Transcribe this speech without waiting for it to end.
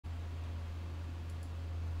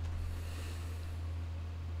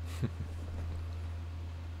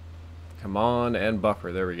Come on, and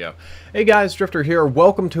buffer. There we go. Hey guys, Drifter here.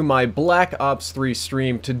 Welcome to my Black Ops 3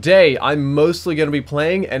 stream. Today, I'm mostly going to be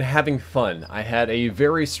playing and having fun. I had a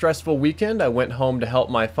very stressful weekend. I went home to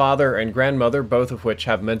help my father and grandmother, both of which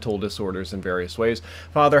have mental disorders in various ways.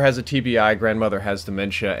 Father has a TBI, grandmother has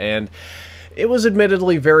dementia, and it was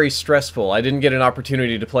admittedly very stressful. I didn't get an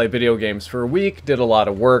opportunity to play video games for a week, did a lot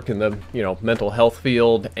of work in the, mental health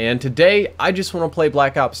field, and today I just want to play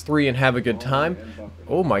Black Ops 3 and have a good time.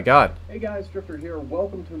 Oh my god. Hey guys, Drifter here.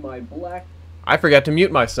 Welcome to my I forgot to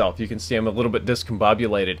mute myself. You can see I'm a little bit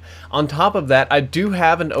discombobulated. On top of that, I do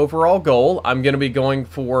have an overall goal. I'm going to be going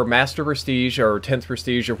for Master Prestige or 10th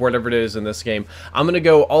Prestige or whatever it is in this game. I'm going to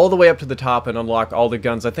go all the way up to the top and unlock all the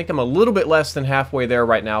guns. I think I'm a little bit less than halfway there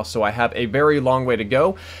right now, so I have a very long way to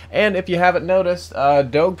go. And if you haven't noticed,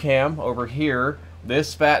 Dog Cam over here,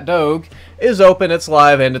 this fat Doge, is open, it's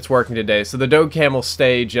live, and it's working today. So the Doge Cam will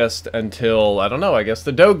stay just until, I don't know, I guess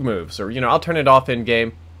the Doge moves. Or, I'll turn it off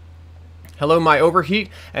in-game. Hello, My Overheat,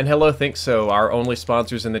 and hello, Think So, our only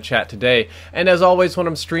sponsors in the chat today. And as always, when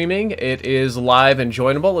I'm streaming, it is live and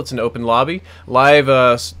joinable. It's an open lobby. Live,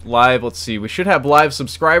 let's see, we should have live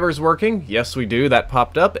subscribers working. Yes, we do. That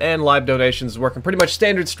popped up. And live donations working. Pretty much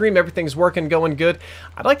standard stream. Everything's working, going good.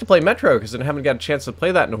 I'd like to play Metro, because I haven't got a chance to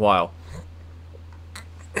play that in a while.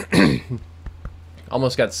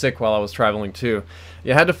 Almost got sick while I was traveling, too.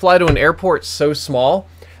 You had to fly to an airport so small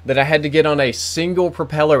that I had to get on a single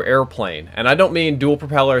propeller airplane. And I don't mean dual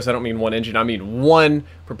propellers, I don't mean one engine, I mean one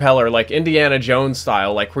propeller, like Indiana Jones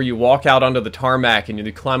style, like where you walk out onto the tarmac and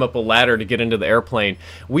you climb up a ladder to get into the airplane.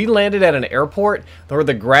 We landed at an airport where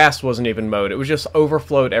the grass wasn't even mowed. It was just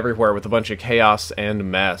overflowed everywhere with a bunch of chaos and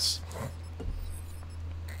mess.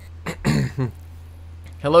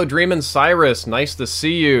 Hello, Dreamin' Cyrus. Nice to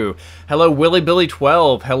see you. Hello, Willy Billy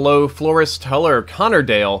 12. Hello, Florist Tuller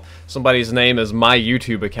Connordale. Somebody's name is my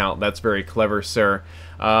YouTube account. That's very clever, sir.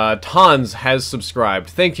 Tons has subscribed.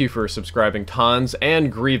 Thank you for subscribing, Tons,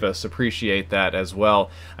 and Grievous. Appreciate that as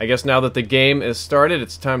well. I guess now that the game is started,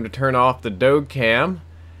 it's time to turn off the Doge Cam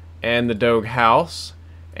and the Doge House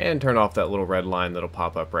and turn off that little red line that'll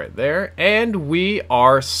pop up right there. And we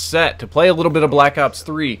are set to play a little bit of Black Ops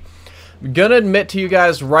 3. Gonna admit to you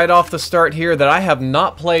guys right off the start here that I have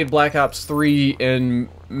not played Black Ops 3 in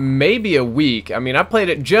maybe a week. I mean, I played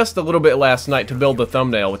it just a little bit last night to build the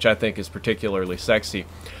thumbnail, which I think is particularly sexy.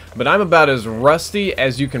 But I'm about as rusty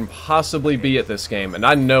as you can possibly be at this game, and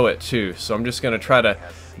I know it too. So I'm just gonna try to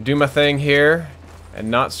do my thing here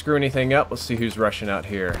and not screw anything up. Let's see who's rushing out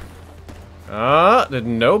here. Did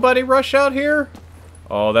nobody rush out here?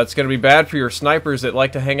 Oh, that's gonna be bad for your snipers that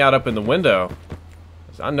like to hang out up in the window.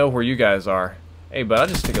 I know where you guys are. Hey, but I'll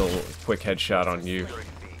just take a little quick headshot on you.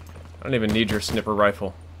 I don't even need your snipper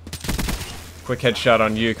rifle. Quick headshot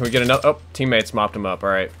on you. Can we get another? Oh, teammates mopped him up.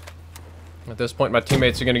 Alright. At this point, my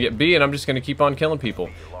teammates are going to get B, and I'm just going to keep on killing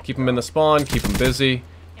people. Keep them in the spawn, keep them busy,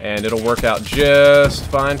 and it'll work out just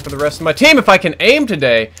fine for the rest of my team. If I can aim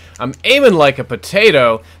today, I'm aiming like a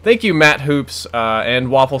potato. Thank you, Matt Hoops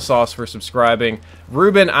and Waffle Sauce, for subscribing.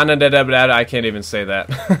 Ruben, I can't even say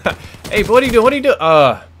that. Hey, what are you doing? What are you doing?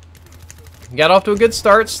 Got off to a good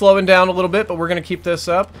start, slowing down a little bit, but we're going to keep this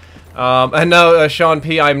up. I know, Sean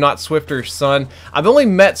P., I'm not Swifter's son. I've only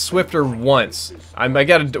met Swifter once. I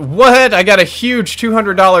got a huge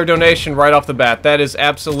 $200 donation right off the bat. That is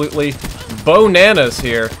absolutely bananas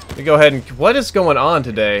here. Let me go ahead and... What is going on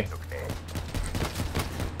today?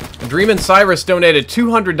 Dreamin' Cyrus donated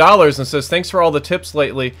 $200 and says, thanks for all the tips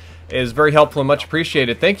lately. It is very helpful and much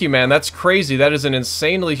appreciated. Thank you, man. That's crazy. That is an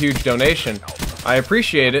insanely huge donation. I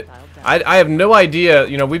appreciate it. I have no idea.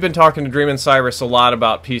 We've been talking to Dreamin' Cyrus a lot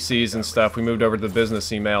about PCs and stuff. We moved over to the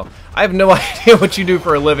business email. I have no idea what you do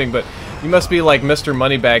for a living, but you must be like Mr.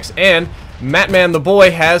 Moneybags. And Mattman the Boy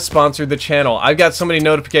has sponsored the channel. I've got so many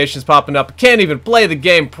notifications popping up. I can't even play the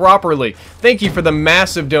game properly. Thank you for the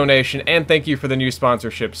massive donation, and thank you for the new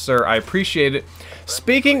sponsorship, sir. I appreciate it.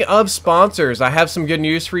 Speaking of sponsors, I have some good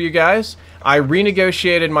news for you guys. I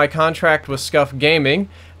renegotiated my contract with Scuff Gaming,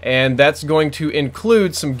 and that's going to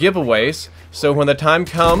include some giveaways. So when the time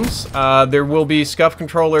comes, there will be Scuff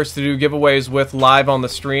controllers to do giveaways with live on the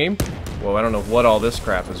stream. Whoa, I don't know what all this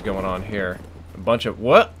crap is going on here. A bunch of...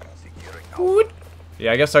 What?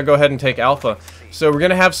 Yeah, I guess I'll go ahead and take Alpha. So we're going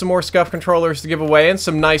to have some more Scuff controllers to give away and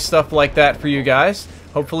some nice stuff like that for you guys.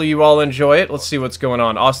 Hopefully you all enjoy it. Let's see what's going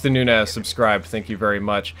on. Austin Nunez subscribed. Thank you very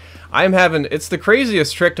much. I'm having... It's the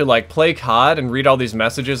craziest trick to, like, play COD and read all these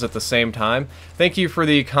messages at the same time. Thank you for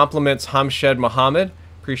the compliments, Hamshed Mohammed.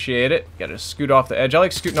 Appreciate it. Gotta scoot off the edge. I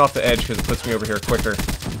like scooting off the edge because it puts me over here quicker.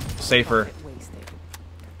 Safer.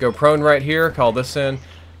 Go prone right here. Call this in.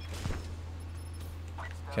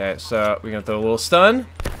 Okay, so we're gonna throw a little stun.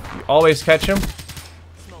 You always catch him.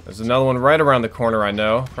 There's another one right around the corner, I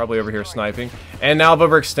know. Probably over here sniping. And now I've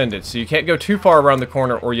overextended, so you can't go too far around the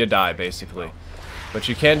corner or you die, basically. But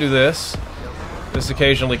you can do this. This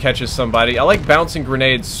occasionally catches somebody. I like bouncing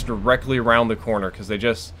grenades directly around the corner, because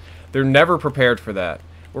they're never prepared for that.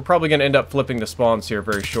 We're probably going to end up flipping the spawns here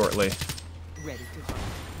very shortly.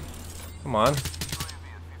 Come on.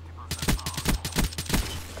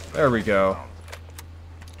 There we go.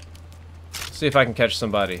 See if I can catch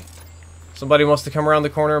somebody. Somebody wants to come around the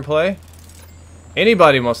corner and play?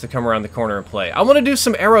 Anybody wants to come around the corner and play. I want to do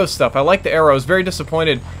some arrow stuff. I like the arrow. I was very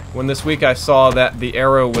disappointed when this week I saw that the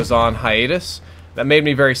arrow was on hiatus. That made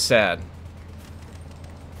me very sad.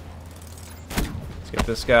 Let's get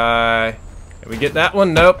this guy. Did we get that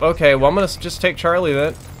one? Nope. Okay, well I'm going to just take Charlie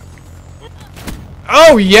then.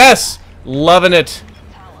 Oh, yes! Loving it.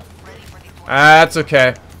 That's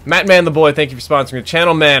okay. Mattman the boy, thank you for sponsoring the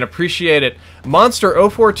channel, man. Appreciate it.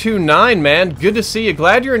 Monster0429, man. Good to see you.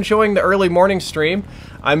 Glad you're enjoying the early morning stream.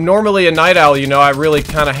 I'm normally a night owl, you know. I really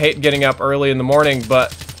kind of hate getting up early in the morning,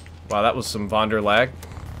 but... Wow, that was some Vonder lag.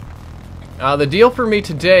 The deal for me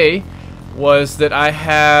today was that I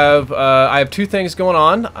have two things going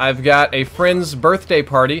on. I've got a friend's birthday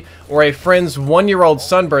party, or a friend's one-year-old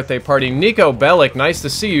son birthday party. Nico Bellic, nice to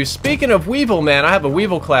see you. Speaking of Weevil, man, I have a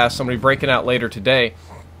Weevil class I'm going to be breaking out later today.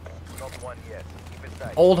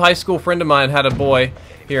 Old high school friend of mine had a boy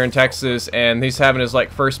here in Texas, and he's having his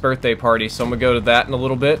first birthday party, so I'm gonna go to that in a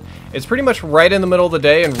little bit. It's pretty much right in the middle of the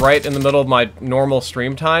day and right in the middle of my normal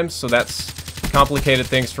stream times, so that's complicated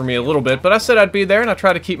things for me a little bit, but I said I'd be there, and I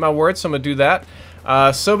try to keep my word, so I'm gonna do that.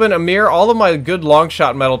 Sobin Amir, all of my good long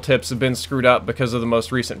shot metal tips have been screwed up because of the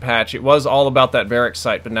most recent patch. It was all about that barrack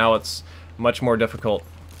site, but now it's much more difficult.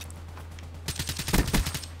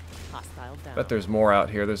 Bet there's more out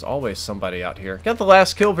here. There's always somebody out here. Got the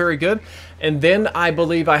last kill, very good. And then I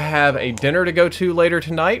believe I have a dinner to go to later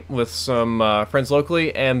tonight with some friends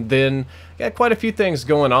locally, and then got quite a few things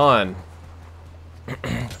going on.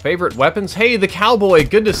 Favorite weapons? Hey, the cowboy,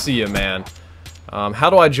 good to see you, man. How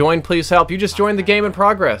do I join? Please help. You just joined the game in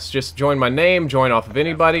progress. Just join my name, join off of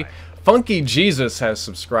anybody. Funky Jesus has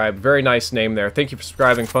subscribed. Very nice name there. Thank you for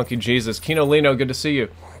subscribing, Funky Jesus. Kino Lino, good to see you.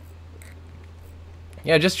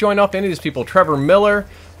 Yeah, just join off any of these people. Trevor Miller.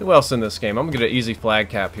 Who else in this game? I'm going to get an easy flag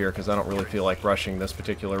cap here because I don't really feel like rushing this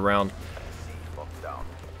particular round.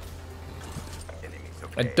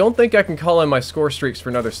 I don't think I can call in my score streaks for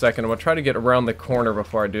another second. I'm going to try to get around the corner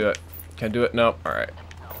before I do it. Can I do it? No. Alright.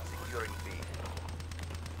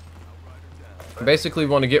 I basically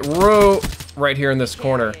want to get right here in this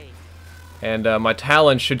corner. And my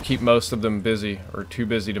Talon should keep most of them busy, or too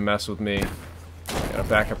busy to mess with me. Gotta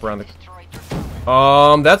back up around the...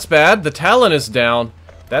 that's bad. The Talon is down.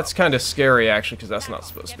 That's kind of scary, actually, because that's not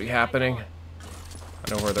supposed to be happening. I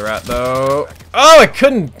know where they're at, though. Oh, I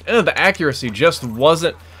couldn't... the accuracy just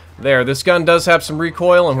wasn't there. This gun does have some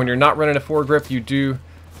recoil, and when you're not running a foregrip, you do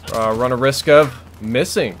run a risk of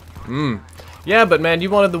missing. Yeah, but, man, you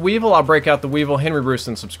wanted the Weevil? I'll break out the Weevil. Henry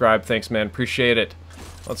Brewston, subscribe. Thanks, man. Appreciate it.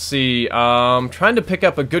 Let's see. Trying to pick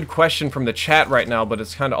up a good question from the chat right now, but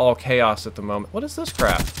it's kind of all chaos at the moment. What is this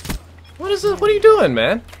crap? What is this? What are you doing,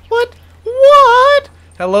 man? What? What?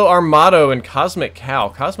 Hello, Armado and Cosmic Cow.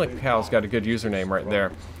 Cosmic Cow's got a good username right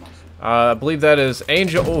there. I believe that is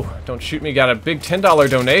Angel. Oh, don't shoot me. Got a big $10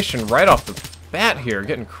 donation right off the bat here.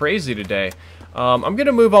 Getting crazy today. I'm going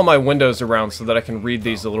to move all my windows around so that I can read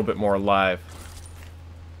these a little bit more live.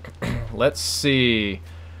 Let's see.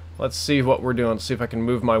 Let's see what we're doing. Let's see if I can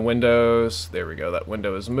move my windows. There we go. That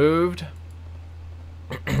window is moved.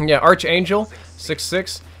 Yeah,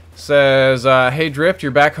 Archangel66 says, hey Drift,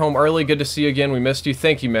 you're back home early. Good to see you again. We missed you.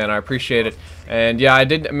 Thank you, man. I appreciate it. And yeah, I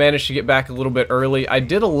did manage to get back a little bit early. I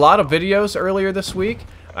did a lot of videos earlier this week.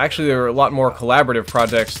 Actually, there were a lot more collaborative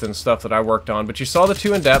projects than stuff that I worked on. But you saw the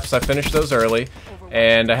 2 in-depths. I finished those early.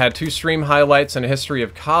 And I had 2 stream highlights and a history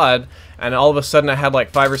of COD. And all of a sudden, I had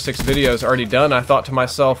like 5 or 6 videos already done. I thought to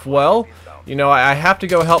myself, well, you know, I have to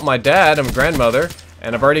go help my dad. I'm a grandmother.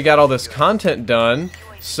 And I've already got all this content done.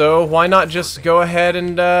 So why not just go ahead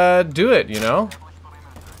and do it, you know?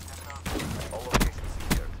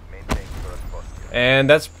 And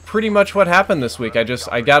that's pretty much what happened this week.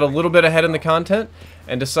 I got a little bit ahead in the content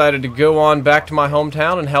and decided to go on back to my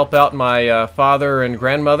hometown and help out my father and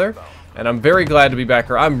grandmother. And I'm very glad to be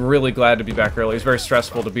back. I'm really glad to be back early. It was very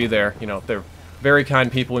stressful to be there. You know, they're very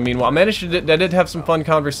kind people. I mean, well, I did have some fun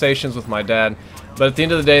conversations with my dad. But at the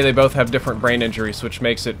end of the day, they both have different brain injuries, which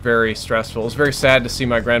makes it very stressful. It was very sad to see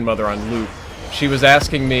my grandmother on loop. She was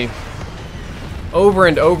asking me over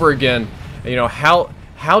and over again, you know, how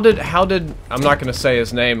how did, I'm not going to say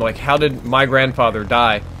his name, like, how did my grandfather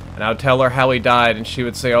die? And I would tell her how he died, and she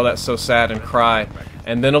would say, oh, that's so sad, and cry.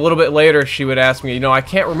 And then a little bit later, she would ask me, you know, I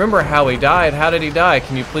can't remember how he died. How did he die?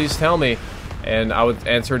 Can you please tell me? And I would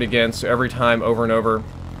answer it again, so every time, over and over.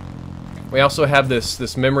 We also have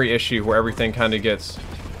this memory issue where everything kind of gets,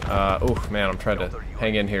 oh, man, I'm trying to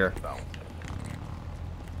hang in here.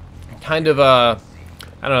 Kind of, I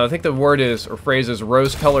don't know, I think the word is, or phrase is,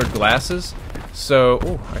 rose-colored glasses. So,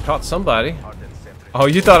 oh, I caught somebody. Oh,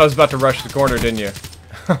 you thought I was about to rush the corner, didn't you?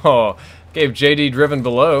 Oh, gave JD Driven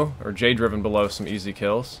Below, or J Driven Below, some easy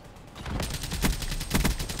kills.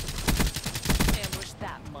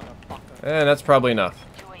 And that's probably enough.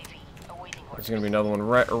 There's gonna be another one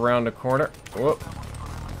right around the corner. Whoop.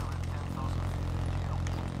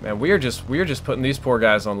 Man, we are just putting these poor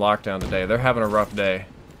guys on lockdown today. They're having a rough day.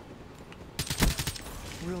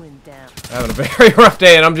 Having a very rough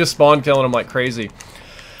day, and I'm just spawn killing them like crazy.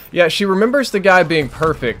 Yeah, she remembers the guy being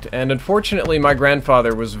perfect, and unfortunately my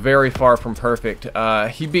grandfather was very far from perfect.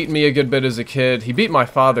 He beat me a good bit as a kid. He beat my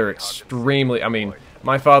father extremely, I mean,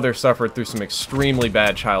 my father suffered through some extremely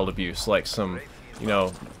bad child abuse, like some, you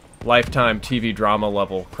know, Lifetime TV drama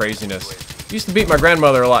level craziness. He used to beat my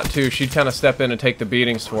grandmother a lot too. She'd kind of step in and take the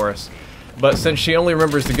beatings for us. But since she only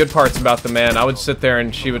remembers the good parts about the man, I would sit there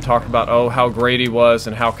and she would talk about, oh, how great he was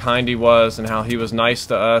and how kind he was and how he was nice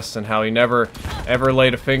to us and how he never, ever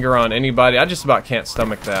laid a finger on anybody. I just about can't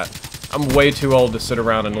stomach that. I'm way too old to sit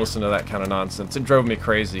around and listen to that kind of nonsense. It drove me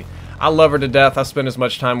crazy. I love her to death. I spent as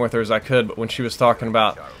much time with her as I could, but when she was talking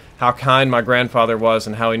about how kind my grandfather was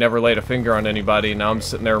and how he never laid a finger on anybody, now I'm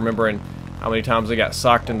sitting there remembering how many times I got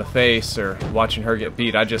socked in the face or watching her get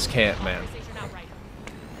beat. I just can't, man.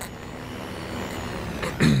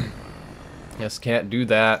 Yes, can't do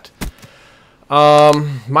that.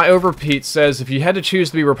 My Overpete says, if you had to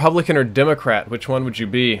choose to be Republican or Democrat, which one would you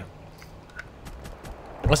be?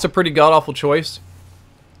 That's a pretty god-awful choice.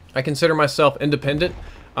 I consider myself independent.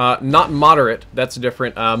 Not moderate, that's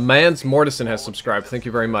different. Mans Mortison has subscribed, thank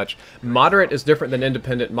you very much. Moderate is different than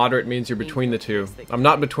independent. Moderate means you're between the two. I'm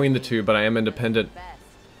not between the two, but I am independent.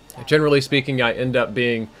 Generally speaking, I end up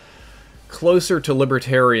being closer to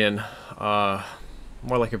libertarian.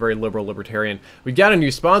 More like a very liberal libertarian. We got a new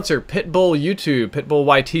sponsor, Pitbull YouTube, Pitbull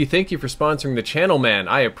YT. Thank you for sponsoring the channel, man.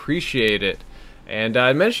 I appreciate it. And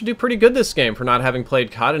I managed to do pretty good this game for not having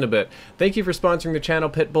played COD in a bit. Thank you for sponsoring the channel,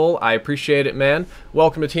 Pitbull. I appreciate it, man.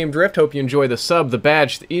 Welcome to Team Drift. Hope you enjoy the sub, the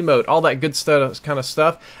badge, the emote, all that good stuff, kind of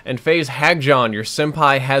stuff. And FaZe Hagjon, your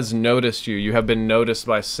senpai has noticed you. You have been noticed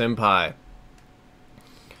by senpai.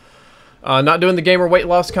 Not doing the gamer weight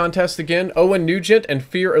loss contest again. Owen Nugent and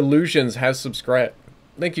Fear Illusions has subscribed.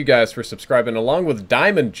 Thank you guys for subscribing, along with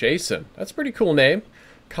Diamond Jason. That's a pretty cool name.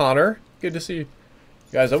 Connor, good to see you.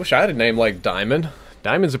 Guys, I wish I had a name like Diamond.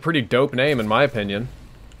 Diamond's a pretty dope name, in my opinion.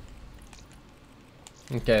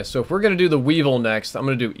 Okay, so if we're going to do the Weevil next, I'm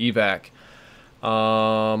going to do evac.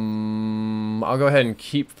 I'll go ahead and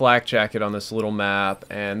keep Flak Jacket on this little map,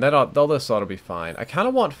 and all this ought to be fine. I kind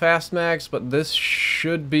of want fast mags, but this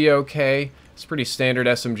should be okay. It's pretty standard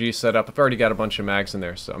SMG setup. I've already got a bunch of mags in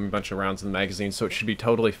there, so a bunch of rounds in the magazine, so it should be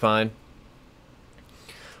totally fine.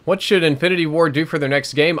 What should Infinity Ward do for their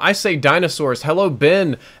next game? I say dinosaurs. Hello,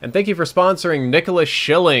 Ben, and thank you for sponsoring Nicholas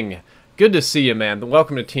Schilling. Good to see you, man.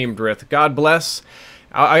 Welcome to Team Drift. God bless.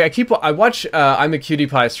 I watch I'm a Cutie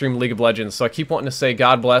Pie stream League of Legends, so I keep wanting to say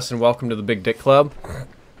God bless and welcome to the Big Dick Club.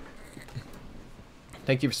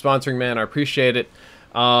 Thank you for sponsoring, man. I appreciate it.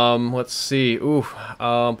 Let's see. Ooh.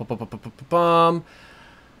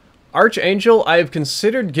 Archangel, I have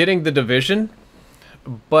considered getting the Division,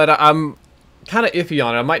 but I'm kind of iffy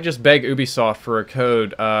on it. I might just beg Ubisoft for a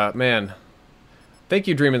code. Man. Thank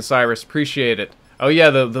you, Dreamin' Cyrus. Appreciate it. Oh yeah,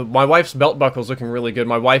 my wife's belt buckle's looking really good.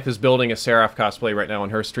 My wife is building a Seraph cosplay right now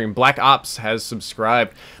on her stream. Black Ops has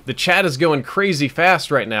subscribed. The chat is going crazy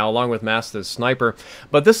fast right now, along with Masta's Sniper.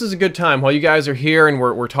 But this is a good time. While you guys are here and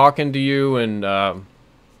we're talking to you and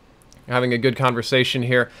having a good conversation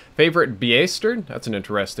here. Favorite Biesterd? That's an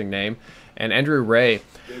interesting name. And Andrew Ray.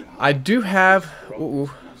 I do have...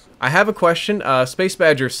 I have a question. Space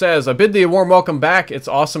Badger says, I bid thee a warm welcome back. It's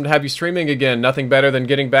awesome to have you streaming again. Nothing better than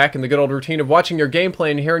getting back in the good old routine of watching your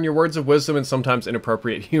gameplay and hearing your words of wisdom and sometimes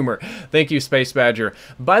inappropriate humor. Thank you, Space Badger.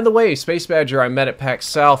 By the way, Space Badger, I met at PAX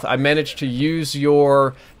South. I managed to use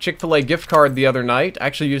your Chick-fil-A gift card the other night. I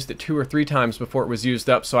actually used it 2 or 3 times before it was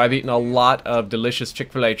used up, so I've eaten a lot of delicious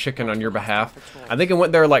Chick-fil-A chicken on your behalf. I think I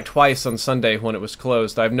went there like twice on Sunday when it was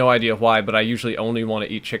closed. I have no idea why, but I usually only want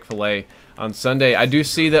to eat Chick-fil-A on Sunday. I do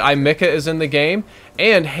see that Imika is in the game,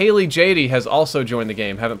 and Haley JD has also joined the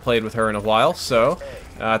game. Haven't played with her in a while, so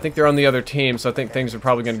I think they're on the other team, so I think things are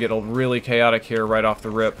probably going to get really chaotic here right off the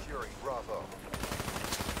rip.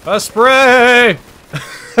 A spray!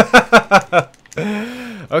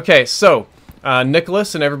 Okay, so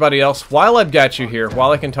Nicholas and everybody else, while I've got you here, while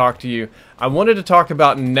I can talk to you, I wanted to talk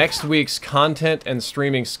about next week's content and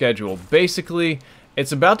streaming schedule. Basically,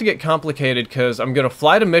 it's about to get complicated because I'm going to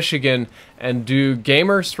fly to Michigan and do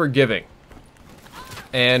Gamers for Giving.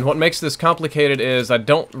 And what makes this complicated is I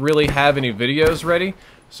don't really have any videos ready,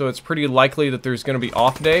 so it's pretty likely that there's going to be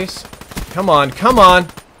off days. Come on, come on!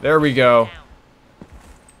 There we go.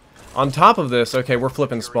 On top of this, okay, we're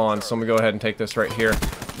flipping spawns, so I'm going to go ahead and take this right here.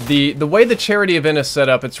 The way the charity event is set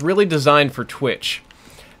up, it's really designed for Twitch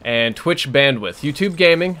and Twitch bandwidth. YouTube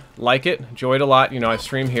gaming, like it, enjoy it a lot, you know, I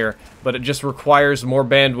stream here, but it just requires more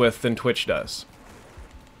bandwidth than Twitch does.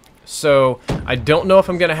 So, I don't know if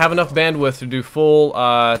I'm going to have enough bandwidth to do full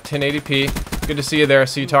 1080p. Good to see you there, I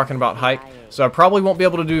see you talking about hike. So I probably won't be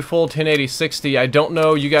able to do full 1080-60. I don't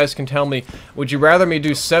know, you guys can tell me, would you rather me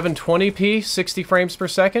do 720p, 60 frames per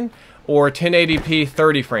second, or 1080p,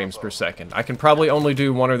 30 frames per second? I can probably only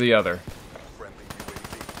do one or the other.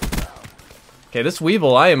 Okay, this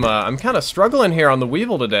Weevil, I'm kind of struggling here on the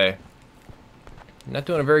Weevil today. I'm not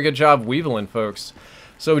doing a very good job Weeviling, folks.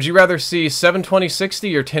 So would you rather see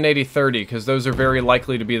 720-60 or 1080-30? Because those are very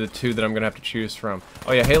likely to be the two that I'm going to have to choose from.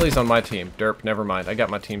 Oh yeah, Haley's on my team. Derp, never mind. I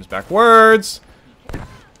got my teams backwards.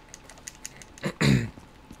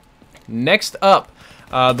 Next up,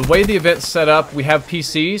 the way the event's set up, we have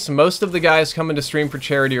PCs. Most of the guys coming to stream for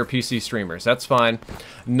charity are PC streamers. That's fine.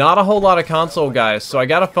 Not a whole lot of console guys. So I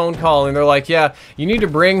got a phone call and they're like, yeah, you need to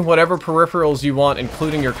bring whatever peripherals you want,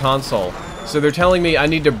 including your console. So they're telling me I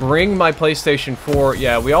need to bring my PlayStation 4.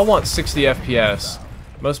 Yeah, we all want 60 FPS.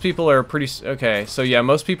 Most people are pretty... Okay, so yeah,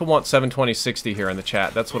 most people want 720-60 here in the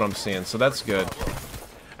chat. That's what I'm seeing, so that's good.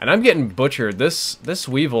 And I'm getting butchered. This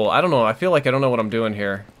Weevil, I don't know. I feel like I don't know what I'm doing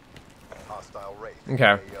here.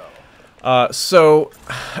 Okay. So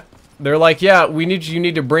they're like, yeah, you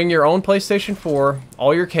need to bring your own PlayStation 4,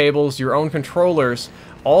 all your cables, your own controllers.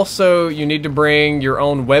 Also, you need to bring your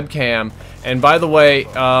own webcam. And by the way,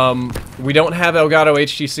 we don't have Elgato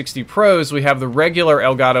HD60 Pros, we have the regular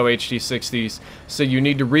Elgato HD60s, so you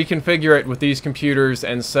need to reconfigure it with these computers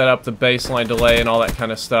and set up the baseline delay and all that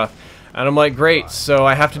kind of stuff. And I'm like, great, so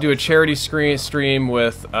I have to do a charity stream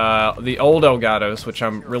with the old Elgatos, which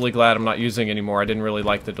I'm really glad I'm not using anymore. I didn't really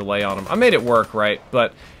like the delay on them. I made it work, right,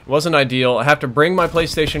 but it wasn't ideal. I have to bring my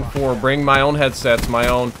PlayStation 4, bring my own headsets, my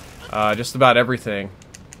own, just about everything.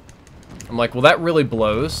 I'm like, well, that really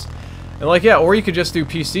blows. And like, yeah, or you could just do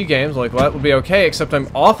PC games. Like, well, that would be okay, except I'm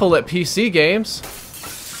awful at PC games.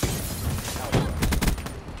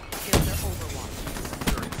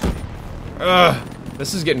 Ugh,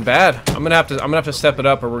 this is getting bad. I'm gonna have to step it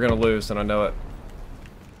up, or we're gonna lose, and I know it.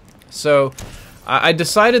 So, I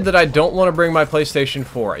decided that I don't want to bring my PlayStation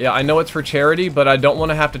 4. Yeah, I know it's for charity, but I don't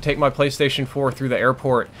want to have to take my PlayStation 4 through the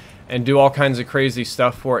airport and do all kinds of crazy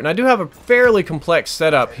stuff for it. And I do have a fairly complex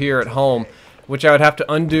setup here at home, which I would have to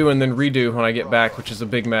undo and then redo when I get back, which is a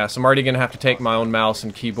big mess. I'm already going to have to take my own mouse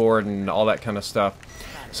and keyboard and all that kind of stuff.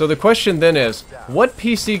 So the question then is, what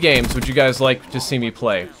PC games would you guys like to see me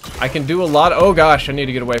play? I can do a lot of... Oh gosh, I need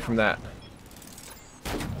to get away from that.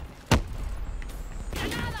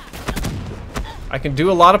 I can do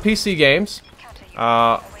a lot of PC games.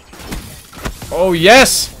 Oh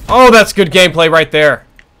yes! Oh, that's good gameplay right there.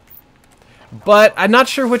 But I'm not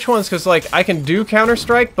sure which ones, because like I can do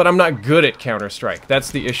Counter-Strike, but I'm not good at Counter-Strike.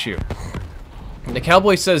 That's the issue. And the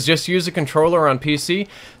Cowboy says just use a controller on PC.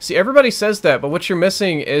 See, everybody says that, but what you're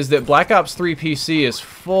missing is that Black Ops 3 PC is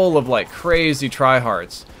full of like crazy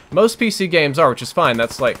tryhards. Most PC games are, which is fine.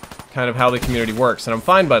 That's like kind of how the community works, and I'm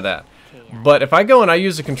fine by that. But if I go and I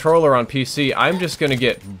use a controller on PC, I'm just going to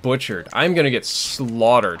get butchered. I'm going to get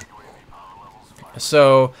slaughtered.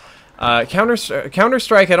 So...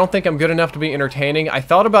 Counter-Strike, I don't think I'm good enough to be entertaining. I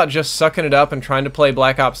thought about just sucking it up and trying to play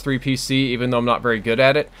Black Ops 3 PC, even though I'm not very good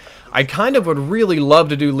at it. I kind of would really love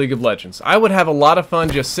to do League of Legends. I would have a lot of fun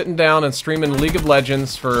just sitting down and streaming League of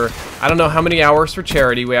Legends for, I don't know how many hours for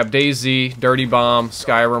charity. We have DayZ, Dirty Bomb,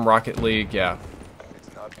 Skyrim, Rocket League, yeah.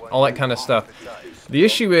 All that kind of stuff. The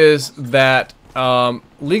issue is that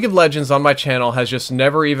League of Legends on my channel has just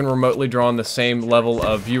never even remotely drawn the same level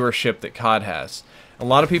of viewership that COD has. A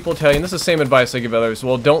lot of people tell you, and this is the same advice I give others,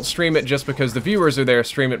 well, don't stream it just because the viewers are there,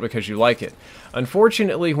 stream it because you like it.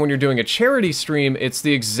 Unfortunately, when you're doing a charity stream, it's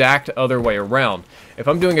the exact other way around. If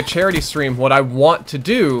I'm doing a charity stream, what I want to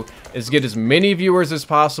do is get as many viewers as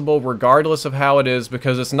possible, regardless of how it is,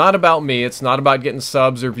 because it's not about me, it's not about getting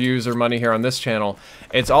subs or views or money here on this channel.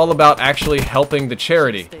 It's all about actually helping the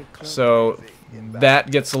charity. So that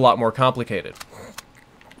gets a lot more complicated.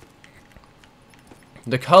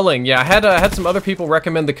 The culling, yeah, I had some other people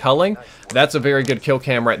recommend the culling. That's a very good kill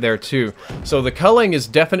cam right there too. So the culling is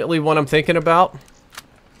definitely one I'm thinking about.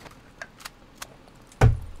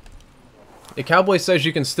 The Cowboy says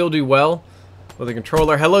you can still do well with a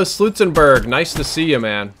controller. Hello, Slutzenberg. Nice to see you,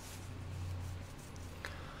 man.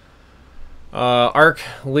 Arc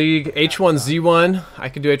League H1Z1. I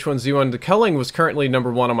could do H1Z1. The culling was currently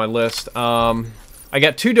 #1 on my list. I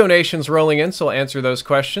got 2 donations rolling in, so I'll answer those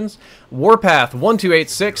questions.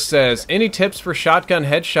 Warpath1286 says, any tips for shotgun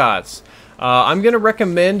headshots? I'm going to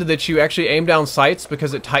recommend that you actually aim down sights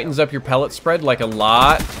because it tightens up your pellet spread like a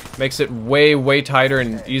lot. Makes it way, way tighter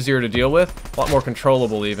and easier to deal with. A lot more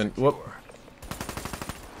controllable even. Whoop.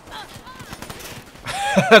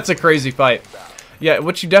 That's a crazy fight. Yeah,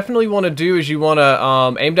 what you definitely want to do is you want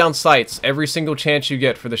to aim down sights every single chance you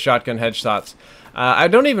get for the shotgun headshots. I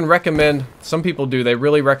don't even recommend, some people do, they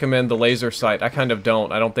really recommend the laser sight. I kind of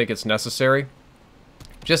don't. I don't think it's necessary.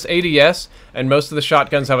 Just ADS, and most of the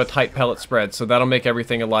shotguns have a tight pellet spread, so that'll make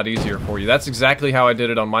everything a lot easier for you. That's exactly how I did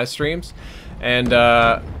it on my streams. And,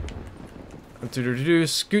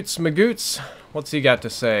 Scoots Magoots, what's he got to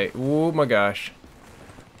say? Oh my gosh.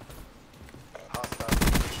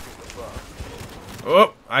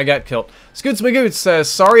 Oh, I got killed. Scoots Magoots says,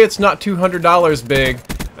 sorry it's not $200 big.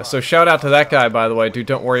 So shout out to that guy, by the way, dude,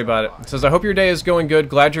 don't worry about it. It says, I hope your day is going good,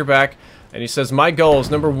 glad you're back. And he says, my goals,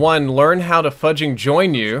 #1, learn how to fudging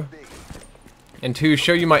join you. And 2,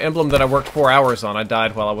 show you my emblem that I worked 4 hours on. I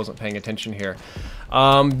died while I wasn't paying attention here.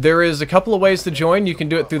 There is a couple of ways to join. You can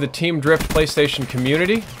do it through the Team Drift PlayStation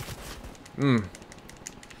community.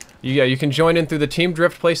 Yeah, you can join in through the Team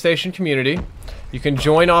Drift PlayStation community. You can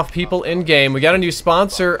join off people in-game. We got a new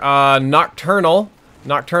sponsor, Nocturnal.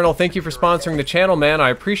 Nocturnal, thank you for sponsoring the channel, man. I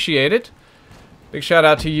appreciate it. Big shout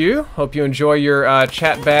out to you. Hope you enjoy your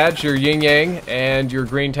chat badge, your yin-yang, and your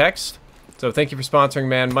green text. So thank you for sponsoring,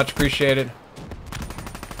 man. Much appreciated.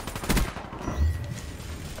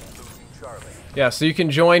 Yeah, so you can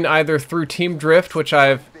join either through Team Drift, which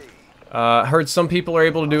I've heard some people are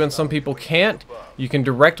able to do and some people can't. You can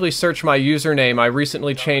directly search my username. I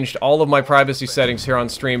recently changed all of my privacy settings here on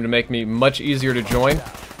stream to make me much easier to join.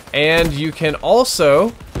 And you can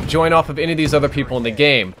also join off of any of these other people in the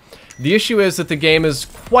game. The issue is that the game is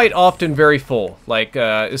quite often very full. Like,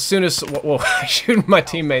 as soon as, well, shooting my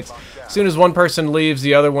teammates. As soon as one person leaves,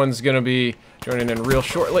 the other one's going to be joining in real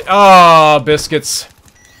shortly. Ah, biscuits.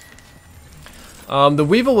 The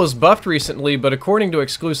Weevil was buffed recently, but according to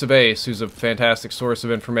Exclusive Ace, who's a fantastic source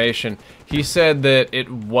of information, he said that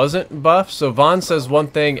it wasn't buffed. So Vaughn says one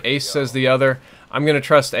thing, Ace says the other. I'm going to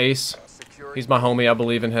trust Ace. He's my homie, I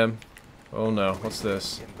believe in him. Oh no, what's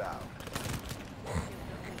this?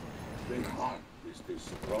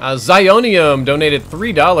 Zionium donated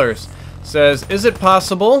 $3. Says, is it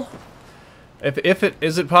possible?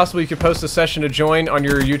 Is it possible you could post a session to join on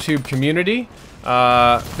your YouTube community?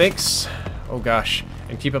 Thanks. Oh gosh,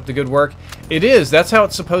 and keep up the good work. It is, that's how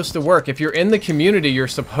it's supposed to work. If you're in the community, you're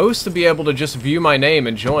supposed to be able to just view my name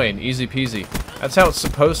and join. Easy peasy. That's how it's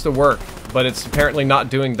supposed to work, but it's apparently not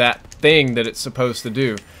doing that thing that it's supposed to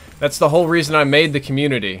do. That's the whole reason I made the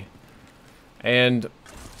community. And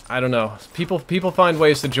I don't know. People find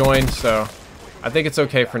ways to join, so I think it's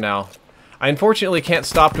okay for now. I unfortunately can't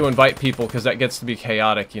stop to invite people because that gets to be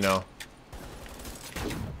chaotic, you know.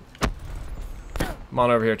 Come on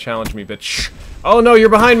over here, challenge me, bitch. Oh no, you're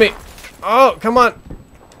behind me. Oh, come on.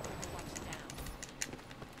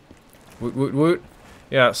 Woot woot woot.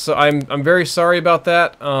 Yeah, so I'm very sorry about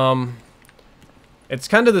that. It's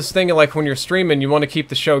kind of this thing of like when you're streaming, you want to keep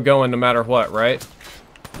the show going no matter what, right?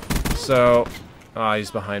 So,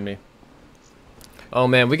 he's behind me. Oh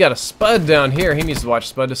man, we got a Spud down here. He needs to watch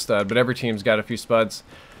Spud to Stud, but every team's got a few Spuds.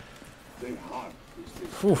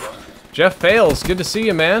 Whew. Jeff Fails, good to see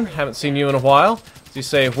you, man. Haven't seen you in a while. So you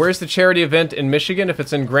say, where's the charity event in Michigan? If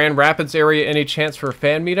it's in Grand Rapids area, any chance for a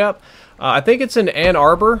fan meetup? I think it's in Ann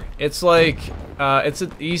Arbor. It's like, it's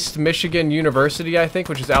at East Michigan University, I think,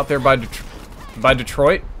 which is out there by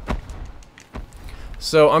Detroit.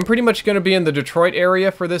 So I'm pretty much going to be in the Detroit area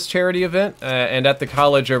for this charity event, and at the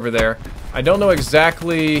college over there. I don't know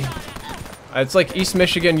exactly, it's like East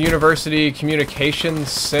Michigan University Communications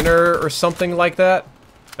Center or something like that.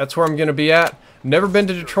 That's where I'm going to be at. Never been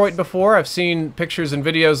to Detroit before. I've seen pictures and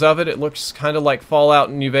videos of it. It looks kind of like Fallout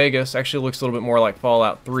in New Vegas. Actually, it looks a little bit more like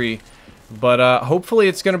Fallout 3. But hopefully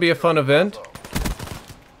it's going to be a fun event.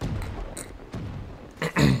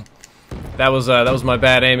 That was my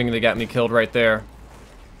bad aiming that got me killed right there.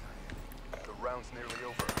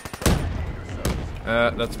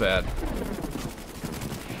 That's bad.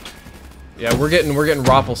 Yeah, we're getting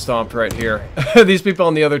raffle stomped right here. These people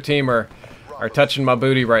on the other team are touching my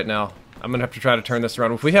booty right now. I'm gonna have to try to turn this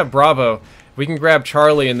around. If we have Bravo, if we can grab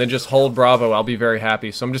Charlie and then just hold Bravo, I'll be very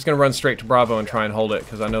happy. So I'm just gonna run straight to Bravo and try and hold it,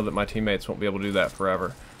 because I know that my teammates won't be able to do that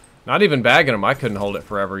forever. Not even bagging them, I couldn't hold it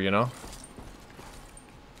forever, you know.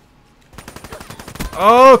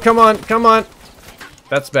 Oh, come on, come on.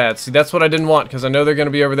 That's bad. See, that's what I didn't want, because I know they're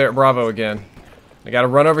gonna be over there at Bravo again. I gotta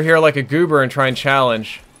run over here like a goober and try and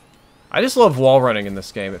challenge. I just love wall running in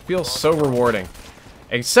this game. It feels so rewarding.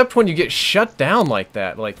 Except when you get shut down like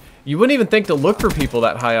that. Like, you wouldn't even think to look for people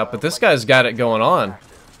that high up, but this guy's got it going on.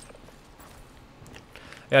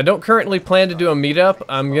 Yeah, I don't currently plan to do a meetup.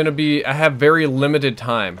 I have very limited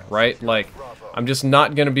time, right? Like, I'm just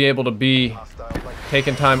not gonna be able to be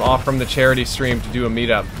taking time off from the charity stream to do a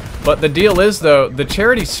meetup. But the deal is, though, the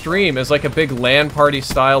charity stream is like a big LAN party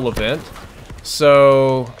style event.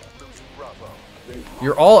 So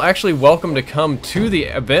you're all actually welcome to come to the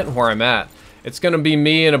event where I'm at. It's gonna be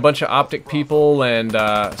me and a bunch of Optic people and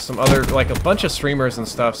some other, like a bunch of streamers and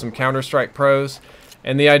stuff, some Counter-Strike pros.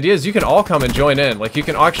 And the idea is you can all come and join in. Like, you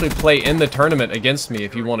can actually play in the tournament against me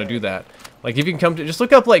if you want to do that. Like, if you can come to, just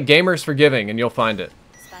look up like Gamers for Giving and you'll find it.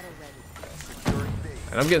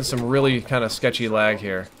 And I'm getting some really kind of sketchy lag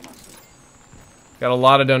here. Got a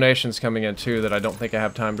lot of donations coming in too that I don't think I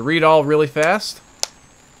have time to read all really fast.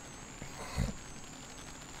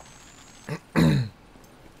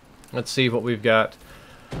 Let's see what we've got.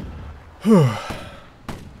 Yeah,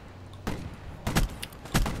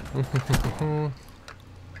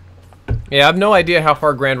 I have no idea how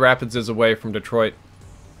far Grand Rapids is away from Detroit.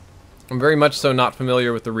 I'm very much so not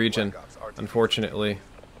familiar with the region, unfortunately.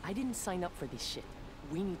 I didn't sign up for this shit.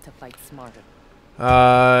 We need to fight smarter.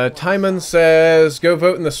 Timon says, go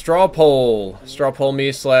vote in the straw poll. Straw poll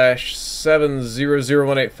me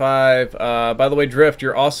 /700185. By the way, Drift,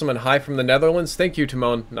 you're awesome and hi from the Netherlands. Thank you,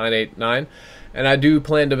 Timon989. And I do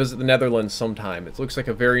plan to visit the Netherlands sometime. It looks like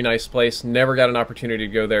a very nice place. Never got an opportunity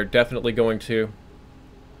to go there. Definitely going to.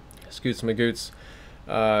 Scoots Magoots.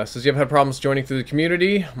 Says you have had problems joining through the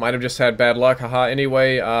community. Might have just had bad luck. Haha.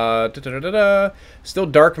 Anyway, still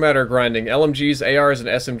dark matter grinding. LMGs, ARs, and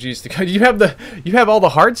SMGs to go. You have all the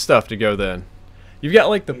hard stuff to go. Then you've got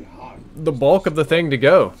like the bulk of the thing to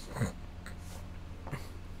go.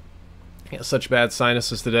 Yeah, such bad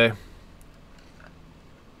sinuses today.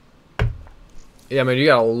 Yeah, man, you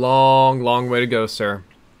got a long way to go, sir.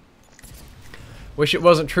 Wish it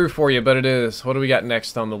wasn't true for you, but it is. What do we got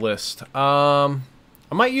next on the list? I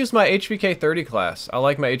might use my HVK 30 class. I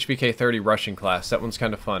like my HVK 30 rushing class. That one's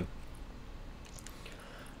kind of fun.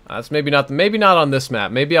 That's maybe not on this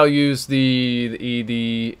map. Maybe I'll use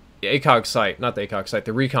the ACOG site, not the ACOG site,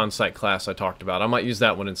 the recon site class I talked about. I might use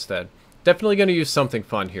that one instead. Definitely going to use something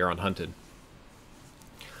fun here on Hunted.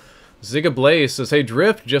 Ziga Blaze says, hey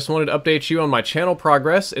Drift, just wanted to update you on my channel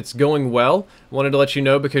progress. It's going well. Wanted to let you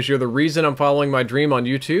know because you're the reason I'm following my dream on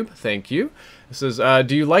YouTube. Thank you. It says,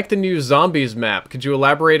 do you like the new zombies map? Could you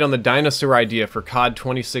elaborate on the dinosaur idea for COD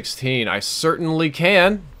 2016? I certainly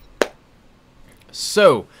can.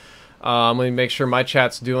 So, let me make sure my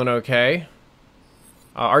chat's doing okay.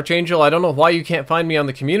 Archangel, I don't know why you can't find me on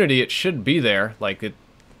the community. It should be there. Like,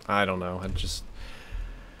 I don't know. It just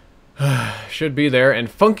should be there. And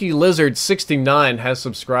Funky Lizard 69 has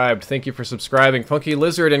subscribed. Thank you for subscribing. Funky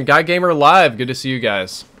Lizard and Guy Gamer Live. Good to see you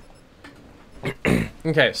guys.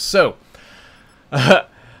 Okay, so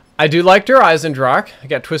I do like Der Eisendrach. I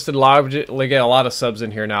got Twisted Logic. We got a lot of subs in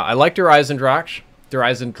here now. I like Der Eisendrach. Der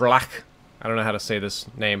Eisendrach. I don't know how to say this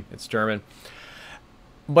name. It's German.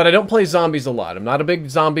 But I don't play zombies a lot. I'm not a big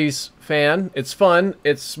zombies fan. It's fun.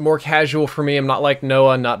 It's more casual for me. I'm not like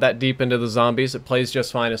Noah, not that deep into the zombies. It plays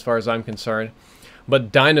just fine as far as I'm concerned.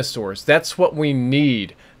 But dinosaurs, that's what we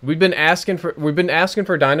need. We've been asking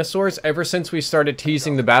for dinosaurs ever since we started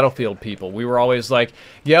teasing the Battlefield people. We were always like,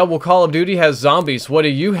 yeah, well, Call of Duty has zombies. What do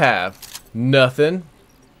you have? Nothing.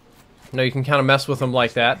 No, you can kind of mess with them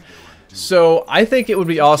like that. So I think it would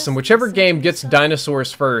be awesome. Whichever game gets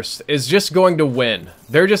dinosaurs first is just going to win.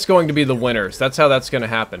 They're just going to be the winners. That's how that's going to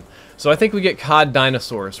happen. So I think we get COD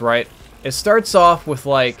dinosaurs, right? It starts off with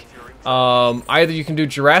like, either you can do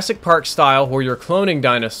Jurassic Park style where you're cloning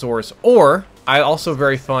dinosaurs, or, also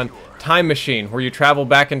very fun, Time Machine where you travel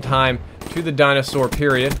back in time to the dinosaur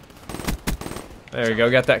period. There you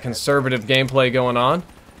go. Got that conservative gameplay going on.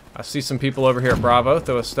 I see some people over here at Bravo.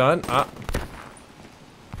 Throw a stun.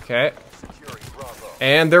 Okay.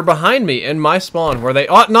 And they're behind me in my spawn, where they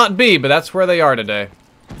ought not be, but that's where they are today.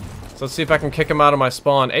 So let's see if I can kick them out of my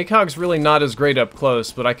spawn. ACOG's really not as great up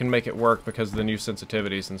close, but I can make it work because of the new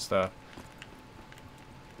sensitivities and stuff.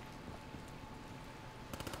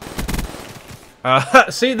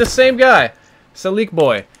 See, the same guy. Salik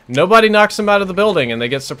boy. Nobody knocks him out of the building, and they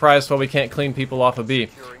get surprised while we can't clean people off of B.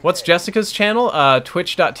 What's Jessica's channel?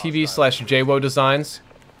 Twitch.tv/JWoDesigns.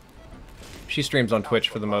 She streams on Twitch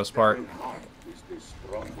for the most part.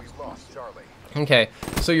 Okay,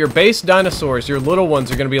 so your base dinosaurs, your little ones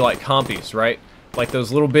are going to be like compies, right? Like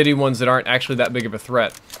those little bitty ones that aren't actually that big of a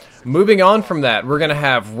threat. Moving on from that, we're going to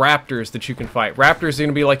have raptors that you can fight. Raptors are going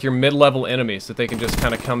to be like your mid-level enemies that they can just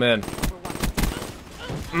kind of come in.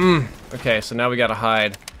 Okay, so now we got to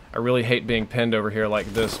hide. I really hate being pinned over here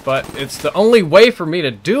like this, but it's the only way for me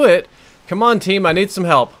to do it. Come on, team, I need some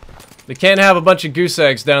help. They can't have a bunch of goose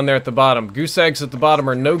eggs down there at the bottom. Goose eggs at the bottom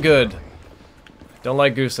are no good. Don't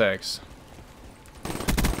like goose eggs.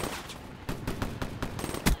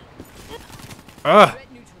 Ugh.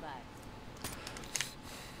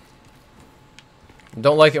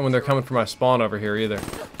 Don't like it when they're coming for my spawn over here either.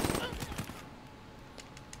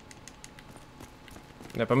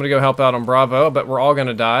 Yep, I'm gonna go help out on Bravo, but we're all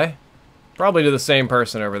gonna die. Probably to the same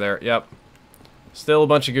person over there. Yep. Still a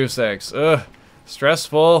bunch of goose eggs. Ugh.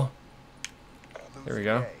 Stressful. There we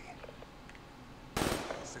go.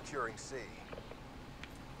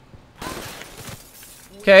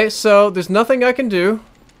 Okay, so there's nothing I can do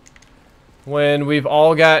when we've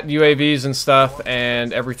all got UAVs and stuff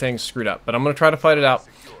and everything's screwed up. But I'm gonna try to fight it out.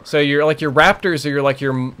 So you're like your raptors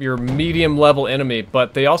are your medium level enemy,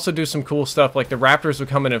 but they also do some cool stuff. Like the raptors will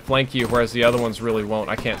come in and flank you, whereas the other ones really won't.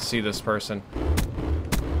 I can't see this person.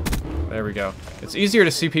 There we go. It's easier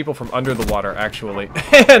to see people from under the water, actually.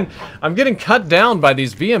 And I'm getting cut down by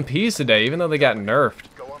these BMPs today, even though they got nerfed.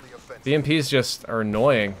 BMPs just are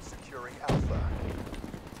annoying.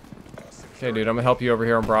 Okay, dude, I'm gonna help you over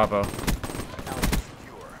here on Bravo.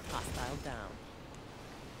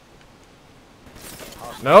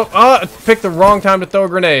 Nope. Oh, I picked the wrong time to throw a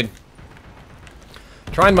grenade.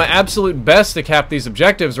 Trying my absolute best to cap these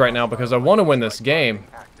objectives right now because I want to win this game.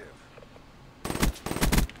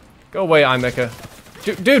 Go away, Imeka.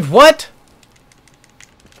 Dude, what?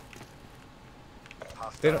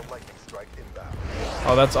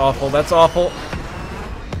 Oh, that's awful. That's awful.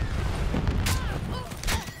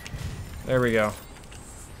 There we go.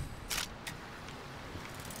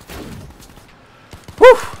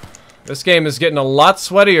 Whew! This game is getting a lot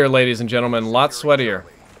sweatier, ladies and gentlemen. A lot sweatier.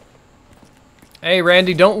 Hey,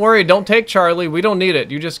 Randy, don't worry. Don't take Charlie. We don't need it.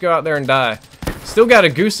 You just go out there and die. Still got a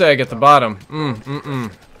goose egg at the bottom.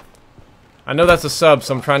 I know that's a sub,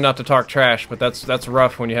 so I'm trying not to talk trash, but that's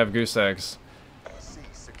rough when you have goose eggs.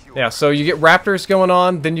 Yeah, so you get raptors going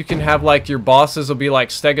on, then you can have, like, your bosses will be like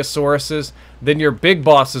stegosauruses, then your big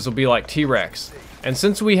bosses will be like T-Rex. And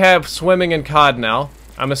since we have swimming in COD now,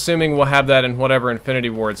 I'm assuming we'll have that in whatever Infinity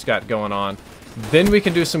Ward's got going on. Then we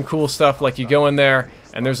can do some cool stuff, like you go in there,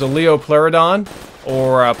 and there's a Leopleurodon,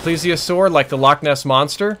 or a Plesiosaur, like the Loch Ness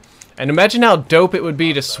Monster. And imagine how dope it would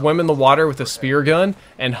be to swim in the water with a spear gun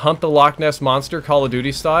and hunt the Loch Ness Monster Call of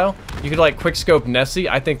Duty style. You could, like, quickscope Nessie.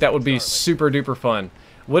 I think that would be super duper fun.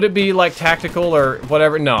 Would it be, like, tactical or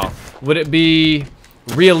whatever? No. Would it be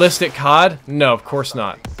realistic COD? No, of course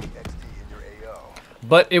not.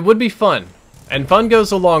 But it would be fun. And fun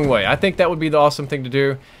goes a long way. I think that would be the awesome thing to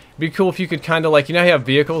do. It'd be cool if you could kind of, like, you know how you have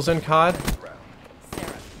vehicles in COD?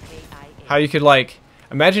 How you could, like,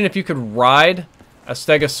 imagine if you could ride a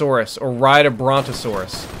Stegosaurus or ride a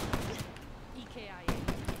Brontosaurus.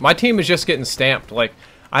 My team is just getting stamped. Like,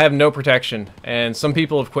 I have no protection, and some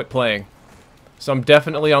people have quit playing. So I'm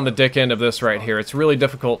definitely on the dick end of this right here. It's really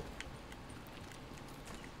difficult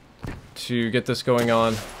to get this going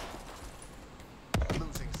on.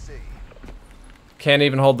 Can't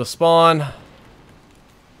even hold the spawn.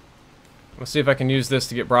 Let's see if I can use this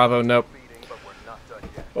to get Bravo. Nope.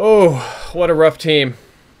 Oh, what a rough team.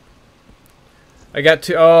 I got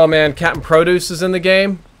to... Oh, man. Captain Produce is in the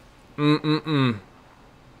game. I'm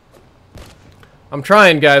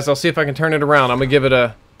trying, guys. I'll see if I can turn it around. I'm going to give it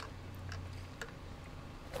a...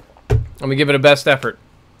 I'm going to give it a best effort.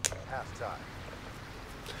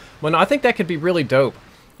 Well, no, I think that could be really dope.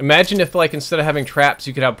 Imagine if, like, instead of having traps,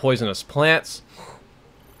 you could have poisonous plants.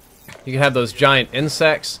 You could have those giant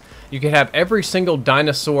insects. You could have every single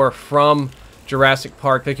dinosaur from Jurassic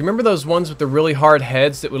Park. Like, you remember those ones with the really hard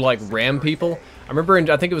heads that would, like, ram people? I remember in,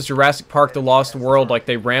 I think it was Jurassic Park The Lost World, like,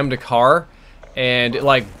 they rammed a car, and it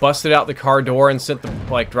like busted out the car door and sent the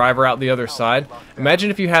like driver out the other side.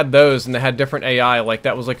 Imagine if you had those and they had different AI, like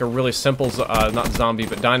that was like a really simple, not zombie,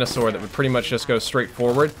 but dinosaur that would pretty much just go straight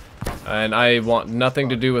forward. And I want nothing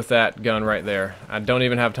to do with that gun right there. I don't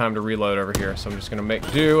even have time to reload over here, so I'm just gonna make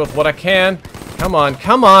do with what I can. Come on,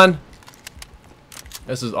 come on!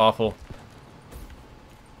 This is awful.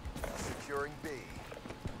 Securing B.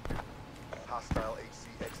 Hostile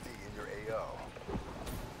HCXD in your AO.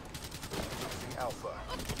 Losing Alpha.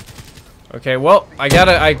 Okay, well,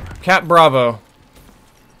 I cap Bravo.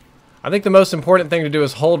 I think the most important thing to do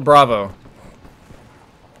is hold Bravo.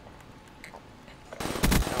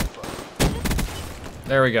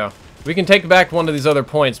 There we go. We can take back one of these other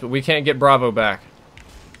points, but we can't get Bravo back.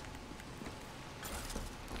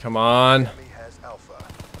 Come on. Enemy has Alpha.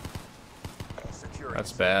 Securing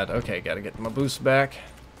That's bad. Okay, gotta get my boost back.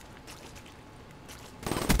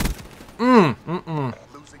 Mm-mm.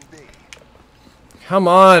 losing B. Come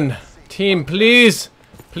on. Team, please.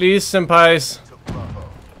 Please, senpais. Took Bravo.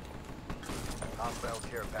 Hostile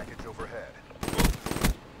care package overhead.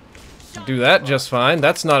 Do that just fine.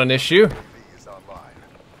 That's not an issue. UAV is online.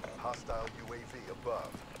 Hostile UAV above.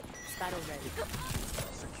 Battle ready.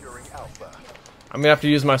 Securing Alpha. I'm gonna have to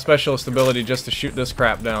use my specialist ability just to shoot this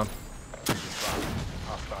crap down.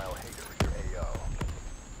 Hostile hater in your AO.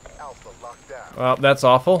 Alpha locked down. Well, that's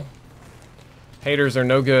awful. Haters are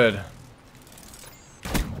no good.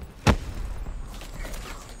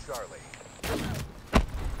 Charlie.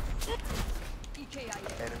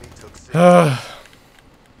 Enemy took 6. Be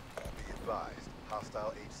advised.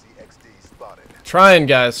 Hostile HCXD spotted. Trying,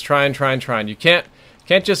 guys. Trying. You can't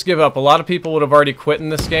just give up. A lot of people would have already quit in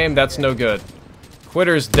this game. That's no good.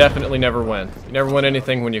 Quitters definitely never win. You never win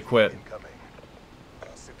anything when you quit. Incoming.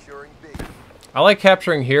 Securing B. I like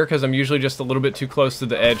capturing here because I'm usually just a little bit too close to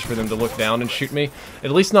the edge for them to look down and shoot me.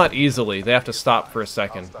 At least not easily. They have to stop for a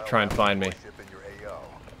second, try and find me. Ship in your AO.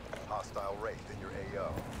 Hostile Wraith in your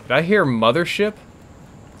AO. Did I hear mothership?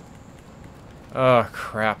 Oh,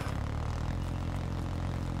 crap.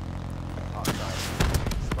 Hostile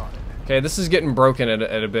spotted. Okay, this is getting broken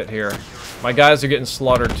at a bit here. My guys are getting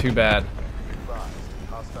slaughtered too bad. Be advised.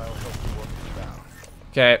 Hostile health force inbound.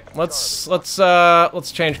 Okay,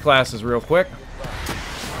 let's change classes real quick. Be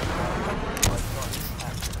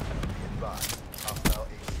advised. Hostile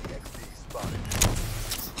HCXD spotted.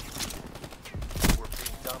 We're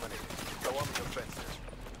being dominated. Go on the offensive.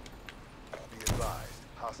 Be advised.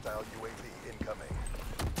 Hostile UAV incoming.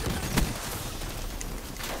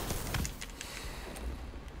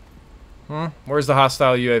 Where's the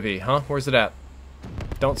hostile UAV, huh? Where's it at?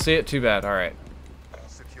 Don't see it? Too bad. Alright.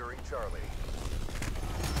 Securing Charlie.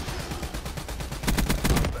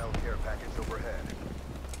 Hostile care package overhead.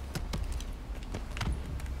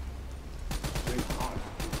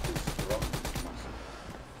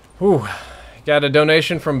 Ooh. Got a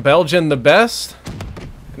donation from Belgian the Best.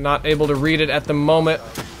 Not able to read it at the moment.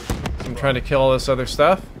 I'm trying to kill all this other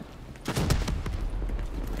stuff.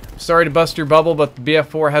 Sorry to bust your bubble, but the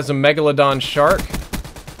BF4 has a Megalodon shark.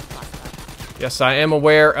 Yes, I am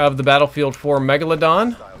aware of the Battlefield 4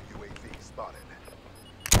 Megalodon. Hostile UAV spotted.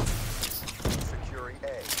 Securing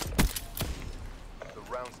A. The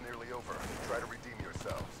round's nearly over. Try to redeem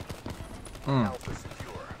yourselves. Alpha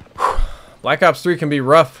secure. Black Ops 3 can be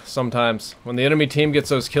rough sometimes. When the enemy team gets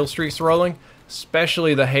those kill streaks rolling,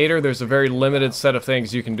 especially the hater, there's a very limited set of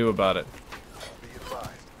things you can do about it. Be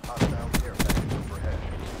advised. Hostile care package overhead.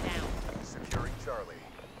 Securing Charlie.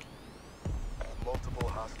 Multiple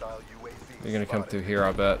hostile UAVs. They're gonna come through here,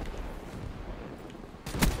 I bet.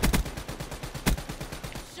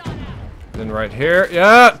 Then right here.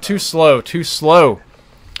 Yeah, too slow, too slow.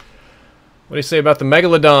 What do you say about the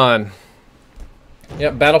Megalodon?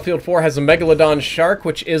 Yep, Battlefield 4 has a Megalodon shark,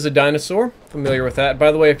 which is a dinosaur. Familiar with that.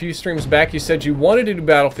 By the way, a few streams back you said you wanted to do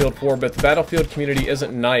Battlefield 4, but the Battlefield community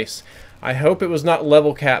isn't nice. I hope it was not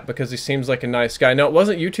Level Cap, because he seems like a nice guy. No, it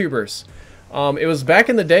wasn't YouTubers. It was back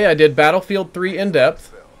in the day I did Battlefield 3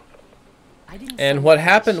 in-depth. And what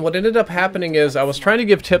ended up happening is I was trying to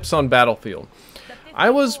give tips on Battlefield. I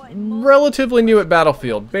was relatively new at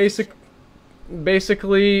Battlefield.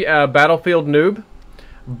 Basically a Battlefield noob.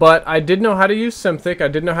 But I did know how to use Synthic, I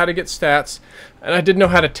did know how to get stats, and I did know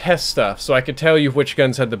how to test stuff, so I could tell you which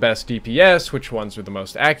guns had the best DPS, which ones were the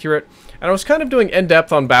most accurate. And I was kind of doing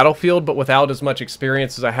in-depth on Battlefield, but without as much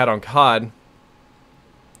experience as I had on COD.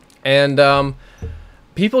 And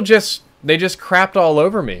people they just crapped all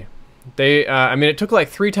over me. I mean, it took like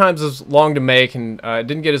 3 times as long to make, and it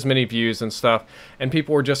didn't get as many views and stuff. And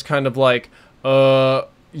people were just kind of like,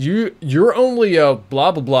 you're only a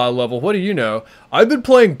blah blah blah level. What do you know? I've been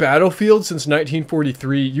playing Battlefield since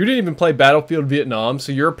 1943. You didn't even play Battlefield Vietnam,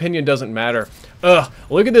 so your opinion doesn't matter. Ugh,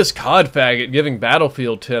 look at this COD faggot giving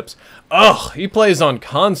Battlefield tips. Ugh, he plays on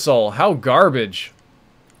console. How garbage.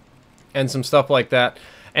 And some stuff like that.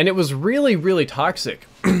 And it was really, really toxic.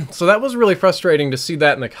 So that was really frustrating to see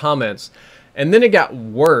that in the comments. And then it got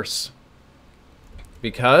worse.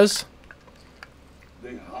 Because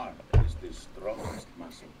the heart is the strongest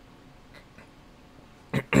muscle.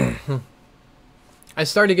 I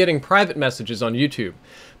started getting private messages on YouTube.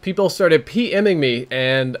 People started PMing me,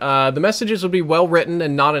 and the messages would be well written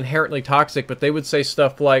and not inherently toxic, but they would say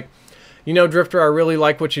stuff like, you know, Drifter, I really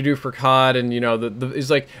like what you do for COD, and you know, it's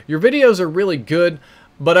like, your videos are really good,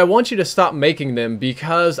 but I want you to stop making them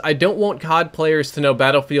because I don't want COD players to know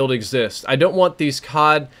Battlefield exists. I don't want these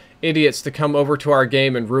COD idiots to come over to our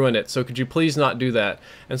game and ruin it, so could you please not do that?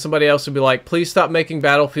 And somebody else would be like, please stop making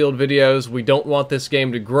Battlefield videos. We don't want this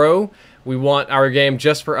game to grow. We want our game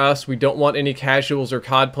just for us. We don't want any casuals or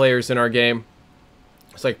COD players in our game.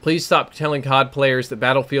 It's like, please stop telling COD players that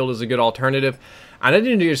Battlefield is a good alternative. And I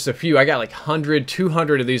didn't do just a few. I got like 100,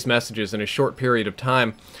 200 of these messages in a short period of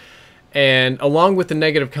time. And along with the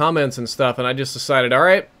negative comments and stuff, and I just decided, all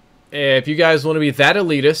right, if you guys want to be that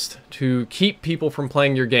elitist to keep people from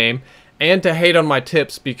playing your game and to hate on my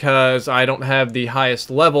tips because I don't have the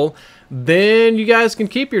highest level, then you guys can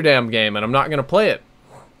keep your damn game and I'm not going to play it.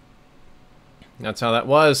 That's how that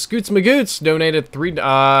was. Scoots Magoots donated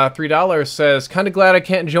 $3, says, kind of glad I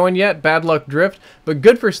can't join yet, bad luck Drift, but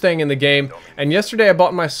good for staying in the game. And yesterday I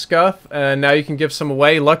bought my scuff, and now you can give some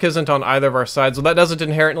away. Luck isn't on either of our sides, so that doesn't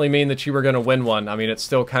inherently mean that you were going to win one. I mean, it's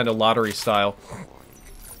still kind of lottery style.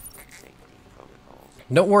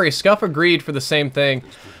 Don't worry, Scuff agreed for the same thing.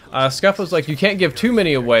 Scuff was like, you can't give too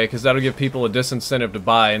many away because that'll give people a disincentive to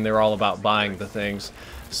buy, and they're all about buying the things.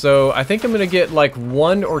 So I think I'm going to get like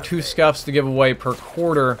 1 or 2 scuffs to give away per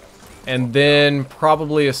quarter, and then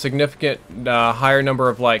probably a significant higher number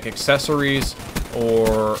of like accessories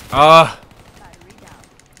or... I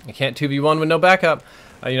can't 2v1 with no backup.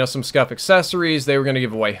 You know, some scuff accessories. They were going to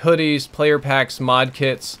give away hoodies, player packs, mod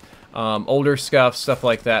kits, older scuffs, stuff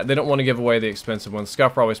like that. They don't want to give away the expensive ones.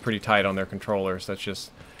 Scuff are always pretty tight on their controllers. That's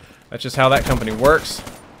just how that company works.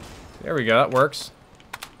 There we go, that works.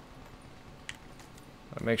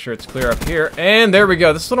 I'll make sure it's clear up here. And there we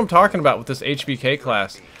go. This is what I'm talking about with this HBK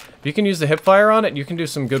class. If you can use the hipfire on it, you can do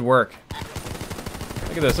some good work.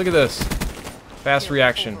 Look at this, look at this. Fast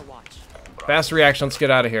reaction. Fast reaction, let's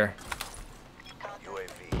get out of here.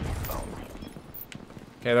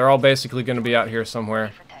 Okay, they're all basically going to be out here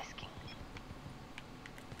somewhere.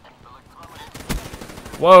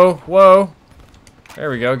 Whoa, whoa. There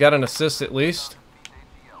we go, got an assist at least.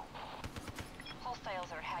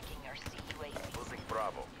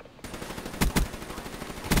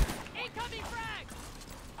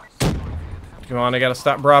 Come on, I gotta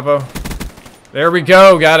stop Bravo. There we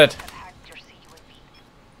go, got it.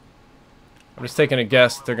 I'm just taking a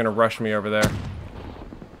guess they're gonna rush me over there.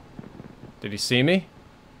 Did he see me?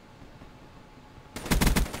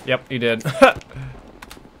 Yep, he did.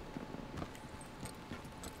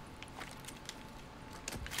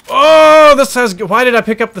 Oh, this has... Why did I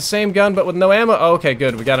pick up the same gun but with no ammo? Oh, okay,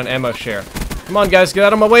 good. We got an ammo share. Come on, guys, get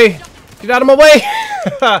out of my way. Get out of my way.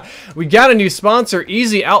 We got a new sponsor,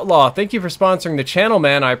 Easy Outlaw. Thank you for sponsoring the channel,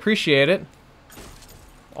 man. I appreciate it.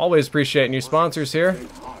 Always appreciate new sponsors here.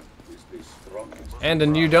 And a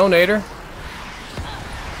new donator.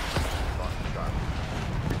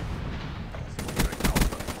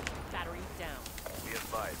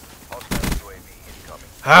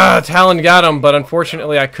 Talon got him, but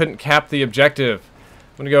unfortunately I couldn't cap the objective.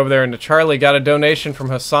 I'm gonna go over there into Charlie. Got a donation from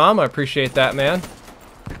Hassam. I appreciate that, man.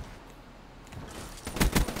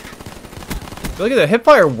 Look at that.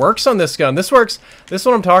 Hipfire works on this gun. This works. This is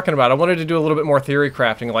what I'm talking about. I wanted to do a little bit more theory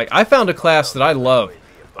crafting. Like, I found a class that I love.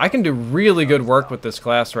 I can do really good work with this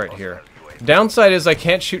class right here. Downside is I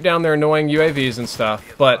can't shoot down their annoying UAVs and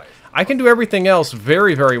stuff, but I can do everything else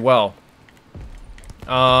very, very well.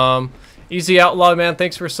 Easy Outlaw, man,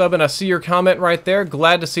 thanks for subbing. I see your comment right there.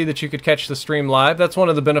 Glad to see that you could catch the stream live. That's one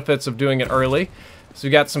of the benefits of doing it early. So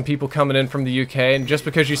we got some people coming in from the UK, and just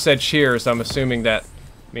because you said cheers, I'm assuming that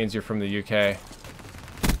means you're from the UK.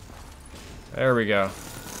 There we go.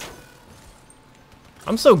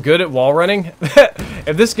 I'm so good at wall running.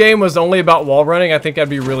 If this game was only about wall running, I think I'd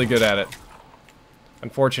be really good at it.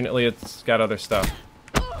 Unfortunately, it's got other stuff.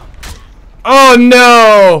 Oh,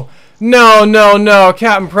 no! No, no, no,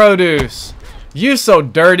 Captain Produce. You so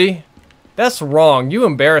dirty. That's wrong. You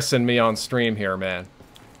embarrassing me on stream here, man.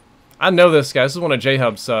 I know this guy. This is one of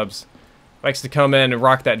J-Hub's subs. Likes to come in and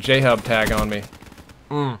rock that J-Hub tag on me.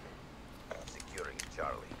 Securing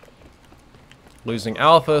Charlie. Losing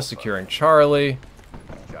Alpha, securing Charlie.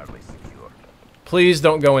 Charlie secure. Please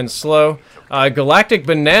don't go in slow. Galactic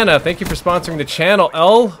Banana, thank you for sponsoring the channel,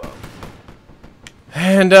 L.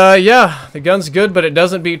 And yeah, the gun's good, but it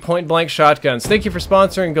doesn't beat point-blank shotguns. Thank you for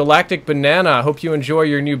sponsoring Galactic Banana. I hope you enjoy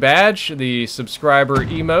your new badge, the subscriber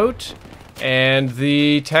emote, and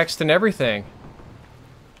the text and everything.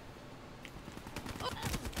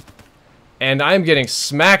 And I'm getting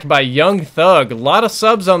smacked by Young Thug. A lot of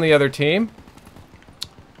subs on the other team.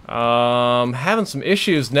 Having some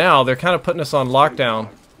issues now. They're kind of putting us on lockdown.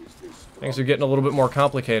 Things are getting a little bit more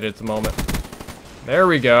complicated at the moment. There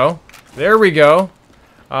we go. There we go.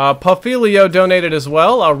 Puffilio donated as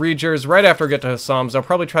well. I'll read yours right after I get to Hassam's. I'll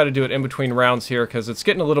probably try to do it in between rounds here because it's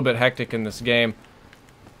getting a little bit hectic in this game.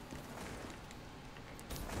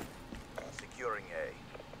 Securing A.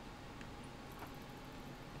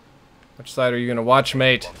 Which side are you going to watch,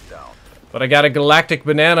 mate? But I got a Galactic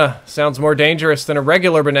Banana. Sounds more dangerous than a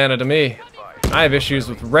regular banana to me. I have issues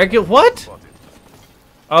with regular... What?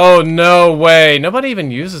 Oh, no way. Nobody even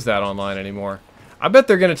uses that online anymore. I bet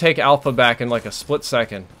they're going to take Alpha back in like a split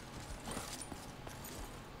second.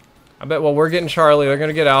 I bet while we're getting Charlie, they're going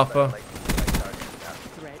to get Alpha.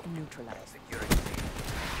 Threat neutralized.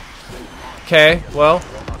 Okay, well,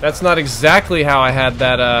 that's not exactly how I had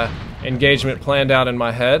that engagement planned out in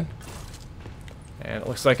my head. And it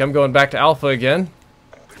looks like I'm going back to Alpha again.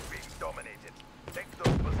 We're being dominated. Take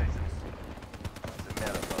those positions. It's a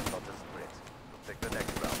marathon, not a sprint. We'll take the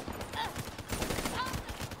next round.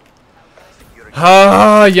 Securing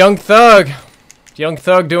Ah, Young Thug. Young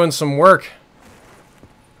Thug doing some work.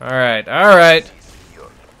 Alright, alright. secure.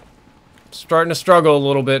 Starting to struggle a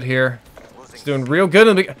little bit here. It's doing real good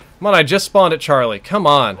in the... Come on, I just spawned at Charlie. Come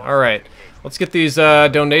on. Alright. Let's get these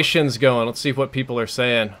donations going. Let's see what people are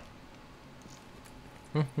saying.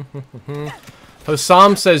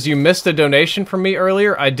 Hossam says, you missed a donation from me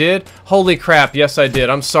earlier. I did? Holy crap, yes I did.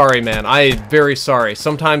 I'm sorry, man. I'm very sorry.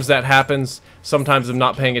 Sometimes that happens. Sometimes I'm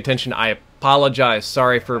not paying attention. I apologize.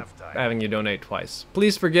 Sorry for having you donate twice.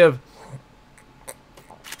 Please forgive.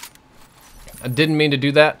 I didn't mean to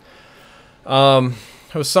do that.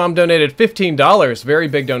 Hossam donated $15. Very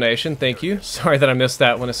big donation. Thank you. Sorry that I missed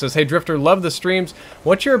that one. It says, hey Drifter, love the streams.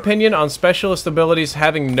 What's your opinion on specialist abilities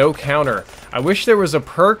having no counter? I wish there was a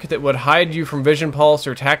perk that would hide you from Vision Pulse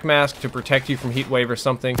or Tac Mask to protect you from Heat Wave or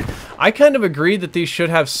something. I kind of agree that these should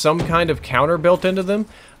have some kind of counter built into them,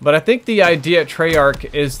 but I think the idea at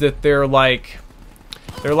Treyarch is that they're like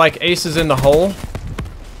aces in the hole.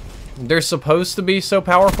 They're supposed to be so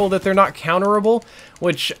powerful that they're not counterable,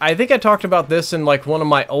 which I think I talked about this in like one of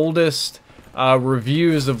my oldest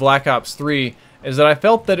reviews of Black Ops 3, is that I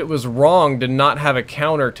felt that it was wrong to not have a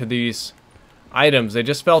counter to these items. They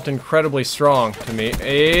just felt incredibly strong to me.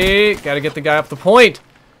 Hey, gotta get the guy off the point.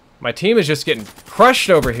 My team is just getting crushed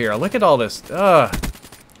over here. Look at all this. Ugh.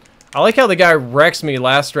 I like how the guy wrecks me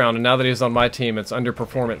last round, and now that he's on my team, it's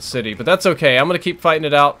Underperformance City. But that's okay. I'm gonna keep fighting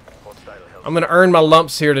it out. I'm gonna earn my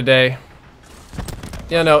lumps here today.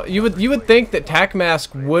 You know, you would think that Tac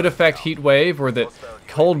Mask would affect Heat Wave, or that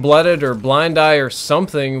Cold-Blooded or Blind Eye or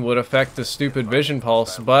something would affect the stupid Vision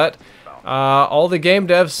Pulse, but all the game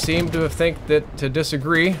devs seem to to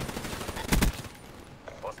disagree.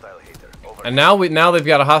 And now they've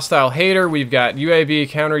got a hostile hater. We've got UAV,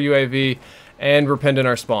 counter UAV, and we're pinned in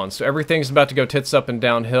our spawn. So everything's about to go tits up and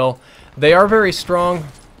downhill. They are very strong.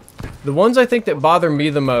 The ones I think that bother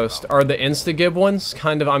me the most are the insta-gib ones,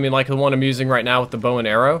 kind of, I mean, like the one I'm using right now with the bow and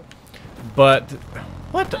arrow. But,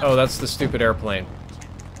 what? Oh, that's the stupid airplane.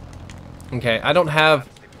 Okay, I don't have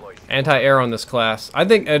anti-air on this class. I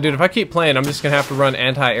think, dude, if I keep playing, I'm just going to have to run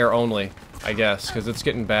anti-air only, I guess, because it's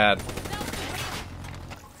getting bad.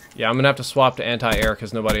 Yeah, I'm going to have to swap to anti-air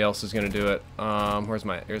because nobody else is going to do it. Here's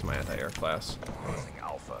my anti-air class.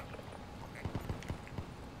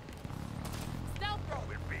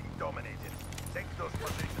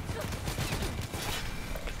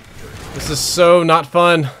 This is so not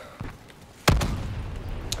fun.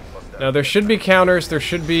 Now, there should be counters. There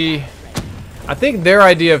should be... I think their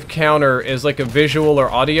idea of counter is like a visual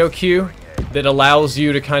or audio cue that allows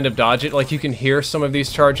you to kind of dodge it. Like, you can hear some of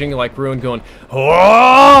these charging, like Ruin going,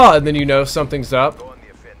 oh! And then you know something's up.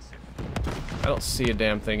 I don't see a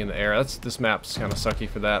damn thing in the air. This map's kind of sucky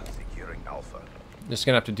for that. Just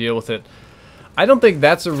gonna have to deal with it. I don't think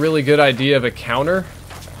that's a really good idea of a counter.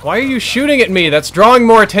 Why are you shooting at me? That's drawing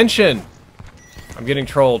more attention. I'm getting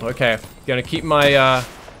trolled. Okay. Gonna keep my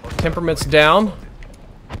temperaments down.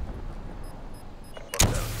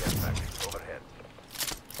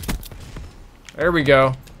 There we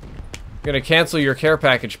go. I'm gonna cancel your care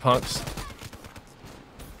package, punks.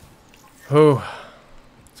 Whew.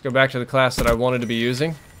 Let's go back to the class that I wanted to be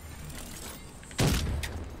using.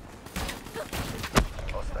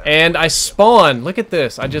 And I spawn. Look at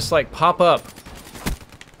this. I just like pop up.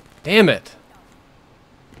 Damn it.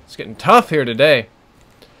 It's getting tough here today.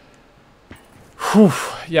 Whew.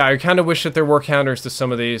 Yeah, I kind of wish that there were counters to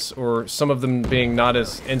some of these, or some of them being not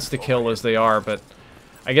as insta-kill as they are, but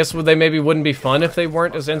I guess they maybe wouldn't be fun if they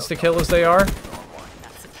weren't as insta-kill as they are.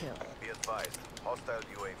 That's a kill. Be advised, hostile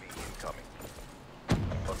UAV incoming.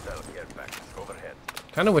 Hostile care package overhead.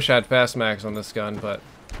 Kind of wish I had fast mags on this gun, but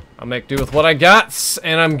I'll make do with what I got,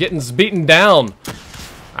 and I'm getting beaten down.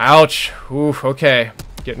 Ouch. Oof, okay.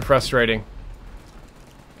 Getting frustrating.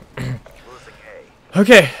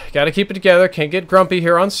 Okay, gotta keep it together. Can't get grumpy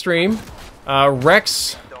here on stream.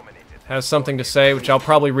 Rex has something to say, which I'll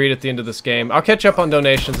probably read at the end of this game. I'll catch up on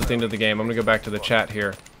donations at the end of the game. I'm gonna go back to the chat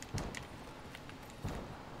here.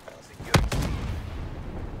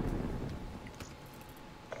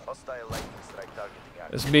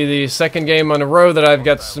 This will be the second game in a row that I've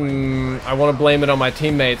got some... I want to blame it on my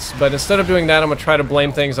teammates, but instead of doing that, I'm going to try to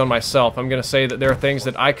blame things on myself. I'm going to say that there are things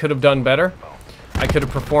that I could have done better. I could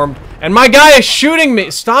have performed... And my guy is shooting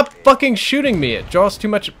me! Stop fucking shooting me! It draws too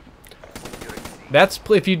much... That's...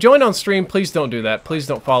 If you join on stream, please don't do that. Please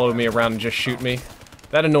don't follow me around and just shoot me.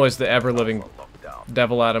 That annoys the ever-living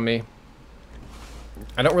devil out of me.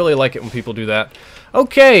 I don't really like it when people do that.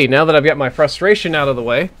 Okay, now that I've got my frustration out of the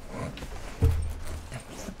way...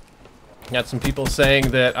 Got some people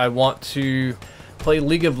saying that I want to play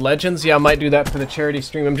League of Legends. Yeah, I might do that for the charity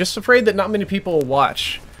stream. I'm just afraid that not many people will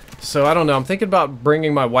watch. So, I don't know. I'm thinking about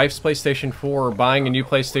bringing my wife's PlayStation 4 or buying a new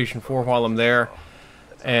PlayStation 4 while I'm there.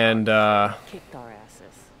 And, Kicked our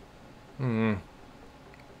asses.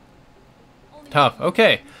 Tough.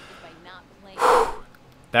 Okay.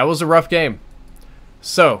 That was a rough game.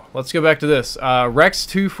 So, let's go back to this.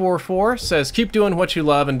 Rex244 says, keep doing what you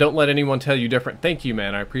love and don't let anyone tell you different. Thank you,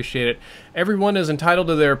 man. I appreciate it. Everyone is entitled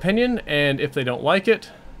to their opinion, and if they don't like it,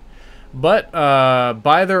 but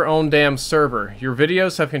buy their own damn server. Your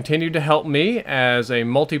videos have continued to help me as a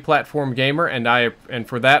multi-platform gamer, and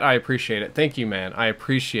for that, I appreciate it. Thank you, man. I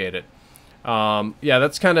appreciate it. Yeah,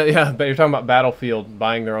 that's kind of, yeah, but you're talking about Battlefield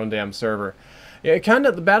buying their own damn server. Yeah, it kind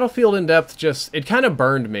of, the Battlefield in-depth just, it kind of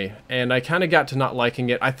burned me, and I kind of got to not liking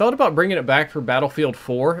it. I thought about bringing it back for Battlefield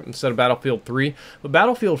 4 instead of Battlefield 3, but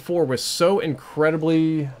Battlefield 4 was so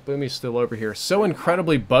incredibly, Boomy's still over here, so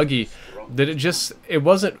incredibly buggy that it just,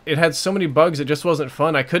 it had so many bugs, it just wasn't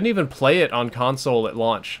fun. I couldn't even play it on console at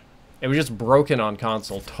launch. It was just broken on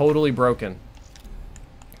console, totally broken.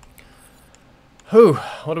 Whew,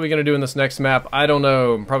 what are we going to do in this next map? I don't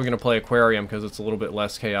know. I'm probably going to play Aquarium because it's a little bit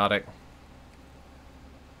less chaotic.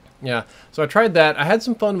 Yeah, so I tried that. I had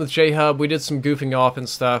some fun with J-Hub. We did some goofing off and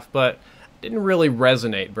stuff, but it didn't really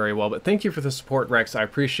resonate very well. But thank you for the support, Rex. I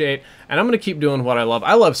appreciate it. And I'm going to keep doing what I love.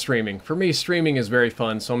 I love streaming. For me, streaming is very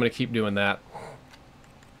fun, so I'm going to keep doing that.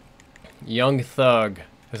 Young Thug.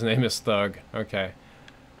 His name is Thug. Okay.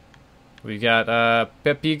 We got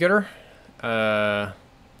Pepiger. I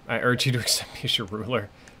urge you to accept me as your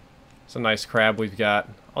ruler. It's a nice crab we've got.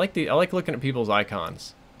 I like looking at people's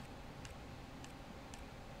icons.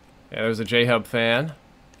 Yeah, there's a J-Hub fan.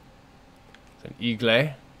 It's an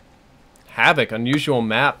Eagle. Havoc, unusual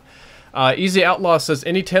map. Easy Outlaw says,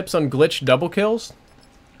 any tips on glitch double kills?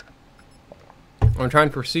 I'm trying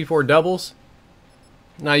for C4 doubles.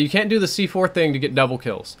 Now, you can't do the C4 thing to get double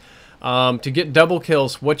kills. To get double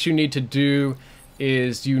kills, what you need to do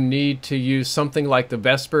is you need to use something like the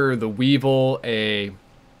Vesper, the Weevil,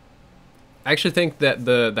 I actually think that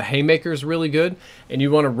the Haymaker is really good, and you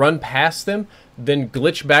want to run past them, then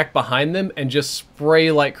glitch back behind them, and just spray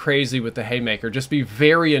like crazy with the Haymaker. Just be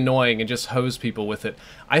very annoying and just hose people with it.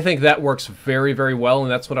 I think that works very, very well, and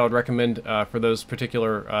that's what I would recommend for those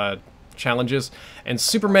particular challenges. And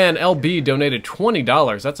Superman LB donated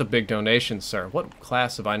 $20. That's a big donation, sir. What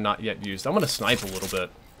class have I not yet used? I'm going to snipe a little bit.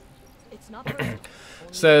 It's not perfect.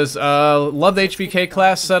 Says, love the HVK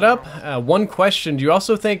class setup. One question, do you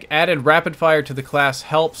also think added rapid fire to the class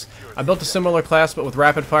helps? I built a similar class but with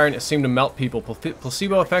rapid fire and it seemed to melt people.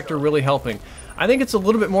 Placebo effect are really helping. I think it's a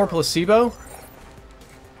little bit more placebo.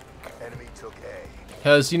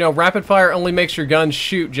 Because, you know, rapid fire only makes your gun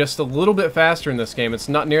shoot just a little bit faster in this game. It's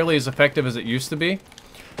not nearly as effective as it used to be.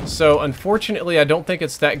 So, unfortunately, I don't think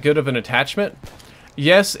it's that good of an attachment.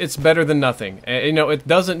 Yes, it's better than nothing. You know, it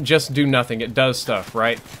doesn't just do nothing. It does stuff,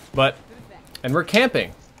 right? But, and we're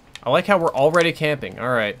camping. I like how we're already camping.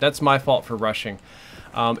 Alright, that's my fault for rushing.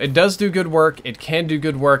 It does do good work. It can do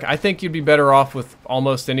good work. I think you'd be better off with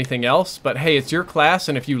almost anything else. But hey, it's your class,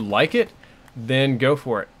 and if you like it, then go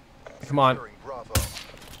for it. Come on. Securing Bravo.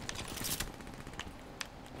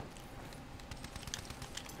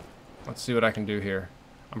 Let's see what I can do here.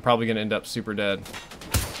 I'm probably going to end up super dead.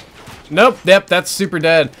 Nope, yep, that's super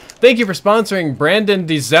dead. Thank you for sponsoring, Brandon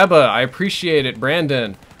DeZeba. I appreciate it,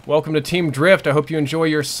 Brandon. Welcome to Team Drift. I hope you enjoy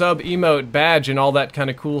your sub emote badge and all that kind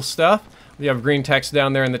of cool stuff. We have green text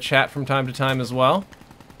down there in the chat from time to time as well.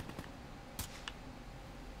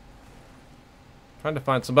 Trying to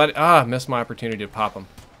find somebody. Ah, missed my opportunity to pop them.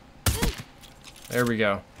 There we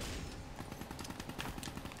go.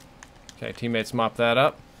 Okay, teammates mop that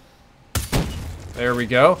up. There we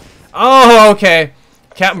go. Oh, okay.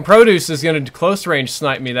 Captain Produce is going to close range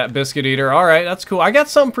snipe me, that biscuit eater. Alright, that's cool. I got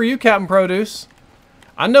something for you, Captain Produce.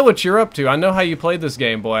 I know what you're up to. I know how you played this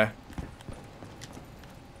game, boy.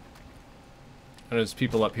 And there's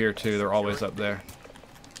people up here, too. They're always up there.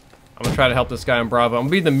 I'm going to try to help this guy on Bravo. I'm going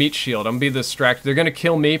to be the meat shield. I'm going to be the distractor. They're going to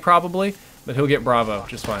kill me, probably, but he'll get Bravo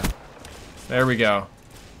just fine. There we go.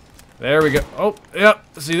 There we go. Oh, yep.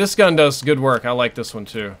 See, this gun does good work. I like this one,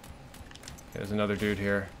 too. There's another dude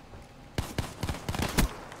here.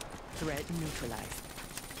 Threat neutralized.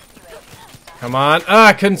 Come on. Ah,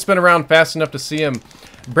 I couldn't spin around fast enough to see him.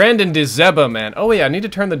 Brandon DeZeba, man. Oh, yeah, I need to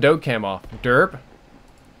turn the Dog Cam off. Derp.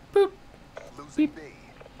 Boop. Beep.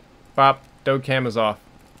 Bop. Dog Cam is off.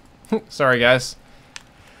 Sorry, guys.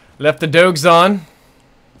 Left the dogs on.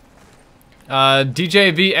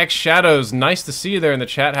 DJVX Shadows. Nice to see you there in the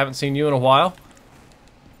chat. Haven't seen you in a while.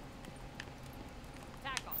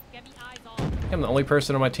 I'm the only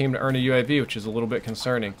person on my team to earn a UAV, which is a little bit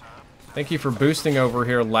concerning. Thank you for boosting over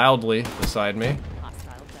here loudly beside me.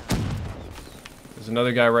 There's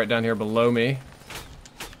another guy right down here below me.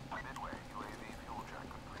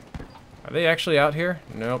 Are they actually out here?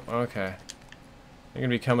 Nope, okay. They're gonna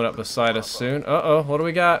be coming up beside us soon. Uh-oh, what do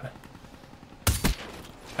we got?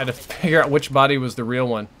 I had to figure out which body was the real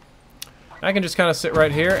one. I can just kind of sit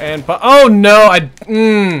right here and... Oh no,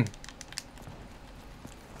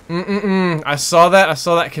 I saw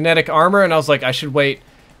that kinetic armor, and I was like, I should wait.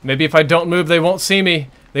 Maybe if I don't move, they won't see me.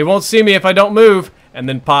 They won't see me if I don't move. And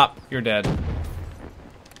then pop, you're dead.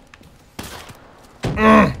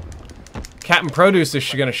 Captain Produce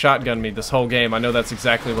is gonna shotgun me this whole game. I know that's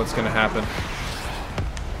exactly what's gonna happen.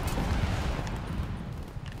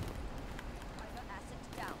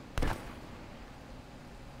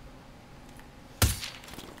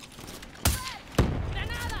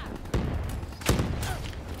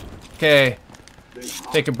 Okay,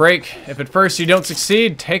 take a break. If at first you don't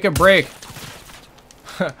succeed, take a break.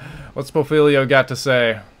 What's Popilio got to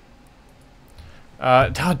say? Oh,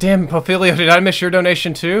 damn, Popilio, did I miss your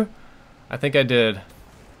donation too? I think I did.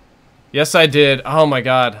 Yes, I did. Oh my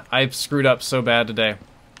god, I screwed up so bad today.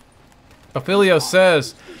 Popilio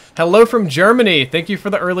says, hello from Germany. Thank you for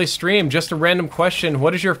the early stream. Just a random question.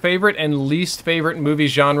 What is your favorite and least favorite movie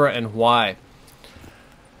genre and why?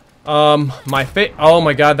 Oh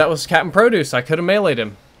my god, that was Captain Produce. I could have meleeed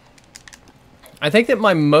him. I think that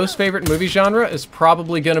my most favorite movie genre is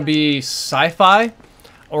probably going to be sci-fi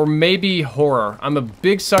or maybe horror. I'm a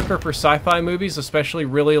big sucker for sci-fi movies, especially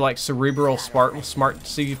really like cerebral,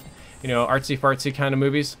 smartsy, you know, artsy-fartsy kind of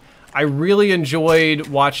movies. I really enjoyed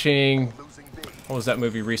watching, what was that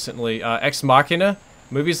movie recently? Ex Machina.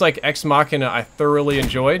 Movies like Ex Machina I thoroughly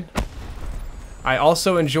enjoyed. I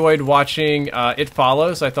also enjoyed watching It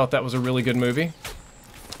Follows. I thought that was a really good movie.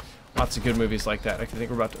 Lots of good movies like that. I think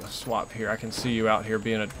we're about to swap here. I can see you out here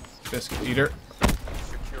being a biscuit eater.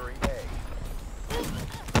 Securing A.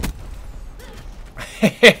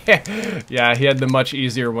 Yeah, he had the much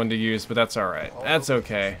easier one to use, but that's alright. That's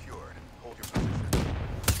okay. Hold your position.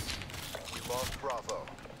 We lost Bravo.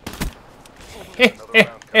 Another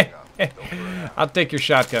round coming up. Don't worry. I'll take your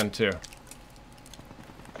shotgun too.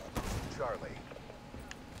 Charlie.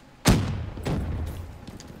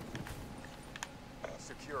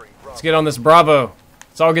 Securing Bravo. Let's get on this Bravo.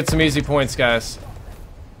 Let's all get some easy points, guys.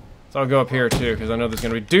 Let's all go up here too, because I know there's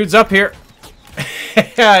gonna be dudes up here.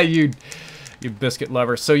 You biscuit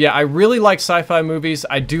lover. So yeah, I really like sci-fi movies.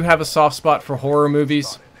 I do have a soft spot for horror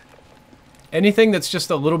movies. Anything that's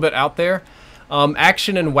just a little bit out there.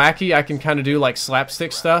 Action and wacky, I can kind of do like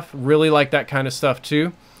slapstick stuff. Really like that kind of stuff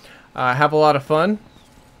too. Have a lot of fun.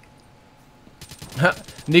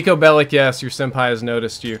 Nico Bellic, yes, your senpai has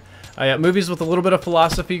noticed you. Yeah, movies with a little bit of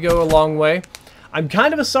philosophy go a long way. I'm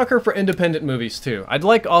kind of a sucker for independent movies too. I'd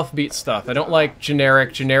like offbeat stuff. I don't like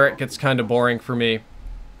generic. Generic gets kind of boring for me.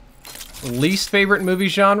 Least favorite movie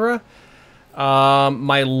genre?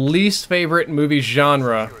 My least favorite movie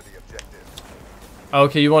genre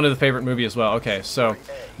Okay, you wanted the favorite movie as well. Okay, so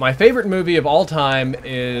my favorite movie of all time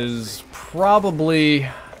is probably...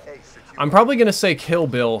 I'm probably going to say Kill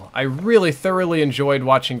Bill. I really thoroughly enjoyed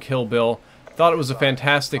watching Kill Bill. Thought it was a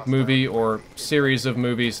fantastic movie, or series of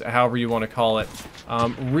movies, however you want to call it.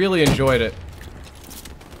 Really enjoyed it.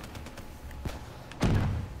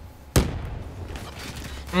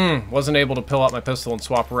 Wasn't able to pull out my pistol and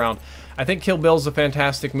swap around. I think Kill Bill's a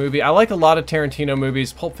fantastic movie. I like a lot of Tarantino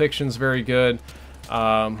movies. Pulp Fiction's very good.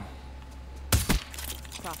 I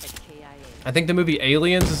think the movie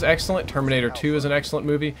Aliens is excellent. Terminator 2 is an excellent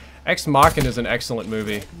movie. Ex Machina is an excellent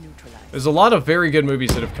movie. There's a lot of very good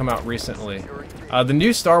movies that have come out recently. The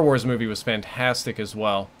new Star Wars movie was fantastic as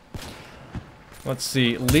well. Let's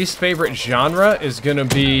see. Least favorite genre is going to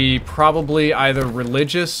be probably either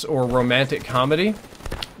religious or romantic comedy.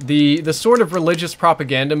 The sort of religious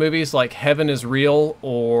propaganda movies like Heaven is Real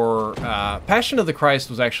or Passion of the Christ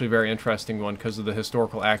was actually a very interesting one because of the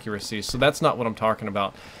historical accuracy, so that's not what I'm talking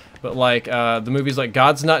about. But like the movies like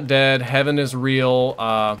God's Not Dead, Heaven is Real,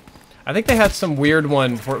 I think they had some weird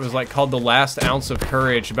one where it was like called The Last Ounce of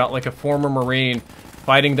Courage about like a former Marine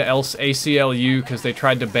fighting the ACLU because they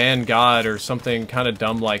tried to ban God or something kind of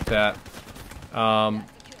dumb like that.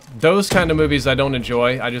 Those kind of movies I don't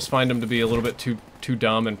enjoy. I just find them to be a little bit too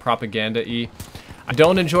dumb and propaganda-y. I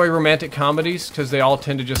don't enjoy romantic comedies because they all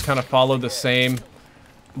tend to just kind of follow the same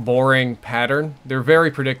boring pattern. They're very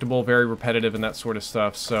predictable, very repetitive, and that sort of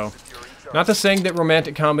stuff. So, not to saying that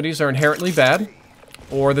romantic comedies are inherently bad,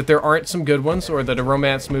 or that there aren't some good ones, or that a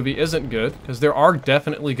romance movie isn't good, because there are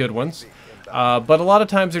definitely good ones. But a lot of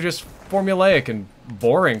times they're just formulaic and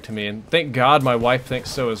boring to me, and thank God my wife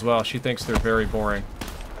thinks so as well. She thinks they're very boring.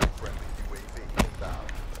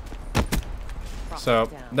 So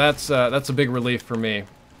that's a big relief for me.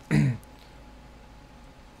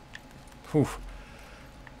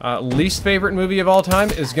 Least favorite movie of all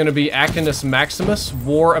time is going to be Actinus Maximus,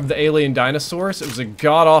 War of the Alien Dinosaurs. It was a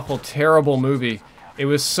god-awful, terrible movie. It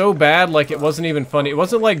was so bad, like it wasn't even funny. It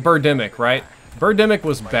wasn't like Birdemic, right? Birdemic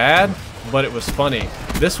was bad, but it was funny.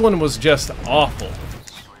 This one was just awful.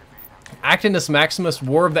 Actinus Maximus,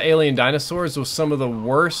 War of the Alien Dinosaurs was some of the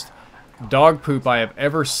worst dog poop I have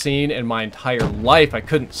ever seen in my entire life. I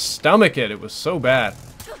couldn't stomach it. It was so bad.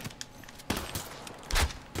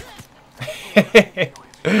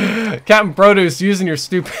 Captain Produce using your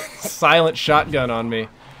stupid silent shotgun on me.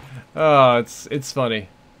 Oh, it's funny.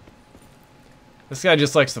 This guy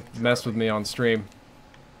just likes to mess with me on stream.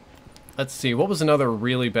 Let's see, what was another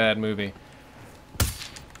really bad movie?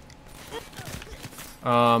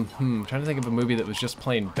 I'm trying to think of a movie that was just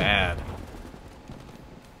plain bad.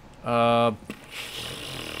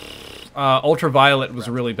 Ultraviolet was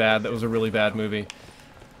really bad. That was a really bad movie.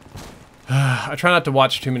 I try not to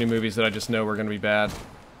watch too many movies that I just know are going to be bad.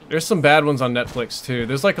 There's some bad ones on Netflix too.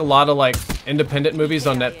 There's like a lot of like independent movies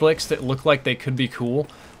on Netflix that look like they could be cool.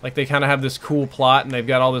 Like they kind of have this cool plot and they've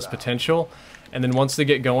got all this potential. And then once they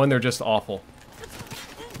get going, they're just awful.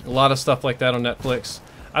 A lot of stuff like that on Netflix.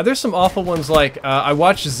 There's some awful ones like, I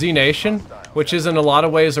watched Z Nation, which is in a lot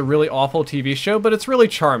of ways a really awful TV show, but it's really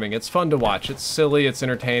charming. It's fun to watch. It's silly, it's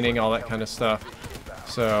entertaining, all that kind of stuff.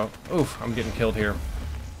 So, oof, I'm getting killed here.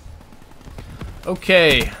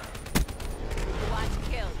 Okay.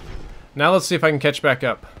 Now let's see if I can catch back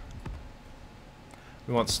up.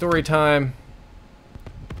 We want story time.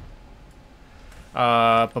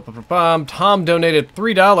 Tom donated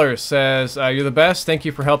 $3, says, you're the best. Thank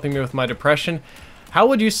you for helping me with my depression. How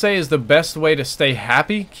would you say is the best way to stay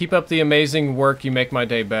happy? Keep up the amazing work. You make my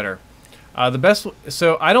day better.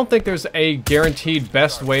 So I don't think there's a guaranteed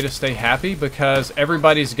best way to stay happy because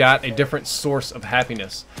everybody's got a different source of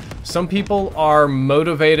happiness. Some people are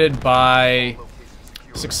motivated by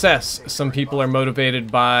success. Some people are motivated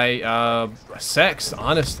by sex,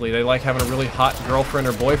 honestly. They like having a really hot girlfriend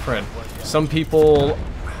or boyfriend. Some people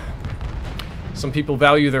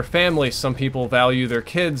value their family. Some people value their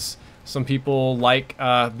kids. Some people like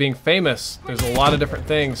being famous. There's a lot of different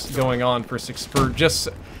things going on for just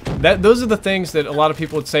that. Those are the things that a lot of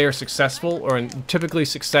people would say are successful, or typically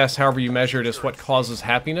success, however you measure it, is what causes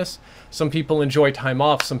happiness. Some people enjoy time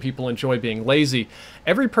off. Some people enjoy being lazy.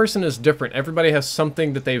 Every person is different. Everybody has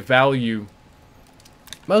something that they value,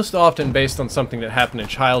 most often based on something that happened in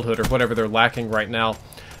childhood or whatever they're lacking right now.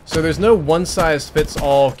 So there's no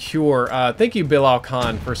one-size-fits-all cure. Thank you, Bilal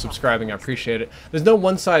Khan, for subscribing. I appreciate it. There's no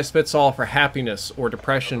one-size-fits-all for happiness or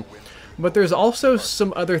depression. But there's also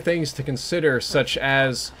some other things to consider, such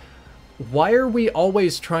as, why are we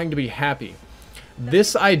always trying to be happy?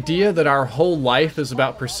 This idea that our whole life is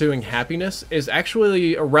about pursuing happiness is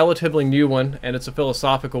actually a relatively new one, and it's a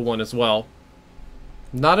philosophical one as well.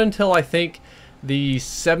 Not until I think the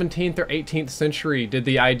 17th or 18th century did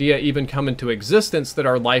the idea even come into existence that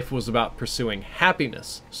our life was about pursuing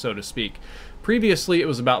happiness, so to speak. Previously, it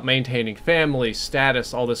was about maintaining family,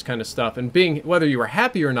 status, all this kind of stuff, and being, whether you were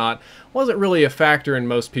happy or not, wasn't really a factor in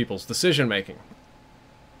most people's decision-making.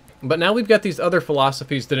 But now we've got these other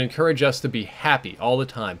philosophies that encourage us to be happy all the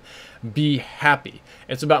time. Be happy.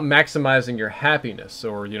 It's about maximizing your happiness,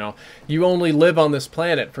 or, you know, you only live on this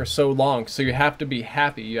planet for so long, so you have to be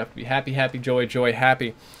happy. You have to be happy, happy, joy, joy,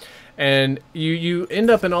 happy. And you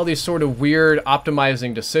end up in all these sort of weird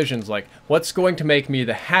optimizing decisions, like, what's going to make me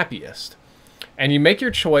the happiest? And you make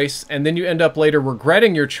your choice, and then you end up later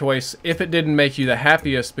regretting your choice if it didn't make you the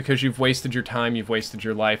happiest, because you've wasted your time, you've wasted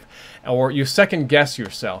your life, or you second guess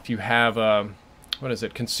yourself. You have, what is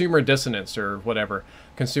it, consumer dissonance or whatever,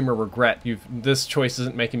 consumer regret. This choice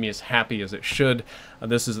isn't making me as happy as it should.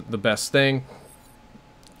 This isn't the best thing.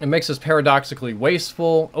 It makes us paradoxically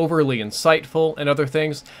wasteful, overly insightful, and other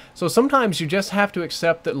things. So sometimes you just have to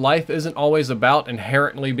accept that life isn't always about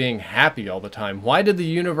inherently being happy all the time. Why did the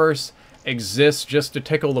universe exist just to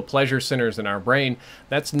tickle the pleasure centers in our brain?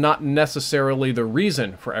 That's not necessarily the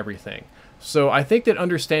reason for everything. So I think that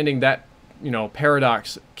understanding that, you know,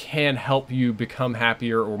 paradox can help you become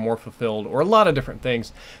happier or more fulfilled, or a lot of different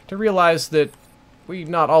things, to realize that we're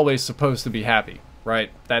not always supposed to be happy,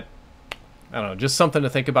 right? That, I don't know, just something to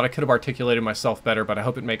think about. I could have articulated myself better, but I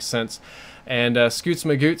hope it makes sense. And Scoots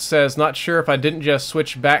Magoots says, not sure if I didn't just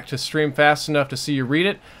switch back to stream fast enough to see you read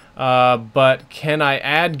it, but can I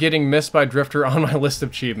add getting missed by Drifter on my list of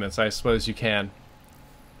achievements? I suppose you can.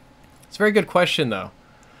 It's a very good question, though.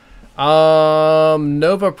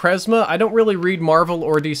 Nova Presma, I don't really read Marvel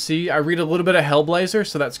or DC. I read a little bit of Hellblazer,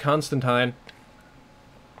 so that's Constantine.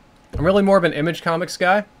 I'm really more of an Image Comics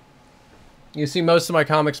guy. You see most of my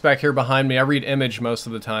comics back here behind me. I read Image most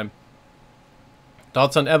of the time.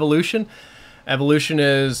 Thoughts on evolution? Evolution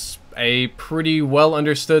is a pretty well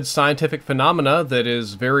understood scientific phenomena that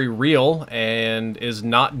is very real and is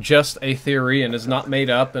not just a theory and is not made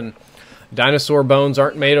up, and dinosaur bones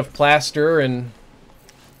aren't made of plaster and,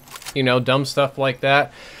 you know, dumb stuff like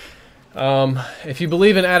that. If you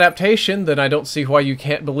believe in adaptation, then I don't see why you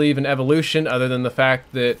can't believe in evolution, other than the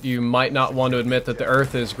fact that you might not want to admit that the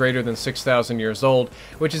Earth is greater than 6,000 years old,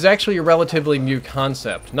 which is actually a relatively new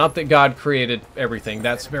concept. Not that God created everything,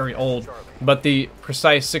 that's very old, but the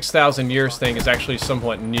precise 6,000 years thing is actually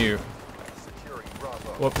somewhat new.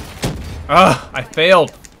 Whoop. Ah, I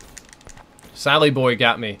failed! Sally Boy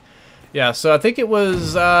got me. Yeah, so I think it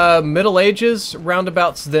was Middle Ages,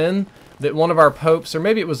 roundabouts then, that one of our popes, or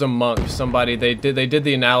maybe it was a monk, somebody, they did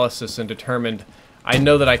the analysis and determined, I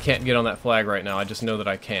know that I can't get on that flag right now, I just know that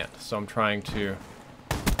I can't, so I'm trying to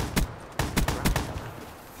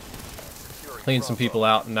clean some people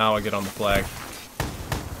out, and now I get on the flag.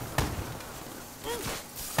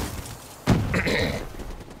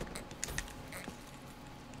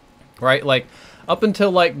 Right, like, up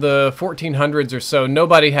until like the 1400s or so,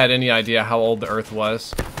 nobody had any idea how old the Earth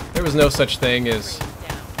was. There was no such thing as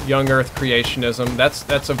young Earth creationism.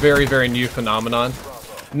 That's a very, very new phenomenon.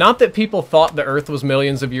 Not that people thought the Earth was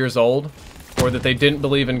millions of years old, or that they didn't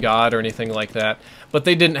believe in God or anything like that, but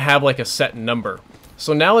they didn't have like a set number.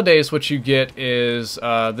 So nowadays what you get is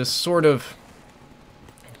this sort of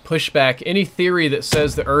pushback. Any theory that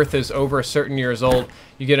says the Earth is over a certain years old,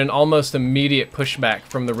 you get an almost immediate pushback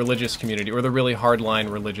from the religious community, or the really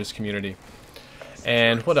hardline religious community.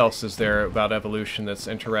 And what else is there about evolution that's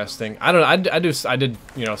interesting? I don't know. I did,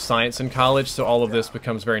 you know, science in college, so all of this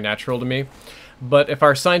becomes very natural to me. But if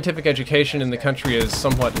our scientific education in the country is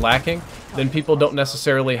somewhat lacking, then people don't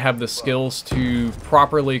necessarily have the skills to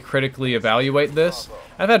properly critically evaluate this.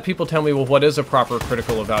 I've had people tell me, well, what is a proper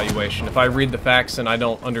critical evaluation? If I read the facts and I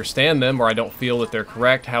don't understand them, or I don't feel that they're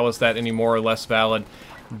correct, how is that any more or less valid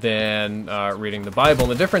than reading the Bible?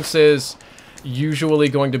 And the difference is usually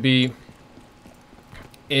going to be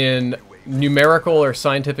in numerical or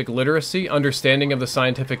scientific literacy, understanding of the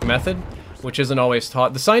scientific method, which isn't always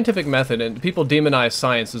taught. The scientific method, and people demonize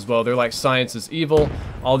science as well. They're like, science is evil.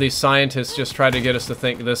 All these scientists just try to get us to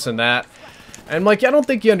think this and that. And I'm like, I don't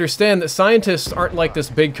think you understand that scientists aren't like this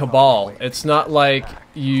big cabal. It's not like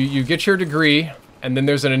you get your degree, and then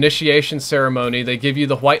there's an initiation ceremony. They give you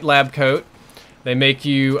the white lab coat. They make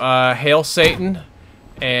you hail Satan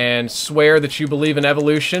and swear that you believe in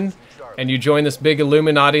evolution. And you join this big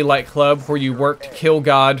Illuminati-like club where you work to kill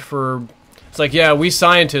God for... It's like, yeah, we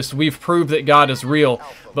scientists, we've proved that God is real,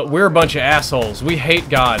 but we're a bunch of assholes. We hate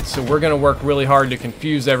God, so we're going to work really hard to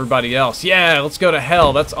confuse everybody else. Yeah, let's go to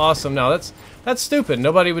hell. That's awesome. No, that's stupid.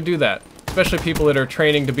 Nobody would do that, especially people that are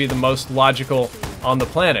training to be the most logical on the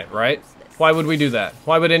planet, right? Why would we do that?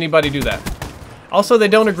 Why would anybody do that? Also, they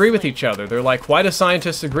don't agree with each other. They're like, why do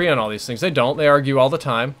scientists agree on all these things? They don't. They argue all the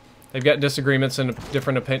time. They've got disagreements and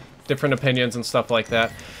different opinions and stuff like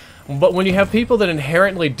that. But when you have people that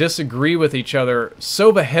inherently disagree with each other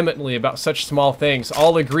so vehemently about such small things,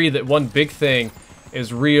 all agree that one big thing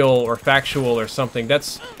is real or factual or something,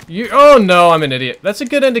 that's... oh no, I'm an idiot. That's a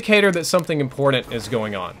good indicator that something important is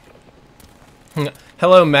going on.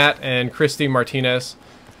 Hello, Matt and Christy Martinez.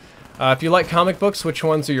 If you like comic books, which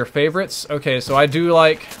ones are your favorites? Okay, so I do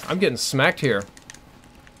like... I'm getting smacked here.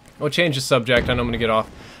 We'll change the subject. I know I'm going to get off.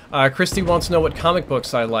 Christy wants to know what comic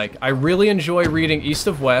books I like. I really enjoy reading East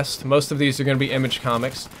of West. Most of these are going to be Image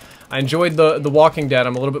Comics. I enjoyed the Walking Dead.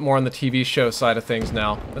 I'm a little bit more on the TV show side of things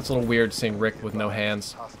now. That's a little weird seeing Rick with no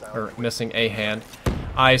hands, or missing a hand.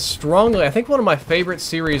 I think one of my favorite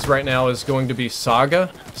series right now is going to be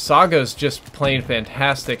Saga. Saga is just plain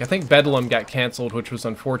fantastic. I think Bedlam got canceled, which was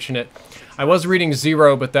unfortunate. I was reading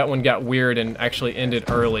Zero, but that one got weird and actually ended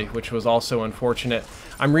early, which was also unfortunate.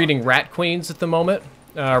 I'm reading Rat Queens at the moment.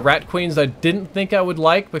 Rat Queens I didn't think I would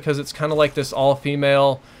like because it's kind of like this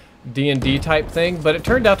all-female D&D type thing, but it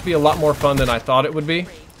turned out to be a lot more fun than I thought it would be.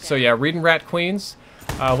 So yeah, reading Rat Queens.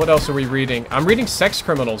 What else are we reading? I'm reading Sex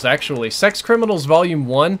Criminals, actually. Sex Criminals Volume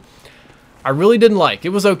 1, I really didn't like. It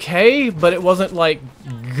was okay, but it wasn't, like,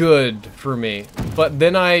 good for me. But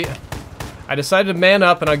then I decided to man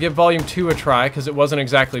up and I'll give Volume 2 a try, because it wasn't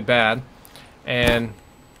exactly bad. And...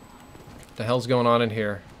 what the hell's going on in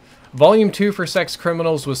here? Volume 2 for Sex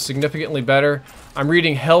Criminals was significantly better. I'm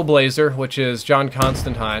reading Hellblazer, which is John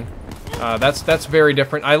Constantine. That's very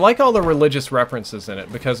different. I like all the religious references in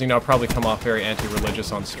it because, you know, I'll probably come off very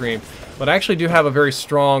anti-religious on stream. But I actually do have a very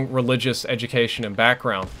strong religious education and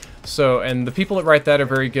background. So, and the people that write that are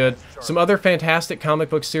very good. Some other fantastic comic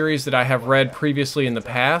book series that I have read previously in the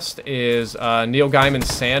past is Neil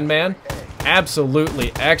Gaiman's Sandman.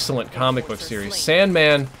 Absolutely excellent comic book series.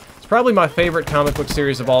 Sandman is probably my favorite comic book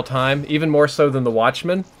series of all time, even more so than The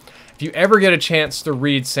Watchmen. If you ever get a chance to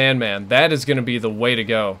read Sandman, that is going to be the way to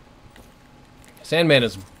go. Sandman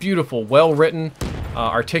is beautiful, well-written,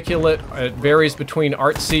 articulate. It varies between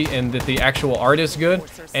artsy and that the actual art is good,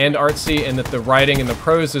 and artsy and that the writing and the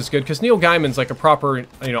prose is good. Because Neil Gaiman's like a proper,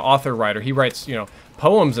 you know, author-writer. He writes, you know,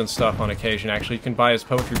 poems and stuff on occasion. Actually, you can buy his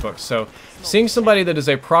poetry books. So, seeing somebody that is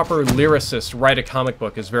a proper lyricist write a comic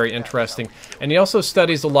book is very interesting. And he also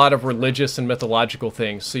studies a lot of religious and mythological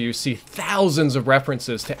things. So you see thousands of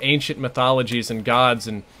references to ancient mythologies and gods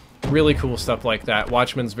and really cool stuff like that.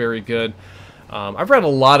 Watchmen's very good. I've read a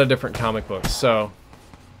lot of different comic books, so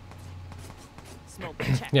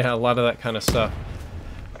yeah, a lot of that kind of stuff.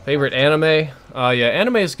 Favorite anime? Yeah,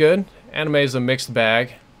 anime is good. Anime is a mixed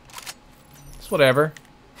bag. It's whatever.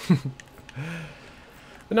 But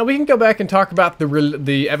now we can go back and talk about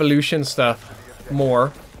the evolution stuff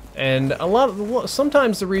more. And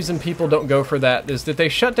sometimes the reason people don't go for that is that they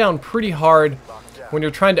shut down pretty hard when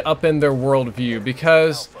you're trying to upend their worldview,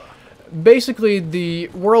 because basically, the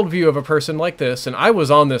worldview of a person like this, and I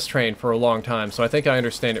was on this train for a long time, so I think I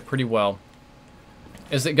understand it pretty well,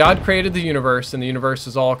 is that God created the universe, and the universe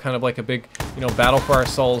is all kind of like a big, you know, battle for our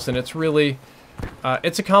souls, and it's really,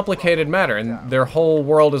 it's a complicated matter, and their whole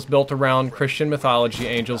world is built around Christian mythology,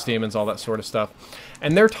 angels, demons, all that sort of stuff.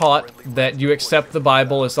 And they're taught that you accept the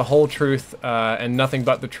Bible as the whole truth, and nothing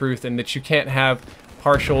but the truth, and that you can't have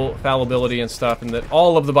partial fallibility and stuff, and that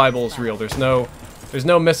all of the Bible is real. There's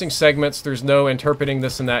no missing segments, there's no interpreting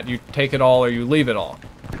this and that, you take it all or you leave it all.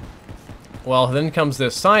 Well, then comes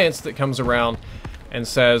this science that comes around and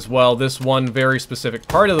says, well, this one very specific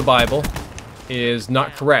part of the Bible is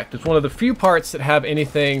not correct. It's one of the few parts that have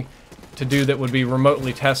anything to do that would be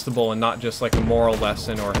remotely testable and not just like a moral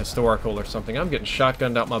lesson or historical or something. I'm getting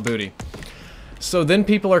shotgunned out my booty. So then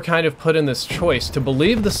people are kind of put in this choice to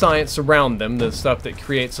believe the science around them, the stuff that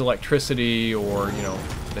creates electricity or, you know,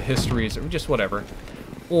 the histories or just whatever,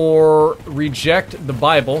 or reject the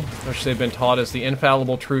Bible, which they've been taught as the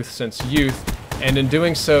infallible truth since youth, and in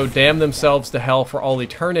doing so damn themselves to hell for all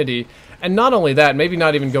eternity. And not only that, maybe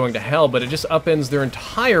not even going to hell, but it just upends their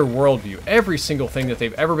entire worldview. Every single thing that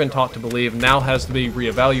they've ever been taught to believe now has to be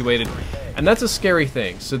reevaluated, and that's a scary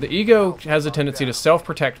thing. So the ego has a tendency to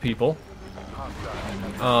self-protect people,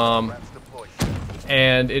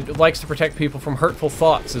 and it likes to protect people from hurtful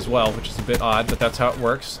thoughts as well, which is a bit odd, but that's how it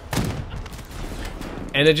works.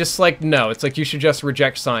 And it just like, no, it's like you should just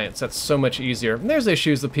reject science. That's so much easier. And there's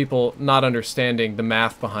issues of people not understanding the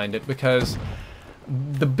math behind it, because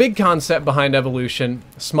the big concept behind evolution,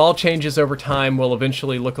 small changes over time will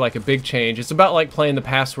eventually look like a big change. It's about like playing the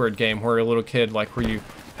password game where a little kid, like where you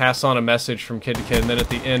pass on a message from kid to kid, and then at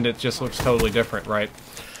the end it just looks totally different, right?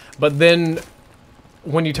 But then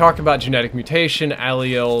when you talk about genetic mutation,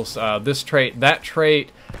 alleles, this trait, that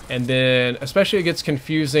trait, and then especially it gets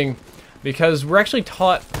confusing because we're actually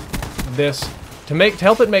taught this to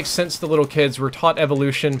help it make sense to little kids. We're taught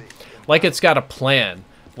evolution like it's got a plan,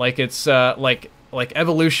 like it's like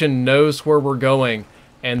evolution knows where we're going,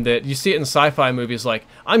 and that you see it in sci-fi movies like,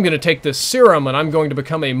 I'm going to take this serum and I'm going to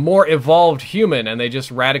become a more evolved human, and they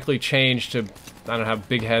just radically change to, I don't know, have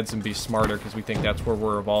big heads and be smarter because we think that's where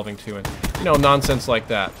we're evolving to, and, you know, nonsense like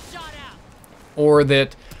that. Or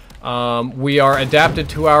that we are adapted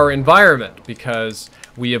to our environment because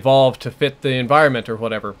we evolved to fit the environment or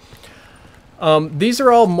whatever. These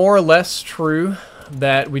are all more or less true,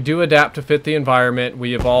 that we do adapt to fit the environment,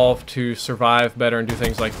 we evolve to survive better and do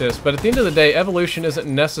things like this, but at the end of the day, evolution isn't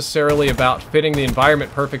necessarily about fitting the environment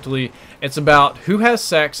perfectly. It's about who has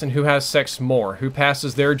sex and who has sex more, who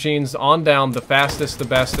passes their genes on down the fastest, the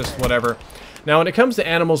bestest, whatever. Now, when it comes to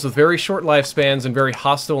animals with very short lifespans and very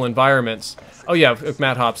hostile environments, oh yeah,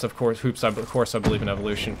 Matt Hops, of course, I believe in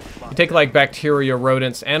evolution. You take like bacteria,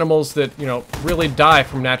 rodents, animals that, you know, really die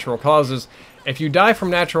from natural causes. If you die from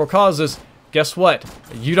natural causes, guess what?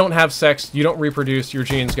 You don't have sex, you don't reproduce, your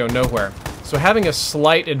genes go nowhere. So having a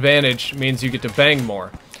slight advantage means you get to bang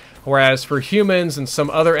more. Whereas for humans and some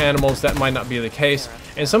other animals, that might not be the case.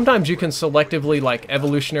 And sometimes you can selectively, like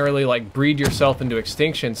evolutionarily, like breed yourself into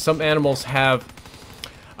extinction. Some animals have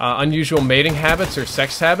unusual mating habits or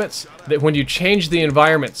sex habits that when you change the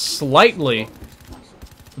environment slightly,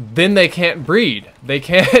 then they can't breed. They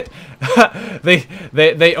can't. they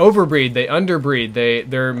overbreed. They underbreed.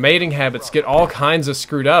 Their mating habits get all kinds of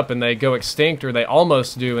screwed up, and they go extinct, or they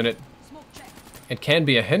almost do, and it can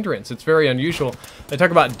be a hindrance. It's very unusual. They talk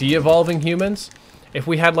about de-evolving humans. If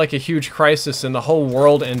we had like a huge crisis and the whole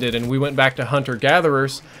world ended, and we went back to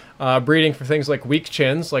hunter-gatherers, breeding for things like weak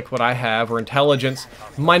chins, like what I have, or intelligence,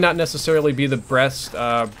 might not necessarily be the best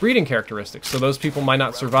breeding characteristics. So those people might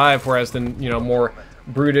not survive, whereas then, you know, more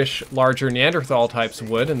brutish, larger Neanderthal types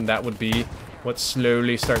would, and that would be what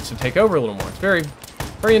slowly starts to take over a little more. It's very,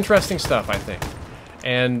 very interesting stuff, I think.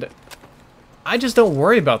 And I just don't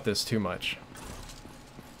worry about this too much.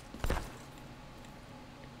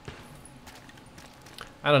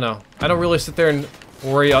 I don't know. I don't really sit there and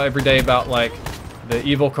worry every day about, like, the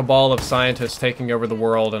evil cabal of scientists taking over the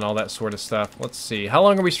world and all that sort of stuff. Let's see. How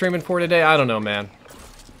long are we streaming for today? I don't know, man.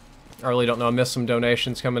 I really don't know. I missed some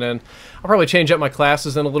donations coming in. I'll probably change up my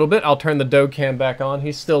classes in a little bit. I'll turn the dog cam back on.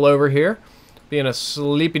 He's still over here, being a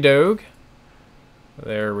sleepy dog.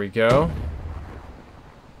 There we go.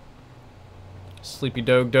 Sleepy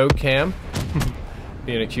dog cam.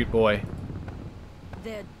 Being a cute boy.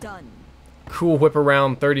 They're done. Cool Whip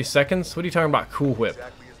around 30 seconds? What are you talking about, Cool Whip?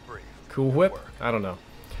 Exactly as briefed. Cool Whip? I don't know.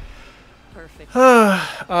 Perfect.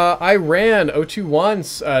 Iran 021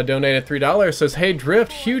 donated $3. Says, hey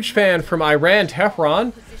Drift, huge fan from Iran,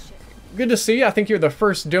 Tehran. Good to see you. I think you're the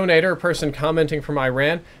first donator, person commenting from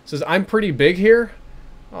Iran. Says, I'm pretty big here.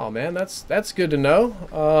 Oh man, that's good to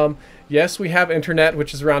know. Yes, we have internet,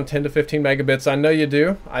 which is around 10 to 15 megabits. I know you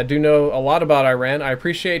do. I do know a lot about Iran. I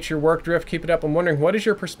appreciate your work, Drift. Keep it up. I'm wondering, what is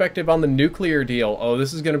your perspective on the nuclear deal? Oh,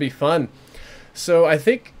 this is going to be fun. So I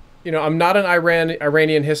think, you know, I'm not an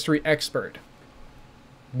Iranian history expert.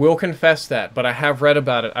 Will confess that, but I have read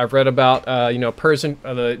about it. I've read about, you know, Persian,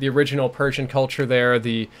 the original Persian culture there.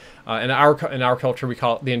 In our culture, we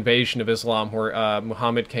call it the invasion of Islam, where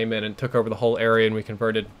Muhammad came in and took over the whole area, and we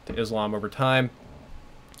converted to Islam over time.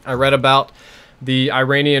 I read about the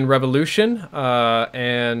Iranian Revolution,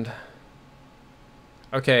 and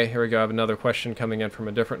okay, here we go. I have another question coming in from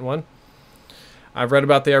a different one. I've read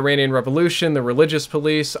about the Iranian Revolution, the religious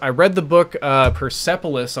police. I read the book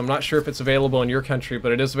Persepolis. I'm not sure if it's available in your country,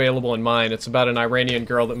 but it is available in mine. It's about an Iranian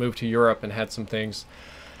girl that moved to Europe and had some things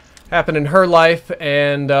happen in her life.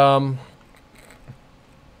 And I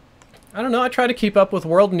don't know. I try to keep up with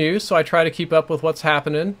world news, so I try to keep up with what's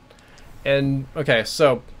happening. And okay,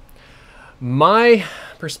 so my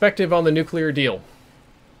perspective on the nuclear deal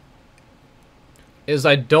is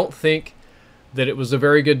I don't think that it was a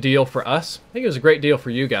very good deal for us. I think it was a great deal for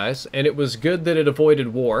you guys, and it was good that it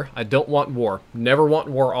avoided war. I don't want war. Never want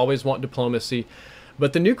war, always want diplomacy.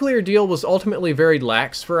 But the nuclear deal was ultimately very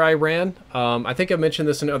lax for Iran. I think I mentioned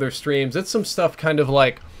this in other streams. It's some stuff kind of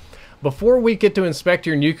like, before we get to inspect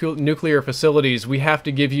your nuclear facilities, we have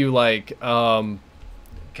to give you like, God,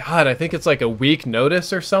 I think it's like a week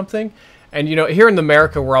notice or something. And, you know, here in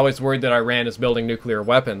America, we're always worried that Iran is building nuclear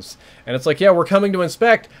weapons. And it's like, yeah, we're coming to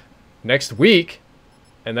inspect next week,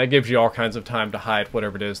 and that gives you all kinds of time to hide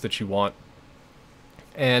whatever it is that you want.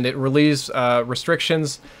 And it relieves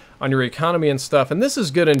restrictions on your economy and stuff. And this is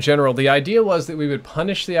good in general. The idea was that we would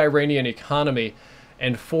punish the Iranian economy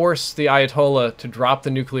and force the Ayatollah to drop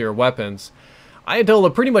the nuclear weapons,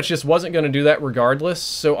 Ayatollah pretty much just wasn't going to do that regardless,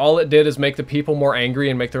 so all it did is make the people more angry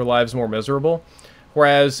and make their lives more miserable.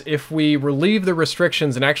 Whereas if we relieve the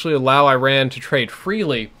restrictions and actually allow Iran to trade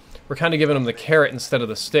freely, we're kind of giving them the carrot instead of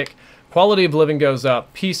the stick. Quality of living goes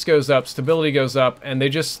up, peace goes up, stability goes up, and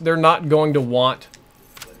they're not going to want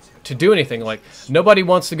to do anything. Like, nobody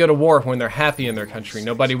wants to go to war when they're happy in their country.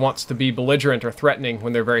 Nobody wants to be belligerent or threatening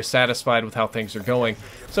when they're very satisfied with how things are going.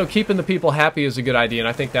 So keeping the people happy is a good idea, and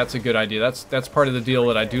I think that's a good idea. That's part of the deal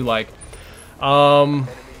that I do like. I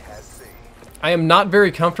am not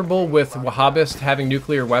very comfortable with Wahhabists having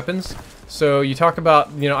nuclear weapons. So you talk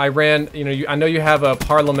about, you know, Iran, you know, I know you have a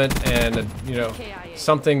parliament and, you know,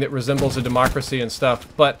 something that resembles a democracy and stuff,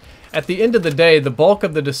 but at the end of the day, the bulk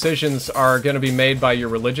of the decisions are going to be made by your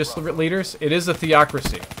religious leaders. It is a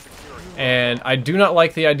theocracy. And I do not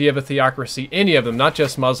like the idea of a theocracy, any of them, not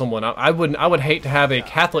just Muslim one. I would hate to have a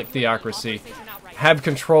Catholic theocracy have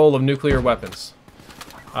control of nuclear weapons.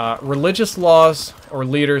 Religious laws or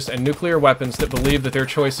leaders and nuclear weapons that believe that their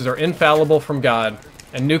choices are infallible from God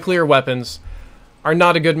and nuclear weapons are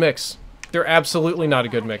not a good mix. They're absolutely not a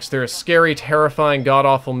good mix. They're a scary, terrifying,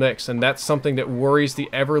 god-awful mix, and that's something that worries the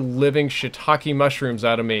ever-living shiitake mushrooms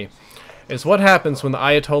out of me, is what happens when the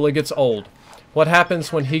Ayatollah gets old? What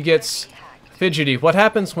happens when he gets fidgety? What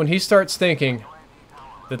happens when he starts thinking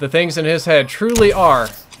that the things in his head truly are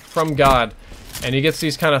from God, and he gets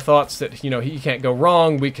these kind of thoughts that, you know, he can't go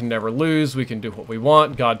wrong, we can never lose, we can do what we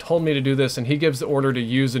want, God told me to do this, and he gives the order to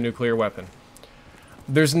use a nuclear weapon.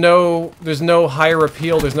 There's no higher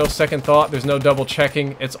appeal, there's no second thought, there's no double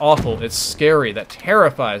checking. It's awful, it's scary, that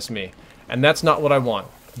terrifies me. And that's not what I want.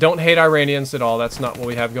 Don't hate Iranians at all, that's not what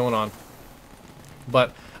we have going on.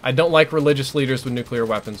 But I don't like religious leaders with nuclear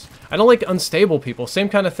weapons. I don't like unstable people. Same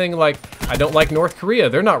kind of thing like I don't like North Korea.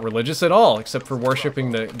 They're not religious at all, except for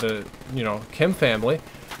worshiping the you know, Kim family.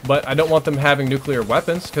 But I don't want them having nuclear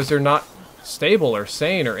weapons because they're not stable or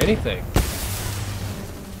sane or anything.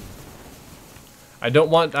 I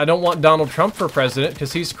don't want Donald Trump for president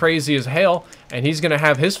because he's crazy as hell and he's gonna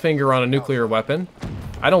have his finger on a nuclear weapon.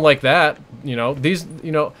 I don't like that. You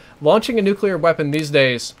know, launching a nuclear weapon these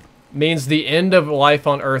days means the end of life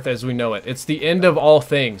on Earth as we know it. It's the end of all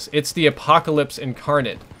things. It's the apocalypse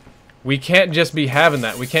incarnate. We can't just be having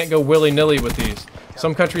that. We can't go willy-nilly with these.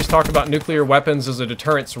 Some countries talk about nuclear weapons as a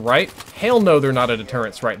deterrence right. Hell no, they're not a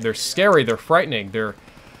deterrence right. They're scary. They're frightening. They're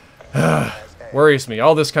worries me.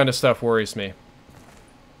 All this kind of stuff worries me.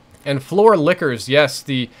 And floor liquors, yes,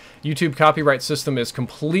 the YouTube copyright system is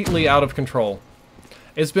completely out of control.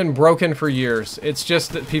 It's been broken for years. It's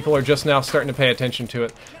just that people are just now starting to pay attention to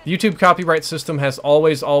it. The YouTube copyright system has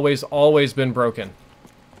always, always, always been broken.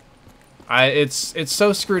 It's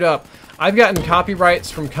so screwed up. I've gotten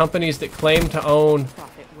copyrights from companies that claim to own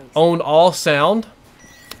all sound.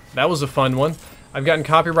 That was a fun one. I've gotten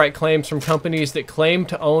copyright claims from companies that claim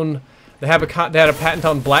to own. They had a patent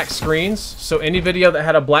on black screens, so any video that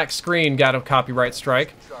had a black screen got a copyright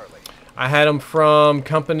strike. I had them from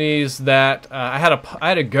companies that I had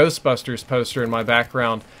a Ghostbusters poster in my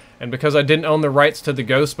background, and because I didn't own the rights to the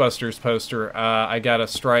Ghostbusters poster, I got a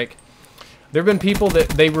strike. There have been people that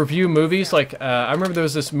they review movies, like I remember there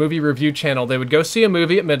was this movie review channel. They would go see a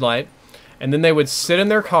movie at midnight, and then they would sit in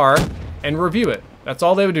their car and review it. That's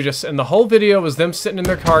all they would do. And the whole video was them sitting in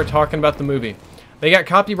their car talking about the movie. They got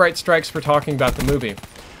copyright strikes for talking about the movie.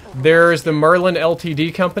 There's the Merlin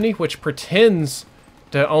Ltd company, which pretends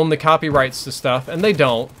to own the copyrights to stuff, and they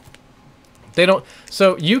don't. They don't.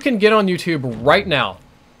 So you can get on YouTube right now,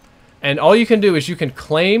 and all you can do is you can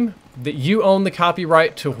claim that you own the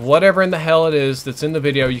copyright to whatever in the hell it is that's in the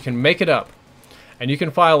video. You can make it up, and you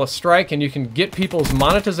can file a strike, and you can get people's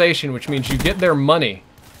monetization, which means you get their money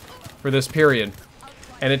for this period.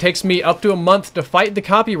 And it takes me up to a month to fight the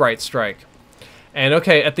copyright strike. And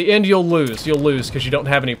okay, at the end you'll lose. You'll lose because you don't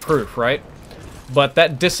have any proof, right? But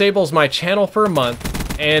that disables my channel for a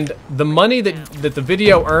month, and the money that the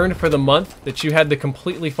video earned for the month that you had the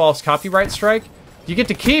completely false copyright strike, you get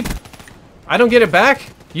to keep. I don't get it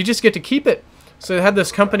back. You just get to keep it. So they have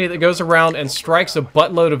this company that goes around and strikes a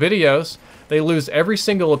buttload of videos. They lose every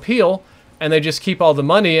single appeal, and they just keep all the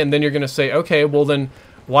money, and then you're going to say, okay, well then,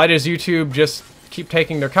 why does YouTube just keep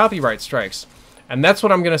taking their copyright strikes? And that's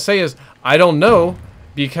what I'm going to say is, I don't know,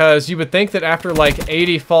 because you would think that after like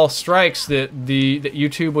 80 false strikes that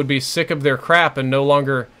YouTube would be sick of their crap and no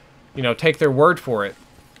longer, you know, take their word for it.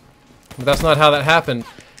 But that's not how that happened.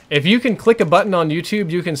 If you can click a button on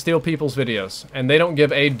YouTube, you can steal people's videos, and they don't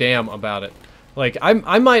give a damn about it. Like, I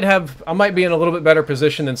might be in a little bit better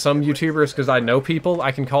position than some YouTubers because I know people.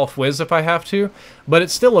 I can call Fwiz if I have to, but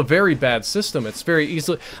it's still a very bad system. It's very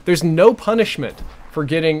easily, there's no punishment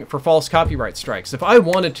for false copyright strikes. If I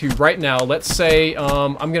wanted to right now, let's say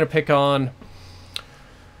I'm gonna pick on,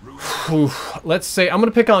 let's say I'm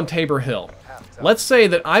gonna pick on Tabor Hill. Let's say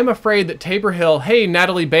that I'm afraid that Tabor Hill, hey,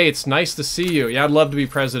 Natalie Bates, nice to see you. Yeah, I'd love to be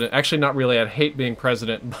president. Actually, not really. I'd hate being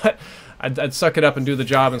president, but I'd suck it up and do the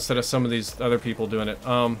job instead of some of these other people doing it.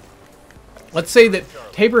 Let's say that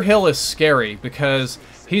Tabor Hill is scary because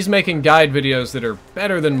he's making guide videos that are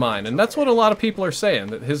better than mine. And that's what a lot of people are saying,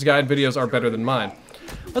 that his guide videos are better than mine.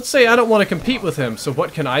 Let's say I don't want to compete with him, so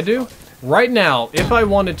what can I do? Right now, if I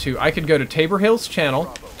wanted to, I could go to Tabor Hill's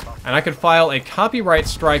channel, and I could file a copyright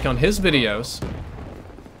strike on his videos.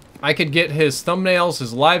 I could get his thumbnails,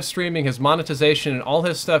 his live streaming, his monetization, and all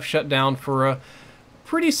his stuff shut down for a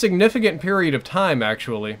pretty significant period of time,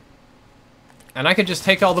 actually. And I could just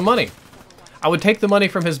take all the money. I would take the money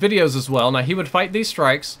from his videos as well. Now, he would fight these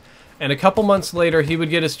strikes, and a couple months later, he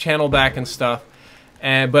would get his channel back and stuff.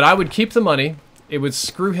 But I would keep the money. It would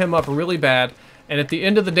screw him up really bad. And at the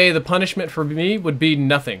end of the day, the punishment for me would be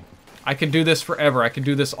nothing. I could do this forever. I could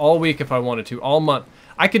do this all week if I wanted to, all month.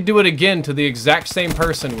 I could do it again to the exact same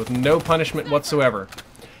person with no punishment whatsoever.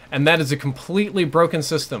 And that is a completely broken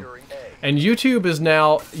system. And YouTube is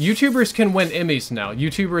now, YouTubers can win Emmys now.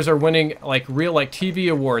 YouTubers are winning like real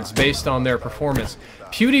TV awards based on their performance.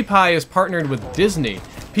 PewDiePie is partnered with Disney.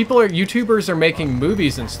 YouTubers are making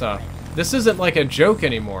movies and stuff. This isn't like a joke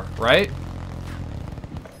anymore, right?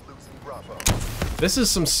 This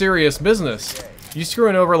is some serious business. You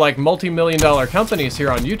screwing over like multi-million-dollar companies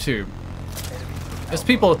here on YouTube.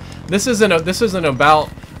 This isn't about,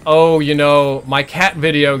 oh, you know, my cat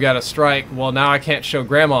video got a strike, well now I can't show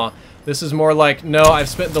grandma. This is more like, no, I've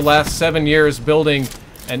spent the last 7 years building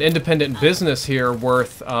an independent business here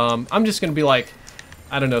worth, I'm just gonna be like,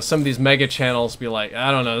 I don't know, some of these mega channels be like,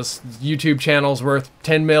 I don't know, this YouTube channel's worth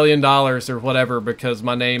 $10 million or whatever because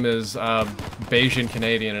my name is Bayesian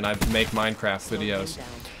Canadian and I make Minecraft videos.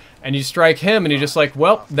 And you strike him and you're just like,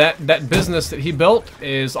 well, that business that he built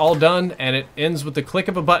is all done and it ends with the click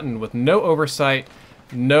of a button with no oversight,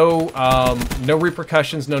 no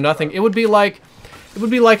repercussions, no nothing. It would be like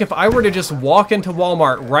if I were to just walk into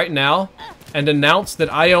Walmart right now and announce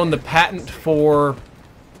that I own the patent for,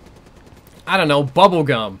 I don't know, bubble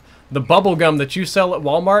gum. The bubble gum that you sell at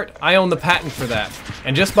Walmart, I own the patent for that.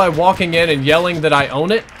 And just by walking in and yelling that I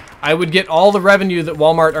own it, I would get all the revenue that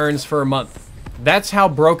Walmart earns for a month. That's how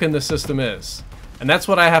broken the system is. And that's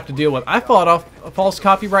what I have to deal with. I fought off false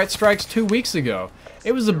copyright strikes 2 weeks ago.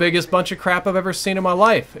 It was the biggest bunch of crap I've ever seen in my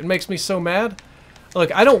life. It makes me so mad.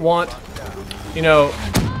 Look, I don't want, you know,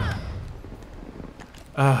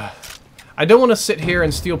 I don't want to sit here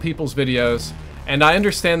and steal people's videos. And I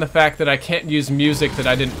understand the fact that I can't use music that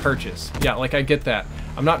I didn't purchase. Yeah, like I get that.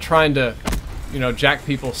 I'm not trying to, you know, jack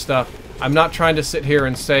people's stuff. I'm not trying to sit here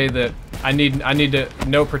and say that I need to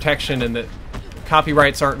no protection and that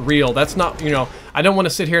copyrights aren't real. That's not, you know, I don't want to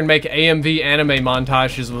sit here and make AMV anime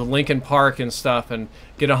montages with Linkin Park and stuff and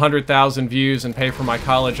get 100,000 views and pay for my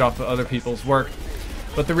college off of other people's work.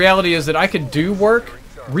 But the reality is that I could do work,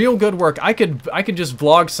 real good work. I could just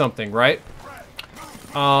vlog something, right?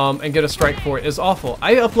 And get a strike for it. Is awful.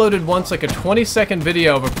 I uploaded once like a 20-second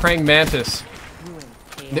video of a praying mantis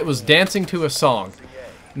that was dancing to a song.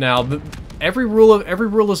 Now, every rule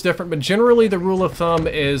is different, but generally the rule of thumb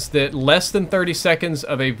is that less than 30 seconds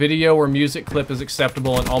of a video or music clip is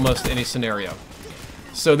acceptable in almost any scenario.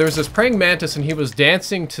 So there's this praying mantis, and he was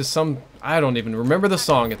dancing to some, I don't even remember the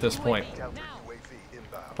song at this point,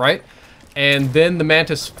 right? And then the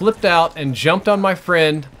mantis flipped out and jumped on my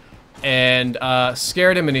friend and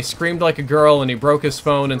scared him, and he screamed like a girl, and he broke his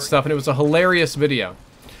phone and stuff, and it was a hilarious video.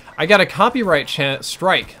 I got a copyright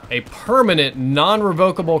strike, a permanent,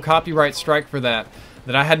 non-revocable copyright strike for that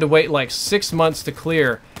I had to wait like 6 months to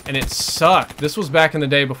clear, and it sucked. This was back in the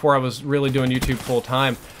day before I was really doing YouTube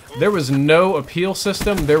full-time. There was no appeal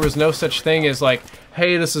system. There was no such thing as like,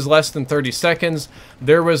 hey, this is less than 30 seconds.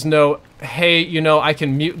 There was no, hey, you know, I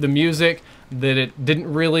can mute the music, that it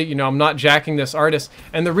didn't really, you know, I'm not jacking this artist.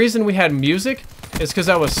 And the reason we had music is because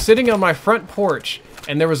I was sitting on my front porch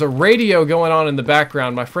and there was a radio going on in the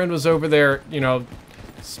background. My friend was over there, you know,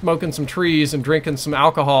 smoking some trees and drinking some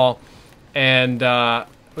alcohol, and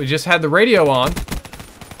we just had the radio on.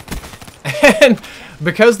 And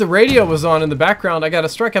because the radio was on in the background, I got a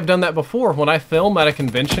strike. I've done that before. When I film at a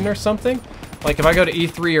convention or something, like if I go to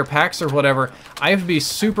E3 or PAX or whatever, I have to be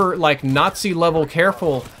super, like, Nazi level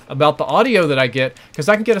careful about the audio that I get, because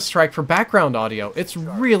I can get a strike for background audio. It's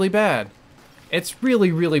really bad. It's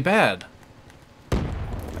really, really bad.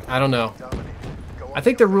 I don't know. I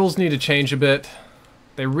think the rules need to change a bit.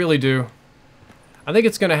 They really do. I think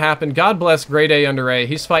it's going to happen. God bless Grade A under A.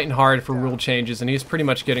 He's fighting hard for rule changes, and he's pretty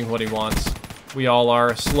much getting what he wants. We all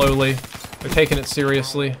are, slowly. They're taking it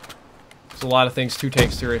seriously. There's a lot of things to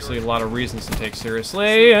take seriously, a lot of reasons to take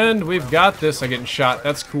seriously, and we've got this. I'm getting shot.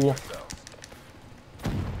 That's cool.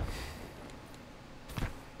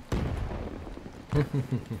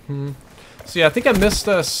 So yeah, I think I missed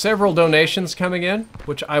several donations coming in,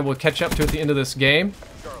 which I will catch up to at the end of this game.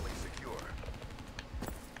 Charlie secure.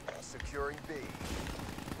 Securing B.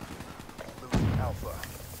 Losing Alpha.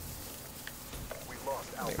 We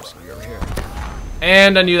lost Alpha. Over here.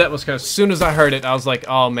 And I knew that was coming. As soon as I heard it, I was like,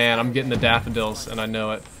 oh man, I'm getting the daffodils, and I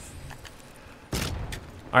know it.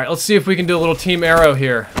 Alright, let's see if we can do a little Team Arrow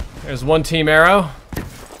here. There's one Team Arrow.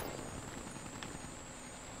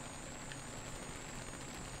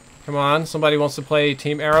 Come on, somebody wants to play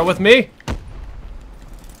Team Arrow with me?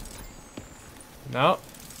 No.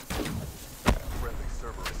 Friendly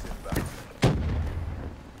Cerberus inbound.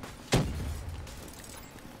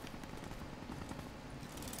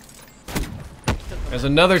 There's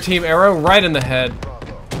another Team Arrow right in the head.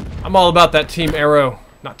 I'm all about that Team Arrow,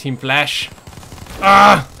 not Team Flash.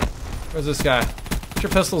 Ah! Where's this guy? Get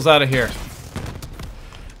your pistols out of here.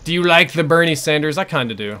 Do you like the Bernie Sanders? I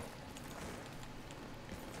kinda do.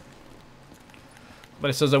 But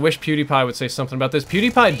it says, I wish PewDiePie would say something about this.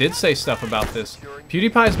 PewDiePie did say stuff about this.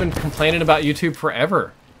 PewDiePie's been complaining about YouTube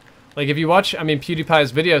forever. Like, if you watch, I mean,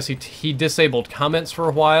 PewDiePie's videos, he disabled comments for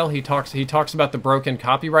a while. He talks about the broken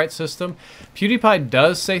copyright system. PewDiePie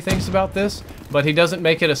does say things about this, but he doesn't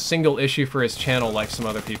make it a single issue for his channel like some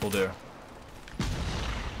other people do.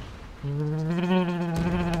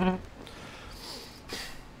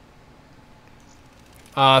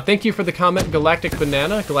 Thank you for the comment, Galactic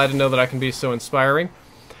Banana. Glad to know that I can be so inspiring.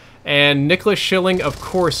 And Nicholas Schilling, of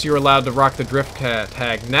course you're allowed to rock the drift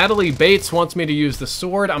tag. Natalie Bates wants me to use the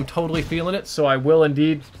sword. I'm totally feeling it, so I will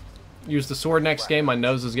indeed use the sword next game. My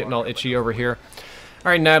nose is getting all itchy over here.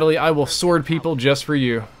 Alright, Natalie, I will sword people just for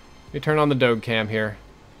you. Let me turn on the dog cam here.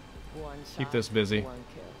 Keep this busy.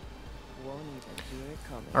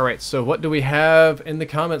 Alright, so what do we have in the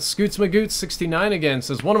comments? ScootsMagoots69 again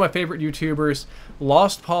says, one of my favorite YouTubers,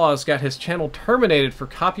 Lost Paws, got his channel terminated for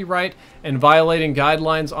copyright and violating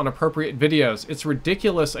guidelines on appropriate videos. It's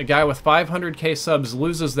ridiculous a guy with 500k subs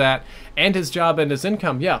loses that and his job and his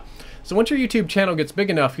income. Yeah, so once your YouTube channel gets big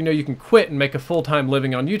enough, you know, you can quit and make a full-time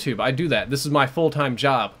living on YouTube. I do that. This is my full-time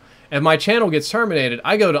job. If my channel gets terminated,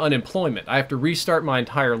 I go to unemployment. I have to restart my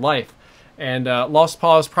entire life. And Lost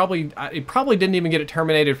Paws probably didn't even get it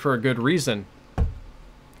terminated for a good reason.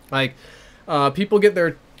 Like, people get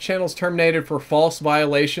their channels terminated for false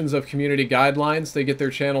violations of community guidelines. They get their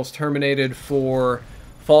channels terminated for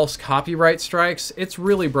false copyright strikes. It's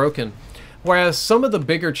really broken. Whereas some of the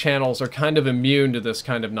bigger channels are kind of immune to this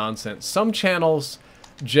kind of nonsense. Some channels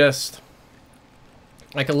just,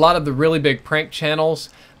 like a lot of the really big prank channels,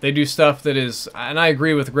 they do stuff that is, and I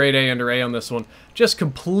agree with Grade A under A on this one, just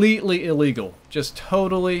completely illegal. Just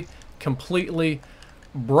totally, completely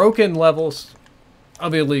broken levels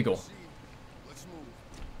of illegal.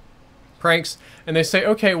 Pranks, and they say,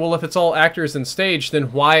 okay, well, if it's all actors and staged,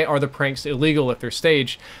 then why are the pranks illegal if they're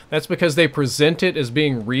staged? That's because they present it as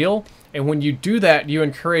being real, and when you do that, you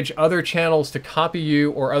encourage other channels to copy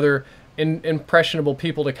you or other impressionable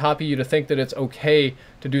people to copy you to think that it's okay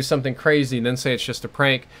to do something crazy and then say it's just a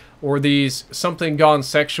prank, or these something gone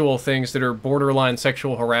sexual things that are borderline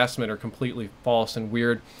sexual harassment are completely false and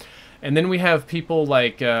weird. And then we have people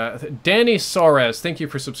like Danny Soares. Thank you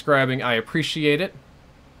for subscribing. I appreciate it.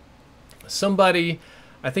 Somebody,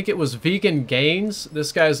 I think it was Vegan Gains.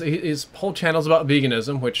 This guy's, his whole channel's about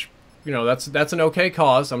veganism, which, you know, that's an okay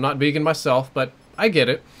cause. I'm not vegan myself, but I get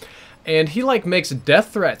it. And he like makes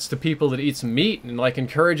death threats to people that eats meat and like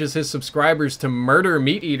encourages his subscribers to murder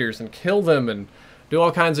meat eaters and kill them and do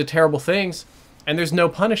all kinds of terrible things. And there's no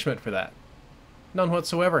punishment for that. None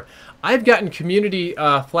whatsoever. I've gotten community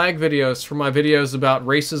flag videos for my videos about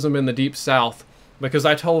racism in the Deep South because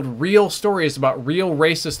I told real stories about real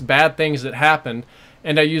racist bad things that happened,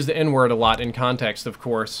 and I use the N-word a lot in context, of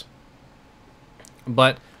course.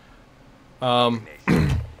 But other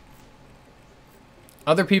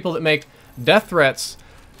people that make death threats,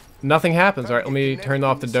 nothing happens. Alright, let me turn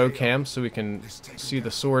off the dog cam so we can see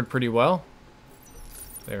the sword pretty well.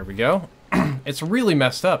 There we go. It's really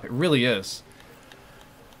messed up. It really is.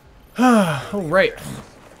 Alright.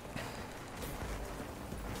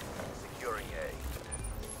 Securing A.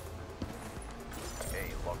 A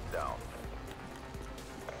locked down.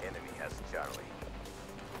 Enemy has Charlie.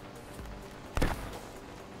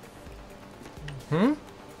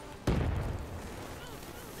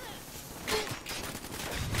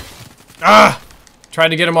 Ah! Tried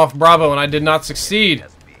to get him off Bravo and I did not succeed.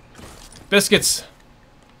 Biscuits.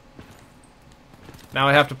 Now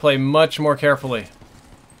I have to play much more carefully.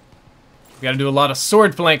 We gotta do a lot of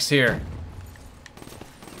sword flanks here.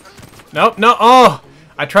 Nope, no, oh!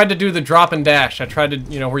 I tried to do the drop and dash. I tried to,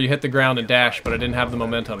 you know, where you hit the ground and dash, but I didn't have the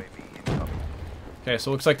momentum. Okay, so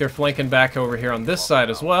it looks like they're flanking back over here on this side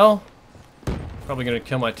as well. Probably gonna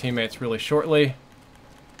kill my teammates really shortly.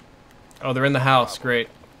 Oh, they're in the house, great.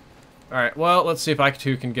 Alright, well, let's see if I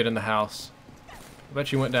too can get in the house. I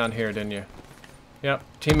bet you went down here, didn't you? Yep,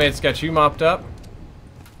 teammates got you mopped up.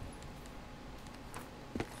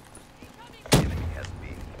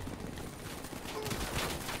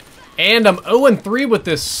 And I'm 0-3 with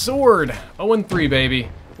this sword. 0-3, baby.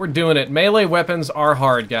 We're doing it. Melee weapons are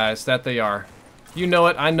hard, guys. That they are. You know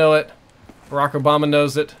it. I know it. Barack Obama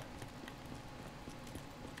knows it.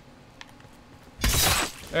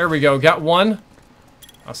 There we go. Got one.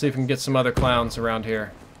 I'll see if we can get some other clowns around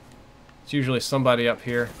here. It's usually somebody up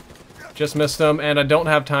here. Just missed them, and I don't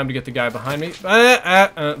have time to get the guy behind me.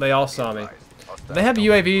 They all saw me. Do they have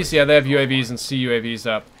UAVs? Yeah, they have UAVs and CUAVs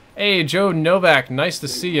up. Hey, Joe Novak, nice to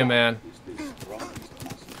see you, man.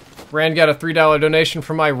 Rand got a $3 donation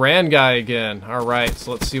from my Rand guy again. Alright,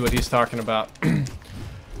 so let's see what he's talking about.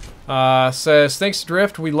 Says, thanks,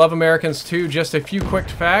 Drift. We love Americans, too. Just a few quick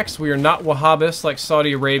facts. We are not Wahhabists like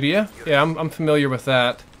Saudi Arabia. Yeah, I'm familiar with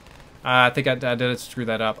that. I think I did screw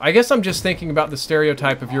that up. I guess I'm just thinking about the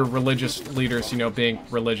stereotype of your religious leaders, you know, being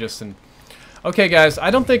religious. And okay, guys,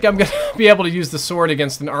 I don't think I'm going to be able to use the sword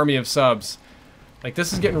against an army of subs. Like,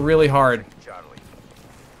 this is getting really hard.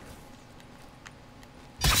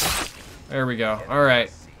 There we go.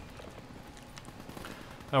 Alright.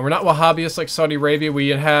 We're not Wahhabists like Saudi Arabia. We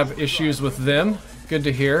have issues with them. Good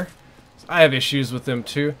to hear. I have issues with them,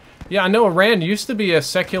 too. Yeah, I know Iran used to be a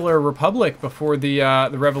secular republic before the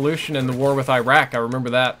revolution and the war with Iraq. I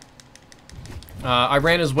remember that.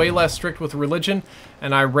 Iran is way less strict with religion,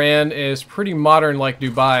 and Iran is pretty modern like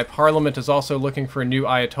Dubai. Parliament is also looking for a new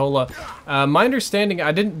Ayatollah. My understanding,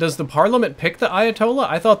 does the Parliament pick the Ayatollah?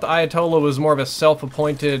 I thought the Ayatollah was more of a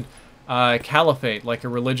self-appointed caliphate, like a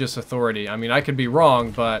religious authority. I mean, I could be wrong,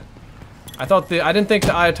 but I didn't think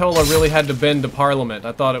the Ayatollah really had to bend to Parliament.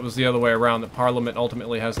 I thought it was the other way around, that Parliament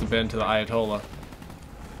ultimately has to bend to the Ayatollah.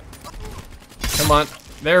 Come on.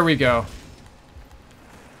 There we go.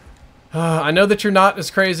 I know that you're not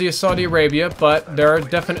as crazy as Saudi Arabia, but there are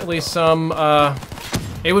definitely some,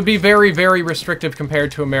 it would be very, very restrictive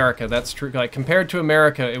compared to America. That's true. Like, compared to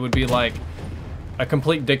America, it would be like a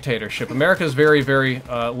complete dictatorship. America is very, very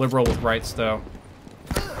liberal with rights, though.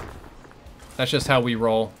 That's just how we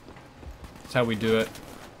roll. That's how we do it.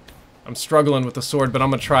 I'm struggling with the sword, but I'm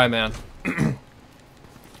gonna try, man.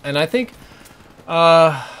 And I think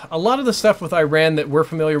a lot of the stuff with Iran that we're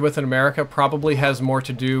familiar with in America probably has more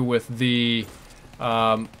to do with the,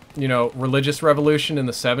 you know, religious revolution in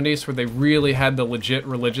the 70s, where they really had the legit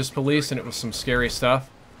religious police, and it was some scary stuff.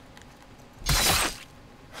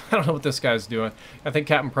 I don't know what this guy's doing. I think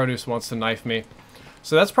Captain Produce wants to knife me.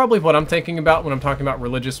 So that's probably what I'm thinking about when I'm talking about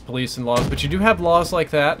religious police and laws. But you do have laws like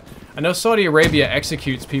that. I know Saudi Arabia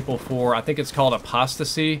executes people for, I think it's called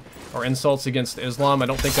apostasy or insults against Islam. I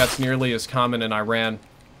don't think that's nearly as common in Iran.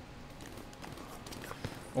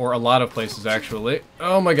 Or a lot of places, actually.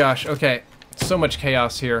 Oh my gosh, okay. So much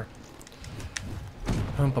chaos here.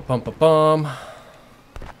 Bum-ba-bum-ba-bum.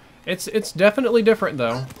 It's definitely different,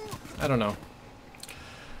 though. I don't know.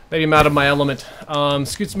 Maybe I'm out of my element.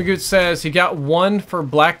 Scoots Magoots says he got one for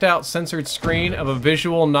blacked out censored screen of a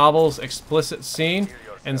visual novel's explicit scene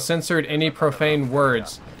and censored any profane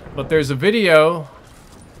words. But there's a video,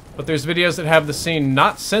 there's videos that have the scene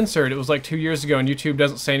not censored. It was like 2 years ago, and YouTube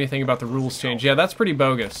doesn't say anything about the rules change. Yeah, that's pretty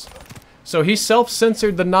bogus. So he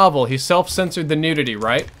self-censored the novel. He self-censored the nudity,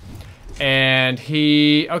 right? And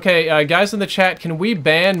he... Okay, guys in the chat, can we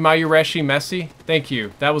ban Mayureshi Messi? Thank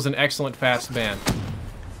you. That was an excellent fast ban.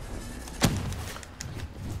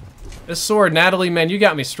 This sword, Natalie, man, you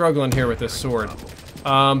got me struggling here with this sword.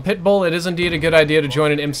 Pitbull, it is indeed a good idea to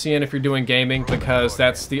join an MCN if you're doing gaming, because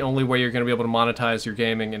that's the only way you're going to be able to monetize your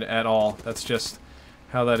gaming at all. That's just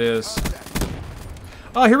how that is.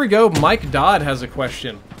 Oh, here we go. Mike Dodd has a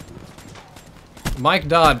question. Mike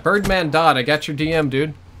Dodd, Birdman Dodd, I got your DM,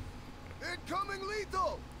 dude. Incoming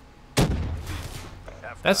lethal.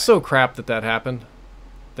 That's so crap that that happened.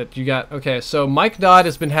 That you got... Okay, so Mike Dodd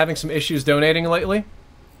has been having some issues donating lately.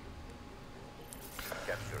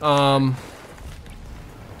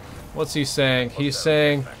 What's he saying? He's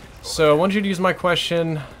saying, so I want you to use my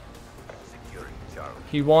question.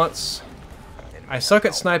 He wants, I suck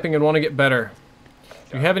at sniping and want to get better.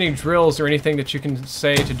 Do you have any drills or anything that you can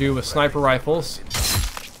say to do with sniper rifles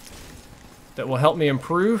that will help me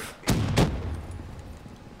improve?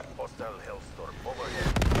 Hostile hellstorm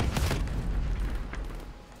overhead.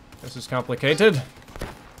 This is complicated.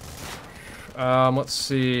 Let's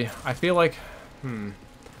see. I feel like... Trying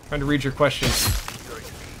to read your question.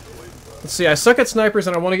 Let's see. I suck at snipers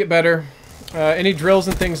and I want to get better. Any drills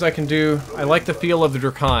and things I can do. I like the feel of the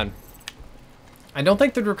Drakon. I don't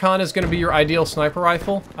think the Drakon is going to be your ideal sniper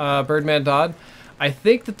rifle, Birdman Dodd. I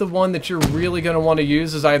think that the one that you're really going to want to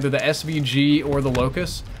use is either the SVG or the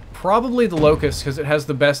Locust. Probably the Locust because it has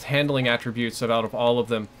the best handling attributes out of all of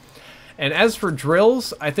them. And as for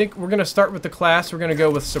drills, I think we're going to start with the class. We're going to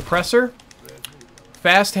go with Suppressor,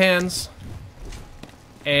 Fast Hands,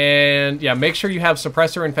 and yeah, make sure you have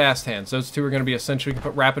Suppressor and Fast Hands. Those two are going to be essential. You can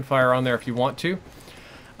put Rapid Fire on there if you want to.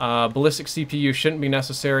 Ballistic CPU shouldn't be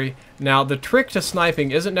necessary. Now, the trick to sniping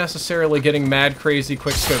isn't necessarily getting mad, crazy,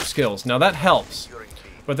 quick-scope skills. Now, that helps.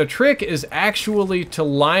 But the trick is actually to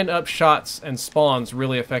line up shots and spawns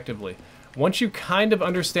really effectively. Once you kind of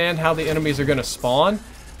understand how the enemies are going to spawn,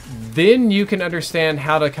 then you can understand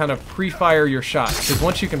how to kind of pre-fire your shots. Because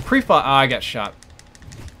once you can pre-fire... I got shot.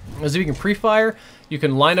 As if you can pre-fire, you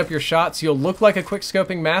can line up your shots. You'll look like a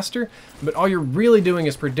quick-scoping master, but all you're really doing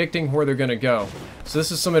is predicting where they're going to go. So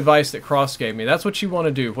this is some advice that Cross gave me. That's what you want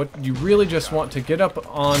to do. What you really just want to get up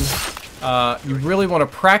on... you really want to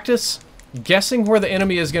practice guessing where the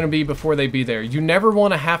enemy is going to be before they be there. You never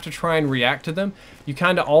want to have to try and react to them. You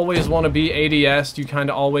kind of always want to be ADS. You kind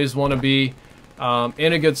of always want to be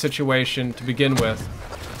in a good situation to begin with.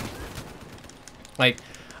 Like...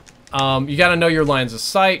 you gotta know your lines of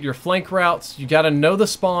sight, your flank routes. You gotta know the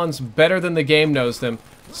spawns better than the game knows them,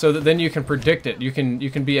 so that then you can predict it. You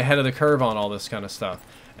can be ahead of the curve on all this kind of stuff,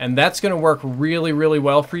 and that's gonna work really, really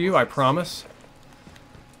well for you. I promise.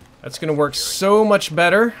 That's gonna work so much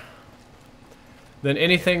better than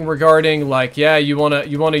anything regarding like, yeah, you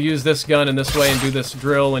wanna use this gun in this way and do this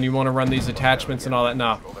drill, and you wanna run these attachments and all that.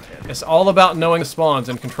 No, it's all about knowing the spawns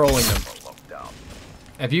and controlling them.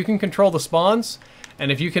 If you can control the spawns,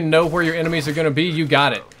 and if you can know where your enemies are going to be, you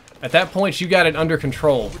got it. At that point, you got it under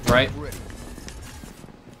control, right?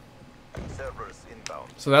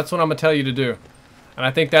 So that's what I'm going to tell you to do. And I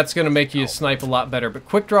think that's going to make you snipe a lot better. But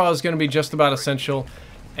Quick Draw is going to be just about essential,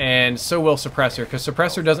 and so will Suppressor, because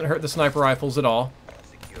Suppressor doesn't hurt the sniper rifles at all.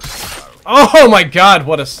 Oh my god,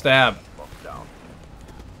 what a stab.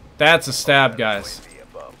 That's a stab, guys.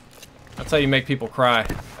 That's how you make people cry.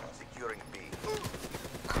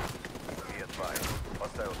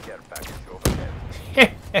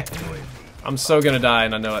 I'm so gonna die,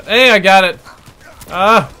 and I know it. Hey, I got it.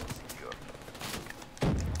 Yeah.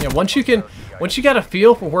 Once you got a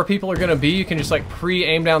feel for where people are gonna be, you can just like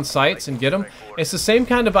pre-aim down sights and get them. It's the same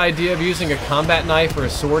kind of idea of using a combat knife or a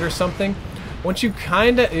sword or something. Once you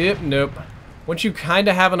kinda, Once you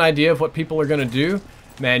kinda have an idea of what people are gonna do,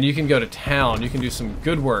 man, you can go to town. You can do some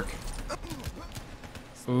good work.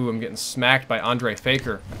 Ooh, I'm getting smacked by Andre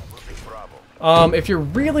Faker. If you're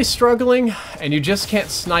really struggling and you just can't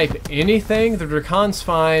snipe anything, the Drakon's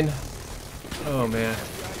fine. Oh, man.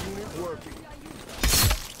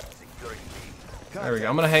 There we go.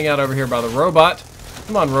 I'm going to hang out over here by the robot.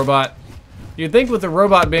 Come on, robot. You'd think with the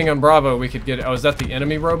robot being on Bravo, we could get it. Oh, is that the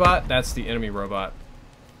enemy robot? That's the enemy robot.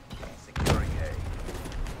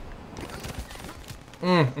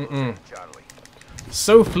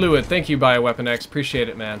 So fluid. Thank you, Bioweapon X. Appreciate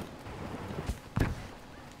it, man.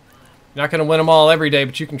 You're not going to win them all every day,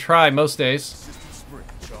 but you can try most days.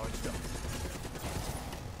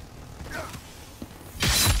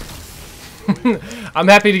 I'm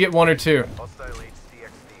happy to get one or two.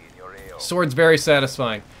 Sword's very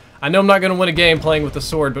satisfying. I know I'm not going to win a game playing with the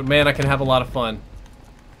sword, but man, I can have a lot of fun.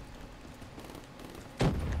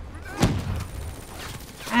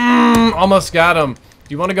 Almost got him. Do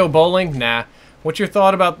you want to go bowling? Nah. What's your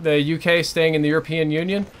thought about the UK staying in the European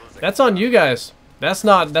Union? That's on you guys. That's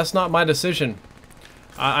not my decision.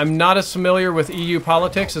 I'm not as familiar with EU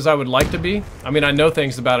politics as I would like to be. I mean, I know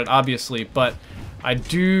things about it, obviously, but I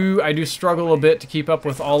do struggle a bit to keep up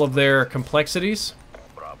with all of their complexities.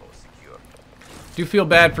 Do feel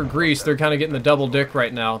bad for Greece. They're kind of getting the double dick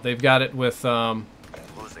right now. They've got it with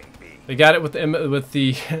they got it with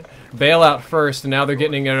the bailout first, and now they're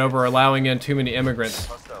getting it over allowing in too many immigrants.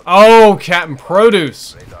 Oh, Captain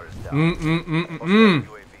Produce.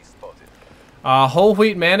 Whole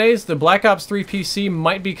wheat mayonnaise. The Black Ops 3 PC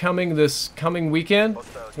might be coming this coming weekend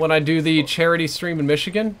when I do the charity stream in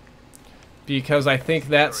Michigan, because I think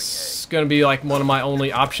that's going to be like one of my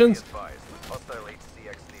only options.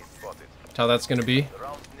 That's how that's going to be.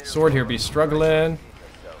 Sword here be struggling.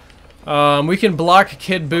 We can block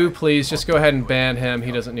Kid Boo, please. Just go ahead and ban him.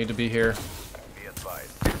 He doesn't need to be here. Be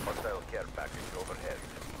advised, hostile care package overhead.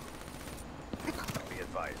 Be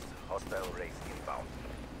advised, hostile race inbound.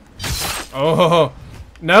 Oh,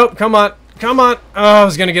 nope, come on. Come on. Oh, I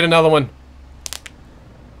was going to get another one.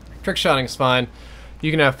 Trick shotting's fine. You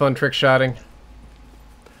can have fun trick shotting.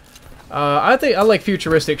 I think I like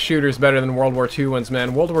futuristic shooters better than World War II ones,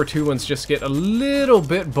 man. World War II ones just get a little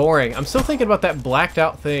bit boring. I'm still thinking about that blacked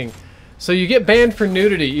out thing. So you get banned for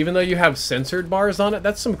nudity even though you have censored bars on it?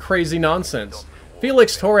 That's some crazy nonsense.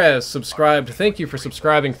 Felix Torres subscribed. Thank you for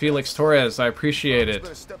subscribing, Felix Torres. I appreciate it.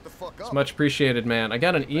 It's much appreciated, man. I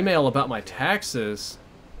got an email about my taxes.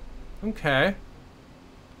 Okay.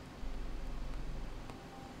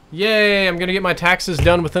 Yay, I'm gonna get my taxes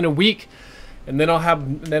done within a week. And then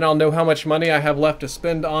I'll know how much money I have left to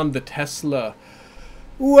spend on the Tesla.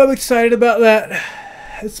 Ooh, I'm excited about that.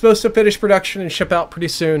 It's supposed to finish production and ship out pretty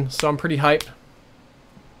soon, so I'm pretty hyped.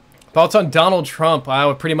 Thoughts on Donald Trump? I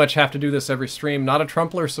would pretty much have to do this every stream. Not a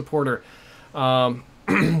Trumpler supporter.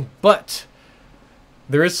 But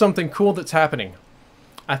there is something cool that's happening.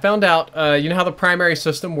 I found out, you know how the primary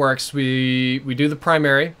system works. We do the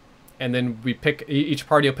primary, and then we pick, each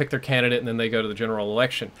party will pick their candidate, and then they go to the general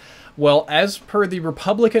election. Well, as per the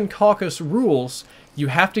Republican caucus rules, you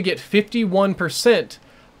have to get 51%,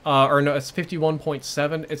 or no, it's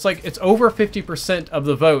 51.7. It's like, it's over 50% of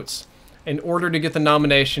the votes in order to get the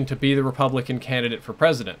nomination to be the Republican candidate for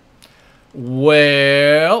president.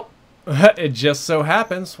 Well, it just so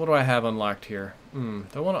happens, what do I have unlocked here? Do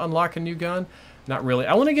I want to unlock a new gun? Not really.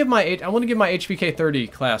 I want to give my HVK 30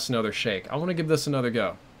 class another shake. I want to give this another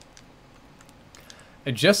go.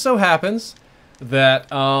 It just so happens that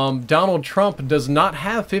Donald Trump does not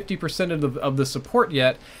have 50% of the support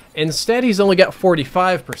yet. Instead, he's only got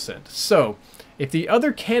 45%. So, if the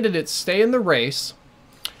other candidates stay in the race,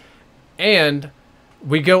 and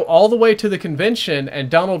we go all the way to the convention, and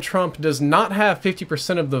Donald Trump does not have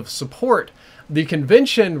 50% of the support, the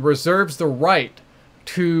convention reserves the right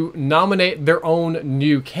to nominate their own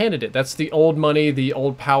new candidate. That's the old money, the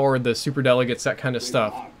old power, the superdelegates, that kind of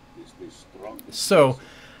stuff. So,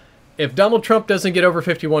 if Donald Trump doesn't get over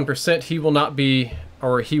 51%, he will not be,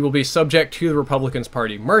 or he will be subject to the Republicans'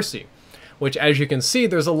 party mercy. Which, as you can see,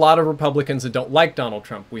 there's a lot of Republicans that don't like Donald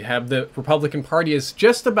Trump. We have the Republican Party is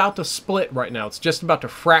just about to split right now. It's just about to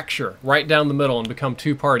fracture right down the middle and become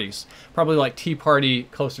two parties. Probably like Tea Party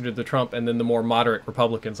closer to the Trump, and then the more moderate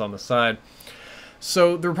Republicans on the side.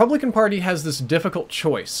 So the Republican Party has this difficult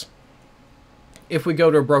choice. If we go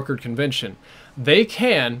to a brokered convention, they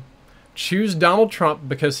can choose Donald Trump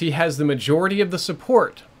because he has the majority of the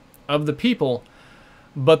support of the people,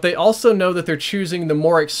 but they also know that they're choosing the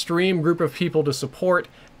more extreme group of people to support,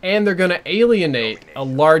 and they're going to alienate a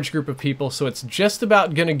large group of people, so it's just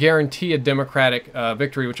about going to guarantee a Democratic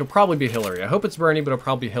victory, which will probably be Hillary. I hope it's Bernie, but it'll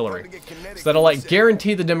probably be Hillary. So that'll like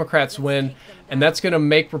guarantee the Democrats win, and that's going to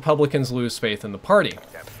make Republicans lose faith in the party.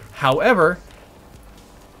 However,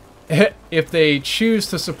 if they choose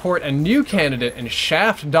to support a new candidate and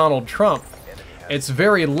shaft Donald Trump, it's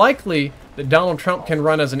very likely that Donald Trump can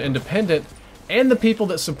run as an independent, and the people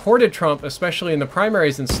that supported Trump, especially in the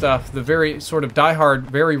primaries and stuff, the very sort of diehard,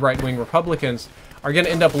 very right-wing Republicans, are going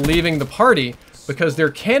to end up leaving the party because their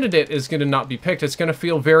candidate is going to not be picked. It's going to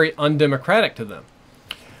feel very undemocratic to them.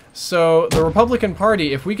 So the Republican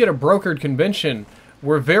Party, if we get a brokered convention,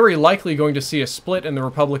 we're very likely going to see a split in the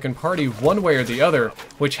Republican Party one way or the other,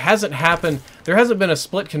 which hasn't happened. There hasn't been a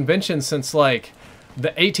split convention since like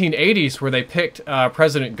the 1880s where they picked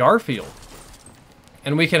President Garfield.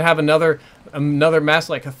 And we could have another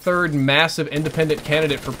like a third massive independent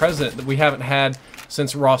candidate for president that we haven't had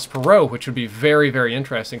since Ross Perot, which would be very, very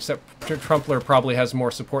interesting, except Trumpler probably has more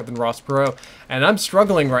support than Ross Perot. And I'm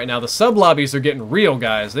struggling right now. The sub-lobbies are getting real,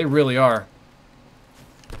 guys. They really are.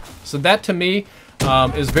 So that, to me,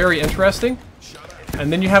 is very interesting.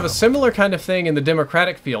 And then you have a similar kind of thing in the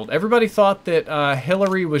Democratic field. Everybody thought that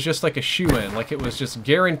Hillary was just like a shoo-in, like it was just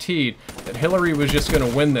guaranteed that Hillary was just going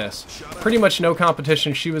to win this. Pretty much no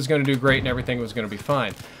competition, she was going to do great and everything was going to be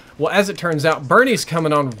fine. Well, as it turns out, Bernie's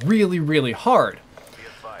coming on really, really hard.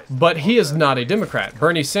 But he is not a Democrat.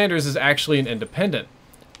 Bernie Sanders is actually an independent.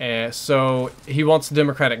 So he wants the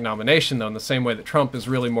Democratic nomination, though, in the same way that Trump is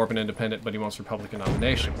really more of an independent, but he wants Republican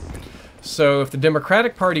nomination. So if the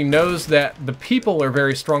Democratic Party knows that the people are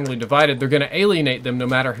very strongly divided, they're going to alienate them no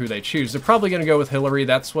matter who they choose. They're probably going to go with Hillary.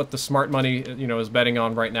 That's what the smart money, you know, is betting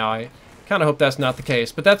on right now. I kind of hope that's not the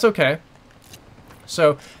case, but that's okay.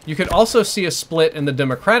 So you could also see a split in the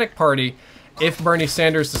Democratic Party if Bernie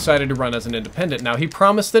Sanders decided to run as an independent. Now, he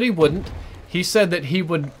promised that he wouldn't. He said that he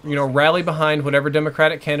would, you know, rally behind whatever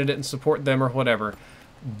Democratic candidate and support them or whatever.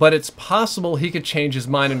 But it's possible he could change his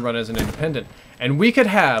mind and run as an independent. And we could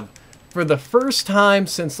have, for the first time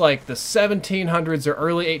since like the 1700s or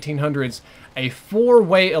early 1800s, a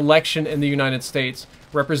four-way election in the United States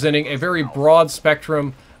representing a very broad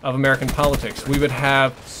spectrum of American politics. We would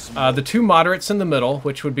have the two moderates in the middle,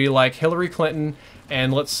 which would be like Hillary Clinton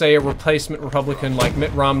and let's say a replacement Republican like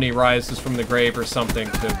Mitt Romney rises from the grave or something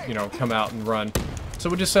to, you know, come out and run. So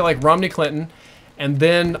we'll just say like Romney Clinton. And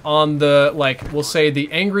then on the, like, we'll say the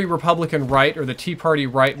angry Republican right or the Tea Party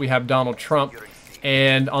right, we have Donald Trump.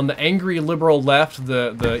 And on the angry liberal left,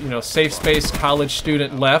 the you know, safe space college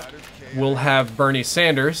student left, we'll have Bernie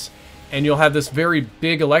Sanders. And you'll have this very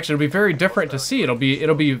big election. It'll be very different to see. It'll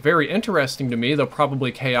be very interesting to me, though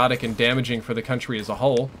probably chaotic and damaging for the country as a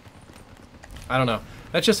whole. I don't know.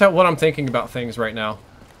 That's just what I'm thinking about things right now.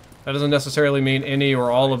 That doesn't necessarily mean any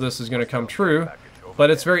or all of this is going to come true. But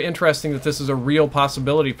it's very interesting that this is a real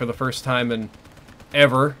possibility for the first time in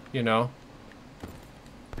ever, you know.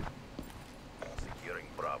 I'm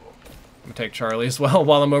gonna take Charlie as well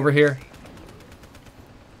while I'm over here.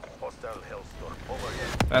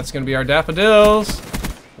 That's gonna be our daffodils.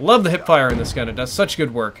 Love the hipfire in this gun. It does such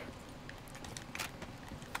good work.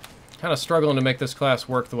 Kind of struggling to make this class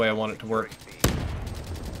work the way I want it to work.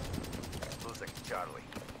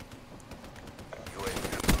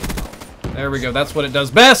 There we go. That's what it does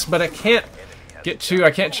best, but I can't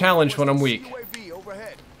I can't challenge when I'm weak.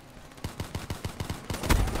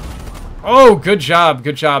 Oh, good job,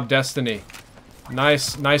 Destiny.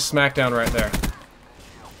 Nice smackdown right there.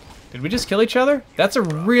 Did we just kill each other? That's a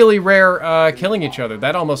really rare killing each other.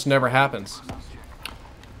 That almost never happens.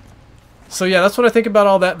 So yeah, that's what I think about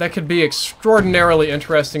all that. That could be extraordinarily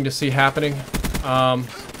interesting to see happening.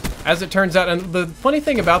 As it turns out, and the funny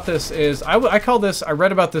thing about this is, I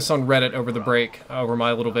read about this on Reddit over the break, over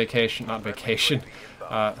my little vacation, not vacation,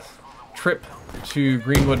 trip to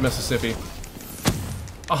Greenwood, Mississippi.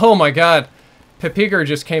 Oh my god, Pepiger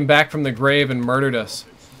just came back from the grave and murdered us.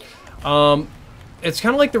 It's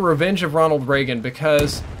kind of like the revenge of Ronald Reagan,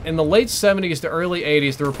 because in the late 70s to early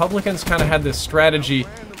 80s, the Republicans kind of had this strategy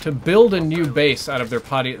to build a new base out of their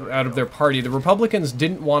party. The Republicans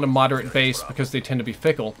didn't want a moderate base because they tend to be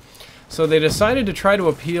fickle. So they decided to try to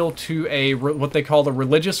appeal to what they call the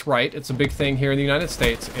religious right. It's a big thing here in the United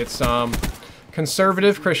States. It's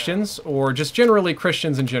conservative Christians, or just generally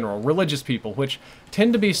Christians in general, religious people, which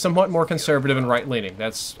tend to be somewhat more conservative and right-leaning.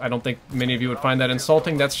 I don't think many of you would find that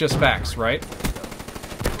insulting. That's just facts, right?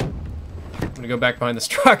 I'm gonna go back behind this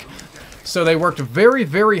truck. So they worked very,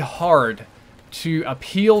 very hard to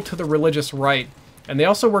appeal to the religious right, and they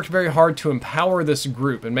also worked very hard to empower this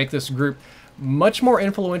group and make this group much more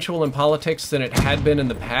influential in politics than it had been in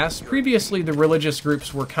the past. Previously, the religious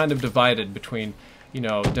groups were kind of divided between, you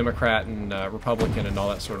know, Democrat and Republican and all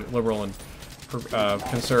that sort of liberal and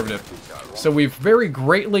conservative. So we've very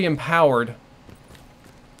greatly empowered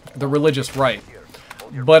the religious right.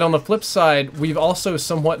 But on the flip side, we've also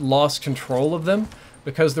somewhat lost control of them,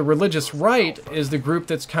 because the religious right is the group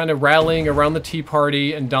that's kind of rallying around the Tea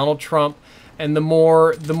Party and Donald Trump, and the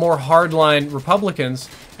more hardline Republicans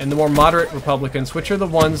and the more moderate Republicans, which are the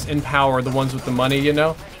ones in power, the ones with the money, you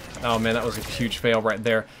know. Oh man, that was a huge fail right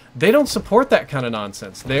there. They don't support that kind of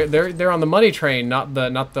nonsense. They're on the money train, not the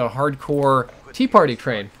hardcore Tea Party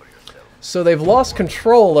train. So they've lost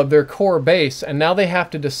control of their core base, and now they have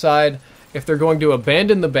to decide if they're going to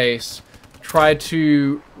abandon the base, try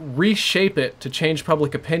to reshape it to change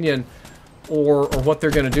public opinion, or what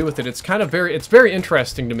they're going to do with it. It's very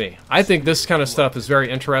interesting to me. I think this kind of stuff is very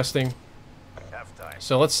interesting.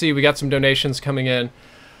 So let's see, we got some donations coming in.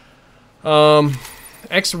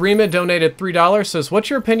 X-Rima donated $3, says, what's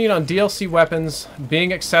your opinion on DLC weapons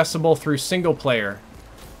being accessible through single player?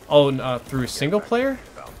 Oh, through single player?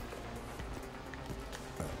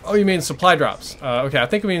 Oh, you mean supply drops. Okay, I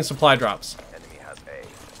think we mean supply drops.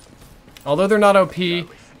 Although they're not OP,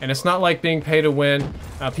 and it's not like being pay to win,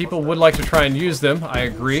 people would like to try and use them, I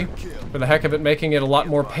agree. For the heck of it, making it a lot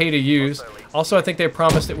more pay to use. Also, I think they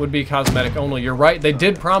promised it would be cosmetic only. You're right, they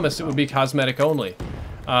did promise it would be cosmetic only.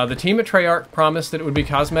 The team at Treyarch promised that it would be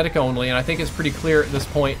cosmetic only, and I think it's pretty clear at this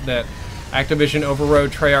point that Activision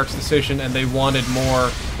overrode Treyarch's decision and they wanted more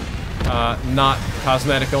not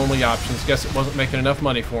cosmetic only options. Guess it wasn't making enough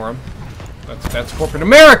money for them. That's corporate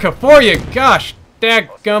America for you! Gosh,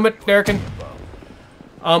 dadgummit, Derrican.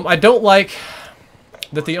 I don't like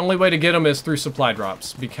that the only way to get them is through supply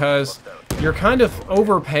drops, because you're kind of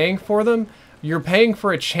overpaying for them. You're paying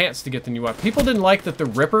for a chance to get the new weapon. People didn't like that the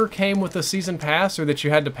Ripper came with the season pass, or that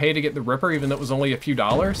you had to pay to get the Ripper, even though it was only a few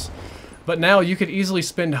dollars. But now you could easily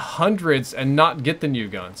spend hundreds and not get the new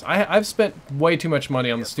guns. I've spent way too much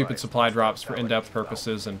money on the stupid supply drops for in-depth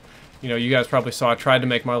purposes, and you know, you guys probably saw I tried to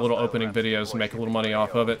make my little opening videos and make a little money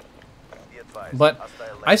off of it. But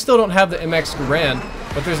I still don't have the MX Garand,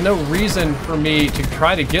 but there's no reason for me to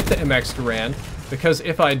try to get the MX Garand, because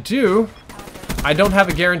if I do, I don't have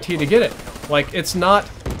a guarantee to get it. Like, it's not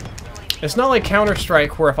like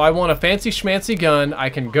Counter-Strike, where if I want a fancy schmancy gun, I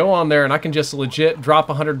can go on there and I can just legit drop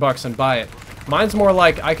 $100 and buy it. Mine's more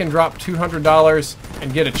like I can drop $200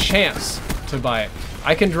 and get a chance to buy it.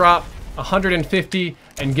 I can drop $150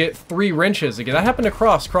 and get 3 wrenches again. That happened to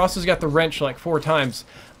Cross. Cross has got the wrench like 4 times.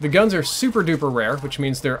 The guns are super duper rare, which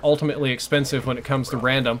means they're ultimately expensive when it comes to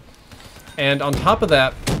random. And on top of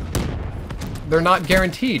that, they're not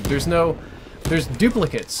guaranteed. There's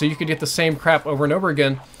duplicates, so you could get the same crap over and over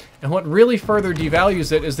again. And what really further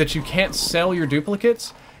devalues it is that you can't sell your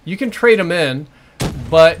duplicates. You can trade them in,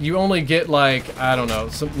 but you only get like, I don't know,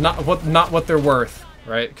 not what they're worth,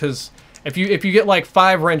 right? Because if you get like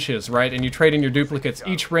 5 wrenches, right, and you trade in your duplicates,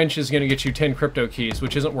 each wrench is going to get you 10 crypto keys,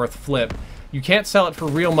 which isn't worth flip. You can't sell it for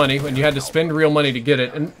real money when you had to spend real money to get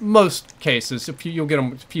it. In most cases, you'll get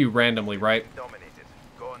them a few randomly, right?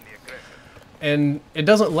 And it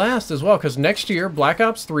doesn't last as well, because next year, Black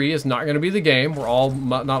Ops 3 is not going to be the game. We're all,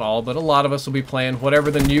 not all, but a lot of us will be playing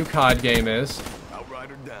whatever the new COD game is.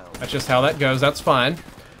 That's just how that goes. That's fine.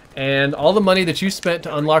 And all the money that you spent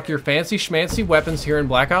to unlock your fancy schmancy weapons here in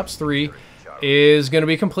Black Ops 3 is going to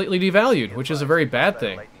be completely devalued, which is a very bad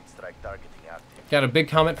thing. Got a big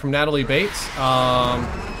comment from Natalie Bates.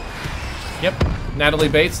 Yep, Natalie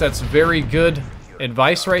Bates, that's very good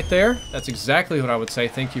advice right there. That's exactly what I would say.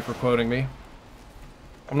 Thank you for quoting me.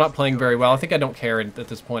 I'm not playing very well. I think I don't care at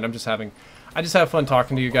this point. I just have fun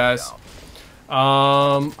talking to you guys.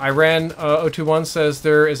 Iran 021 says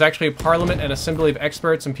there is actually a parliament and assembly of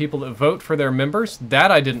experts and people that vote for their members.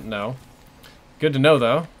 That I didn't know. Good to know,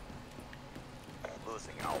 though.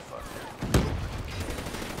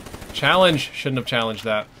 Challenge. Shouldn't have challenged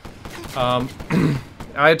that.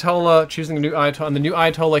 Ayatollah, choosing a new Ayatollah. And the new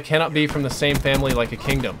Ayatollah cannot be from the same family like a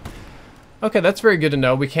kingdom. Okay, that's very good to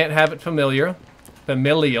know. We can't have it familial,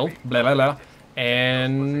 blah, blah, blah.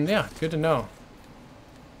 And, yeah, good to know.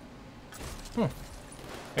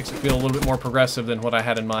 Makes it feel a little bit more progressive than what I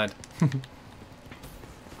had in mind.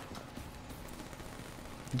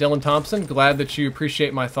 Dylan Thompson, glad that you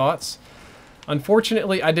appreciate my thoughts.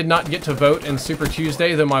 Unfortunately, I did not get to vote in Super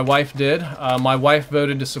Tuesday, though my wife did. My wife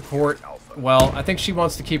voted to support, well, I think she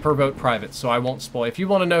wants to keep her vote private, so I won't spoil. If you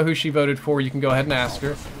want to know who she voted for, you can go ahead and ask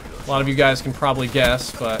her. A lot of you guys can probably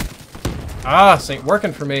guess, but... this ain't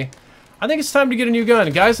working for me. I think it's time to get a new gun.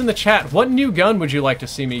 Guys in the chat, what new gun would you like to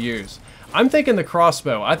see me use? I'm thinking the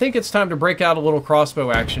crossbow. I think it's time to break out a little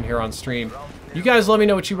crossbow action here on stream. You guys let me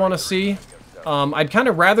know what you want to see. I'd kind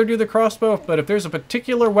of rather do the crossbow, but if there's a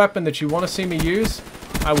particular weapon that you want to see me use,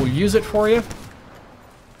 I will use it for you.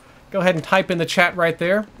 Go ahead and type in the chat right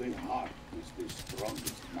there.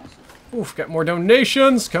 Oof, got more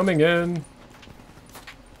donations coming in.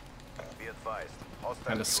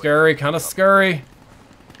 Kind of scary, kind of scary.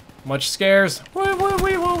 Much scares.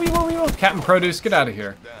 Captain Produce, get out of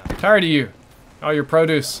here. I'm tired of you. All your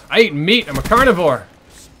produce. I eat meat. I'm a carnivore.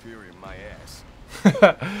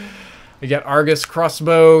 We got Argus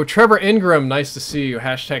Crossbow. Trevor Ingram, nice to see you.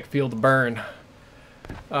 Hashtag feel the burn.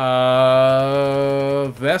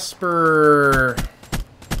 Vesper.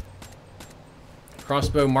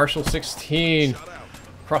 Crossbow Marshall 16.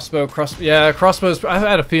 Crossbow. Yeah, crossbows. I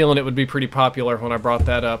had a feeling it would be pretty popular when I brought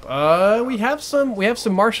that up. We have some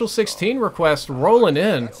Marshall 16 requests rolling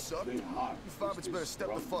in.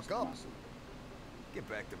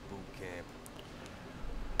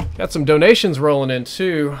 Got some donations rolling in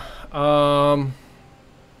too.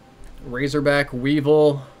 Razorback,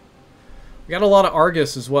 Weevil. We got a lot of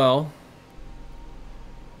Argus as well.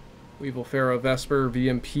 Weevil, Pharaoh, Vesper,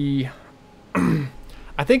 VMP.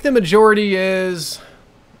 I think the majority is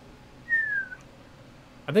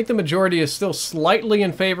still slightly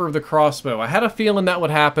in favor of the crossbow. I had a feeling that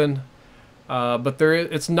would happen, but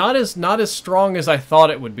it's not as strong as I thought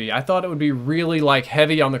it would be. I thought it would be really like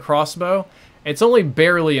heavy on the crossbow. It's only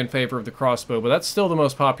barely in favor of the crossbow, but that's still the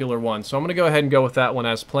most popular one. So I'm going to go ahead and go with that one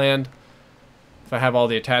as planned. If I have all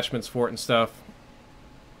the attachments for it and stuff.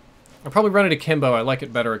 I'll probably run it akimbo. I like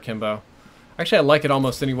it better akimbo. Actually, I like it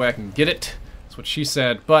almost any way I can get it. That's what she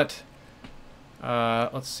said. But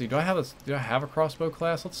let's see. Do I have a crossbow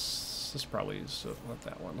class? Let's probably use not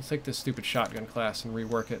that one. Let's take this stupid shotgun class and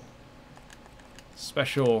rework it.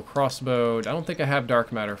 Special crossbow. I don't think I have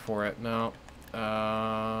dark matter for it. No.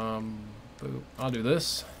 I'll do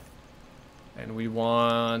this. And we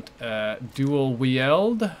want dual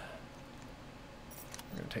wield.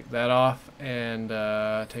 We're going to take that off and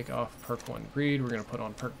take off perk 1 greed. We're going to put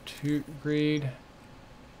on perk 2 greed.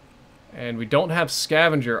 And we don't have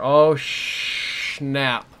scavenger. Oh,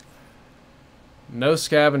 snap. No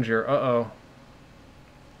scavenger. Uh-oh.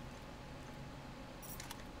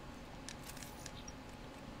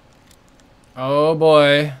 Oh,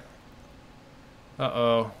 boy.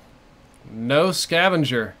 Uh-oh. No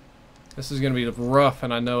scavenger. This is going to be rough,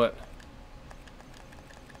 and I know it.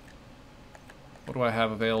 What do I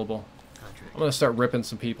have available? I'm going to start ripping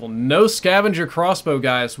some people. No scavenger crossbow,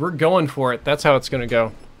 guys. We're going for it. That's how it's going to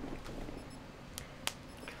go.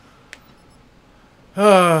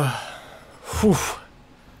 Whew.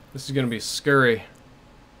 This is going to be scurry.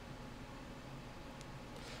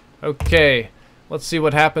 Okay. Let's see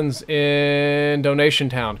what happens in Donation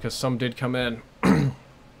Town, because some did come in.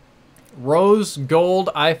 Rose Gold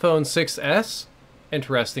iPhone 6S,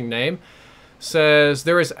 interesting name, says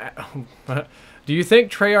there is... Do you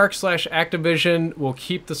think Treyarch / Activision will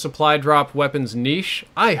keep the supply drop weapons niche?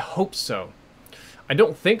 I hope so. I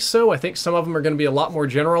don't think so. I think some of them are going to be a lot more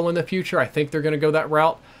general in the future. I think they're going to go that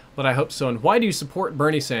route, but I hope so. And why do you support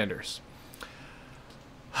Bernie Sanders?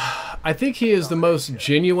 I think he is the most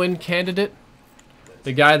genuine candidate.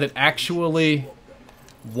 The guy that actually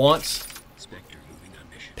wants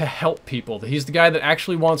to help people. He's the guy that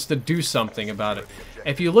actually wants to do something about it.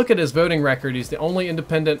 If you look at his voting record, he's the only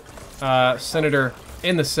independent senator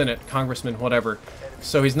in the Senate, congressman, whatever.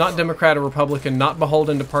 So he's not Democrat or Republican, not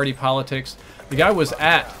beholden to party politics. The guy was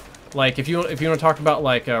at, like, if you want to talk about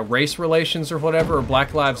like race relations or whatever, or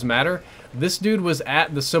Black Lives Matter, this dude was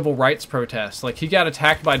at the civil rights protests. Like, he got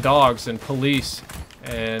attacked by dogs and police,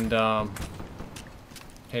 and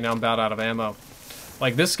okay, now I'm about out of ammo.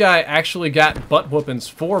 Like, this guy actually got butt whoopings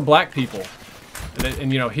for black people.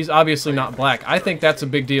 And, you know, he's obviously not black. I think that's a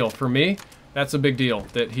big deal. For me, that's a big deal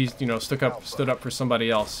that he's, you know, stood up for somebody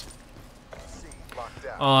else.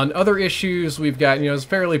 On other issues, we've got, you know, it's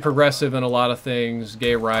fairly progressive in a lot of things.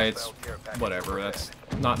 Gay rights, whatever. That's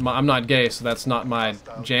not my, I'm not gay, so that's not my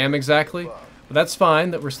jam exactly. But that's fine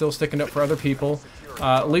that we're still sticking up for other people.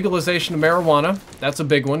 Legalization of marijuana, that's a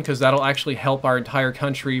big one, because that'll actually help our entire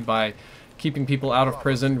country by keeping people out of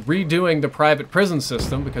prison. Redoing the private prison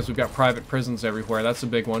system, because we've got private prisons everywhere. That's a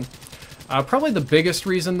big one. Probably the biggest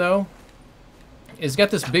reason, though, is got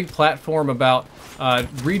this big platform about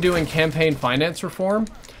redoing campaign finance reform,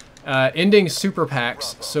 ending super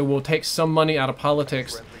PACs, so we'll take some money out of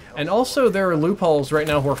politics. And also there are loopholes right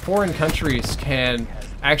now where foreign countries can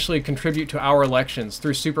actually contribute to our elections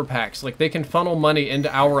through super PACs. Like, they can funnel money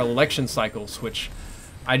into our election cycles, which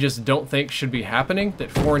I just don't think should be happening,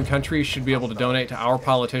 that foreign countries should be able to donate to our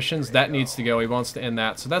politicians. That needs to go. He wants to end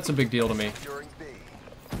that. So that's a big deal to me.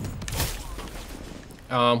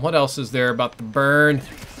 What else is there about the burn?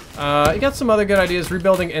 You got some other good ideas.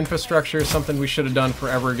 Rebuilding infrastructure is something we should have done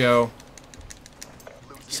forever ago.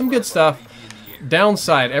 Some good stuff.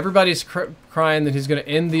 Downside, everybody's crying that he's going to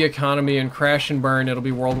end the economy and crash and burn. It'll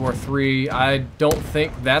be World War III. I don't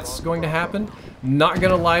think that's going to happen. Not going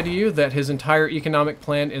to lie to you that his entire economic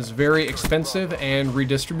plan is very expensive and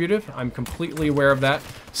redistributive. I'm completely aware of that.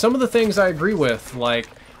 Some of the things I agree with, like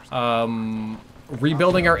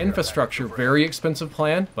rebuilding our infrastructure, very expensive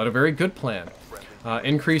plan, but a very good plan.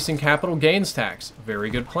 Increasing capital gains tax, very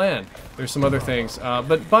good plan. There's some other things,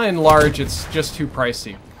 but by and large, it's just too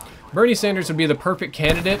pricey. Bernie Sanders would be the perfect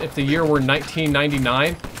candidate if the year were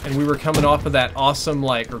 1999 and we were coming off of that awesome,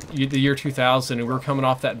 like, or the year 2000, and we were coming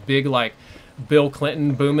off that big, like, Bill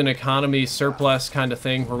Clinton booming economy surplus kind of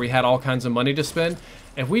thing where we had all kinds of money to spend.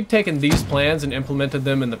 If we'd taken these plans and implemented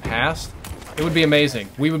them in the past, it would be amazing.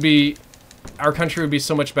 Our country would be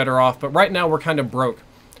so much better off, but right now we're kind of broke,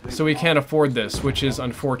 so we can't afford this, which is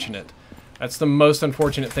unfortunate. That's the most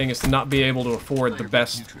unfortunate thing, is to not be able to afford the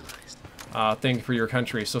best thing for your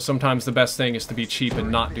country. So sometimes the best thing is to be cheap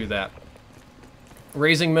and not do that.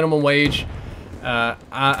 Raising minimum wage,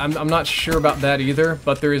 I'm not sure about that either,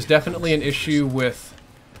 but there is definitely an issue with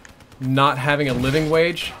not having a living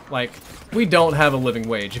wage. Like, we don't have a living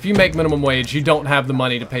wage. If you make minimum wage, you don't have the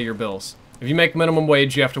money to pay your bills. If you make minimum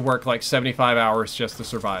wage, you have to work like 75 hours just to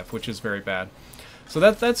survive, which is very bad. So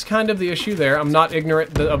that's kind of the issue there. I'm not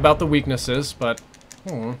ignorant about the weaknesses, but...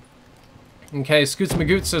 Okay, Scoots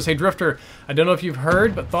Magoots says, hey Drifter, I don't know if you've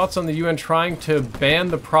heard, but thoughts on the UN trying to ban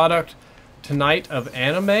the product tonight of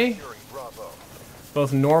anime?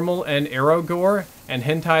 Both normal and erogore, and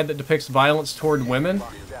hentai that depicts violence toward women?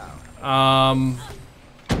 Oh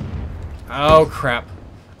crap.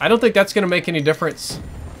 I don't think that's going to make any difference.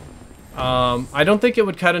 I don't think it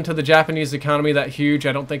would cut into the Japanese economy that huge.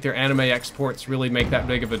 I don't think their anime exports really make that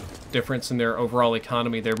big of a difference in their overall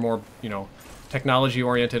economy. They're more, you know,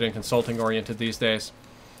 technology-oriented and consulting-oriented these days.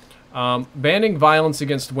 Banning violence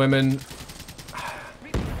against women,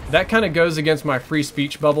 that kind of goes against my free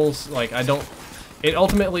speech bubbles. Like, I don't... It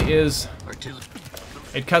ultimately is...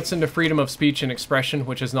 It cuts into freedom of speech and expression,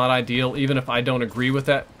 which is not ideal, even if I don't agree with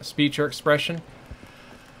that speech or expression.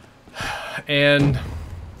 And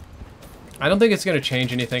I don't think it's going to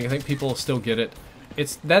change anything. I think people will still get it.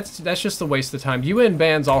 That's just a waste of time. UN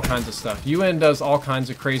bans all kinds of stuff. UN does all kinds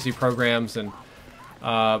of crazy programs, and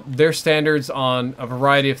their standards on a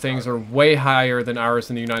variety of things are way higher than ours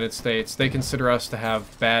in the United States. They consider us to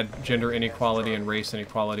have bad gender inequality and race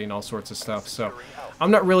inequality and all sorts of stuff. So I'm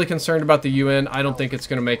not really concerned about the UN. I don't think it's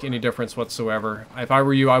going to make any difference whatsoever. If I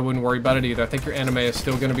were you, I wouldn't worry about it either. I think your anime is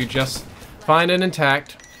still going to be just fine and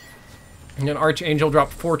intact. And then Archangel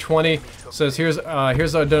dropped 420. Says, here's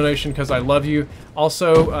a donation because I love you.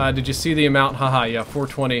 Also, did you see the amount? Haha, yeah,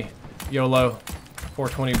 420. YOLO.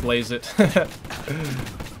 420, blaze it.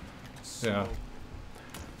 Yeah.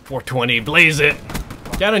 420, blaze it.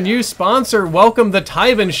 Got a new sponsor. Welcome, The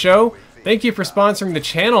Tyven Show. Thank you for sponsoring the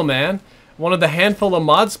channel, man. One of the handful of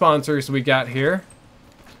mod sponsors we got here.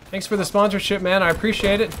 Thanks for the sponsorship, man. I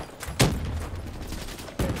appreciate it.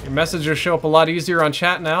 Your messages show up a lot easier on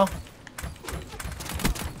chat now.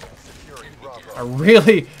 I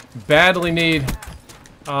really badly need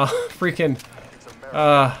freaking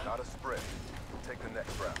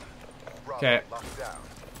okay.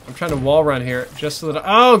 I'm trying to wall run here just so that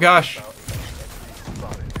oh gosh.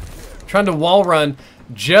 I'm trying to wall run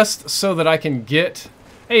just so that I can get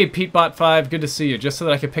hey PeteBot5, good to see you, just so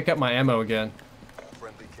that I can pick up my ammo again.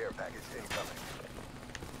 Friendly care package incoming.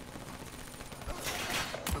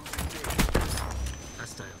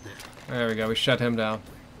 There we go, we shut him down.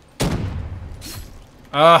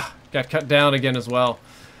 Ah, got cut down again as well.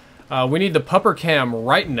 We need the pupper cam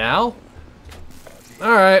right now.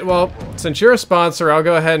 Alright, well, since you're a sponsor, I'll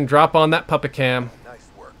go ahead and drop on that puppy cam.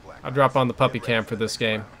 I'll drop on the puppy cam for this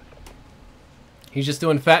game. He's just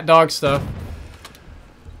doing fat dog stuff.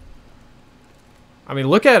 I mean,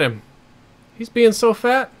 look at him. He's being so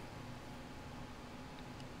fat.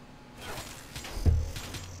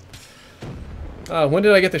 When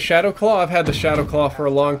did I get the Shadow Claw? I've had the Shadow Claw for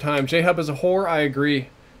a long time. J-Hub is a whore, I agree.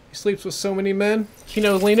 He sleeps with so many men.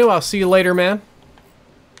 Kino Lino, I'll see you later, man.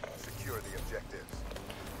 Secure the objectives.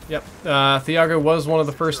 Yep, Thiago was one of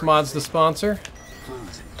the first mods to sponsor.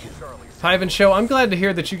 Tyven Show, I'm glad to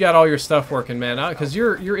hear that you got all your stuff working, man. Because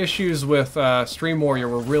your issues with Stream Warrior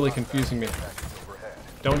were really confusing me.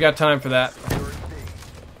 Don't got time for that.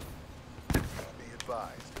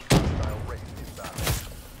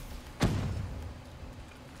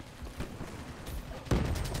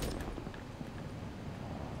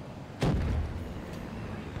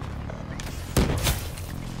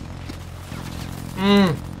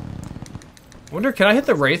 Wonder, can I hit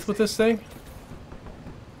the Wraith with this thing?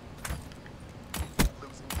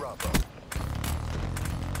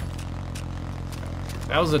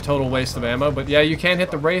 That was a total waste of ammo, but yeah, you can hit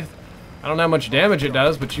the Wraith. I don't know how much damage it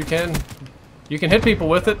does, but you can hit people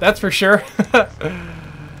with it, that's for sure.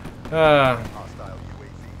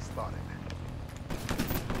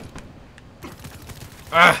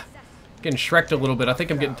 Getting shreked a little bit. I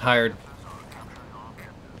think I'm getting tired.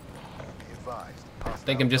 I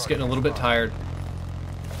think I'm just getting a little bit tired.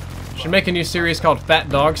 Should make a new series called Fat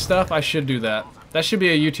Dog Stuff. I should do that. That should be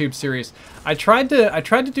a YouTube series. I tried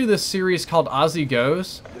to do this series called Ozzy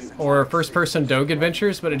Goes, or First Person Dog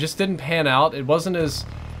Adventures, but it just didn't pan out. It wasn't as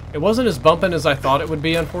bumping as I thought it would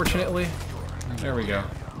be, unfortunately. There we go.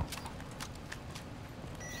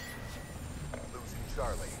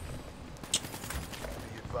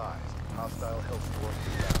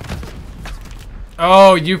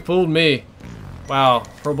 Oh, you fooled me. Wow,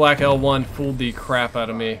 Pro Black L1 fooled the crap out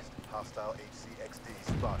of me.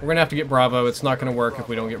 We're gonna have to get Bravo. It's not gonna work if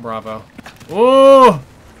we don't get Bravo. Oh,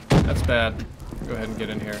 that's bad. Go ahead and get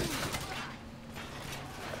in here.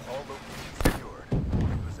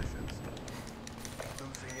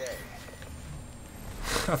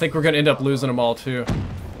 I think we're gonna end up losing them all too.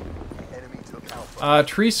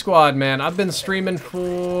 Tree Squad, man. I've been streaming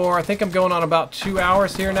for, I think I'm going on about 2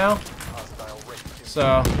 hours here now.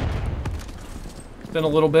 So it's been a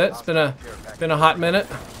little bit. It's been a hot minute.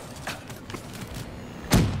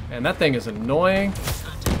 And that thing is annoying.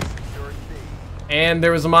 And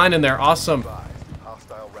there was a mine in there. Awesome.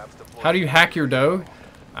 How do you hack your dog?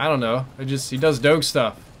 I don't know. He does dog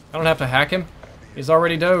stuff. I don't have to hack him. He's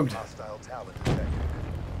already dogged.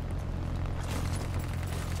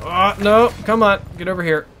 Oh, no. Come on. Get over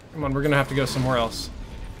here. Come on, we're gonna have to go somewhere else.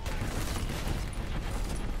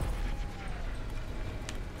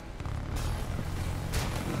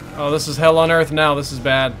 Oh, this is hell on earth now. This is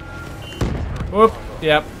bad. Whoop.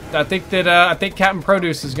 Yep. I think Captain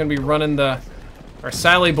Produce is gonna be running the, or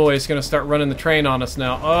Sally Boy is gonna start running the train on us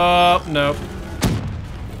now. Oh, nope.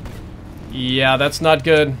 Yeah, that's not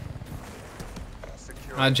good.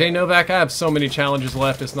 Jay Novak, I have so many challenges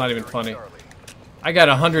left, it's not even funny. I got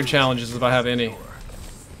 100 challenges if I have any.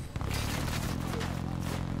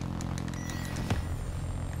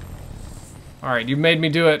 Alright, you made me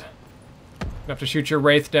do it. I have to shoot your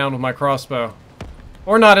Wraith down with my crossbow.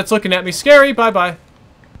 Or not, it's looking at me. Scary, bye-bye.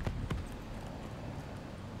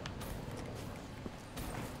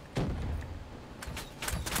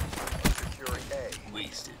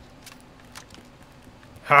 Wasted.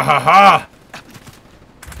 Ha ha ha!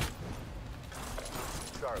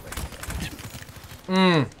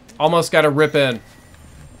 Almost got a rip in.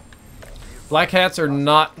 Black hats are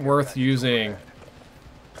not worth using.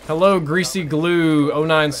 Hello, Greasy Glue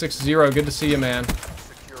 0960. Good to see you, man.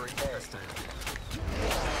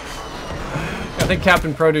 I think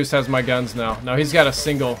Captain Produce has my guns now. No, he's got a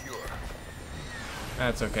single.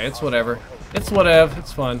 That's okay. It's whatever. It's whatever.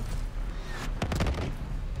 It's fun.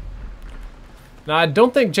 Now, I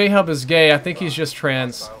don't think J-Hub is gay. I think he's just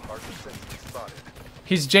trans.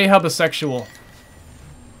 He's J-Hub-asexual.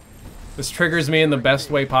 This triggers me in the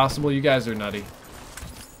best way possible. You guys are nutty.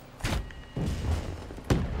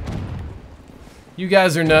 You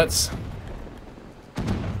guys are nuts.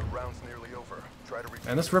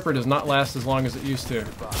 And this Ripper does not last as long as it used to.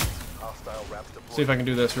 See if I can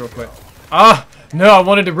do this real quick. Ah! No, I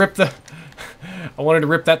wanted to rip the... I wanted to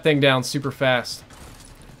rip that thing down super fast.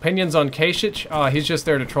 Opinions on Kasich? Ah, he's just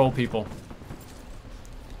there to troll people.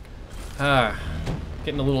 Ah.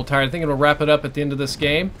 Getting a little tired. I think it'll wrap it up at the end of this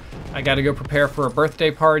game. I gotta go prepare for a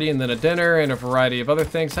birthday party and then a dinner and a variety of other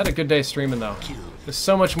things. Had a good day streaming though. It's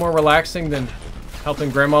so much more relaxing than helping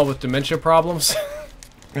grandma with dementia problems.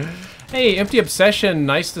 Hey, Empty Obsession,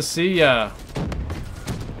 nice to see ya.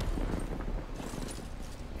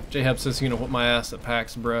 J-Hub says he's gonna whoop my ass at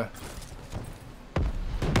PAX, bruh.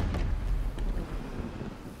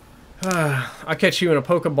 I'll catch you in a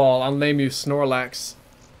Pokeball. I'll name you Snorlax.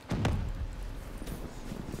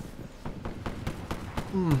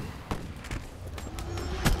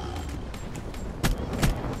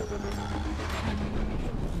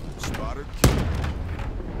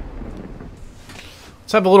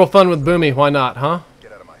 Let's have a little fun with Boomy, why not, huh?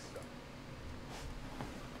 Get out of my stuff.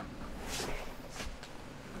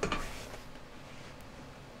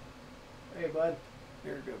 Hey, bud.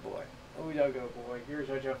 You're a good boy. Oh, we don't go boy. Here's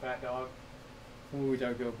Jojo Fat Dog. Oh, we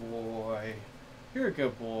don't go boy. You're a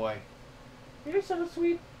good boy. You're so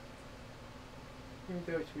sweet. You're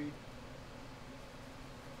so sweet.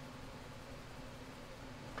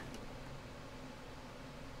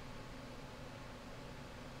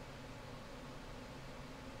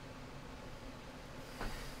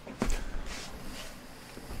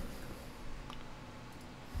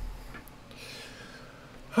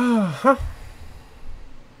 Huh.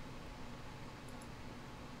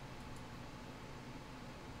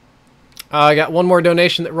 I got one more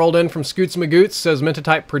donation that rolled in from Scoots Magoots. Says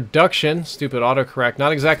Mentatype Production. Stupid autocorrect.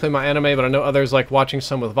 Not exactly my anime, but I know others like watching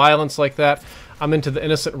some with violence like that. I'm into the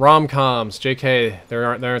innocent rom-coms. JK, they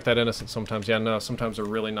aren't that innocent sometimes. Yeah, no, sometimes they're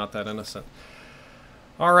really not that innocent.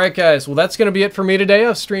 Alright guys, well that's going to be it for me today.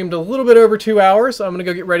 I've streamed a little bit over 2 hours. I'm going to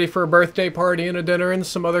go get ready for a birthday party and a dinner and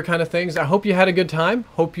some other kind of things. I hope you had a good time.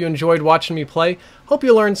 Hope you enjoyed watching me play. Hope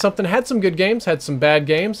you learned something. Had some good games, had some bad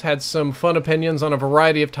games, had some fun opinions on a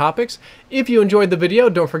variety of topics. If you enjoyed the video,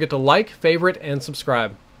 don't forget to like, favorite, and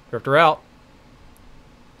subscribe. Drifter out.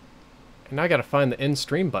 And now I got to find the end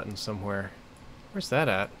stream button somewhere. Where's that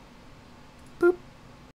at?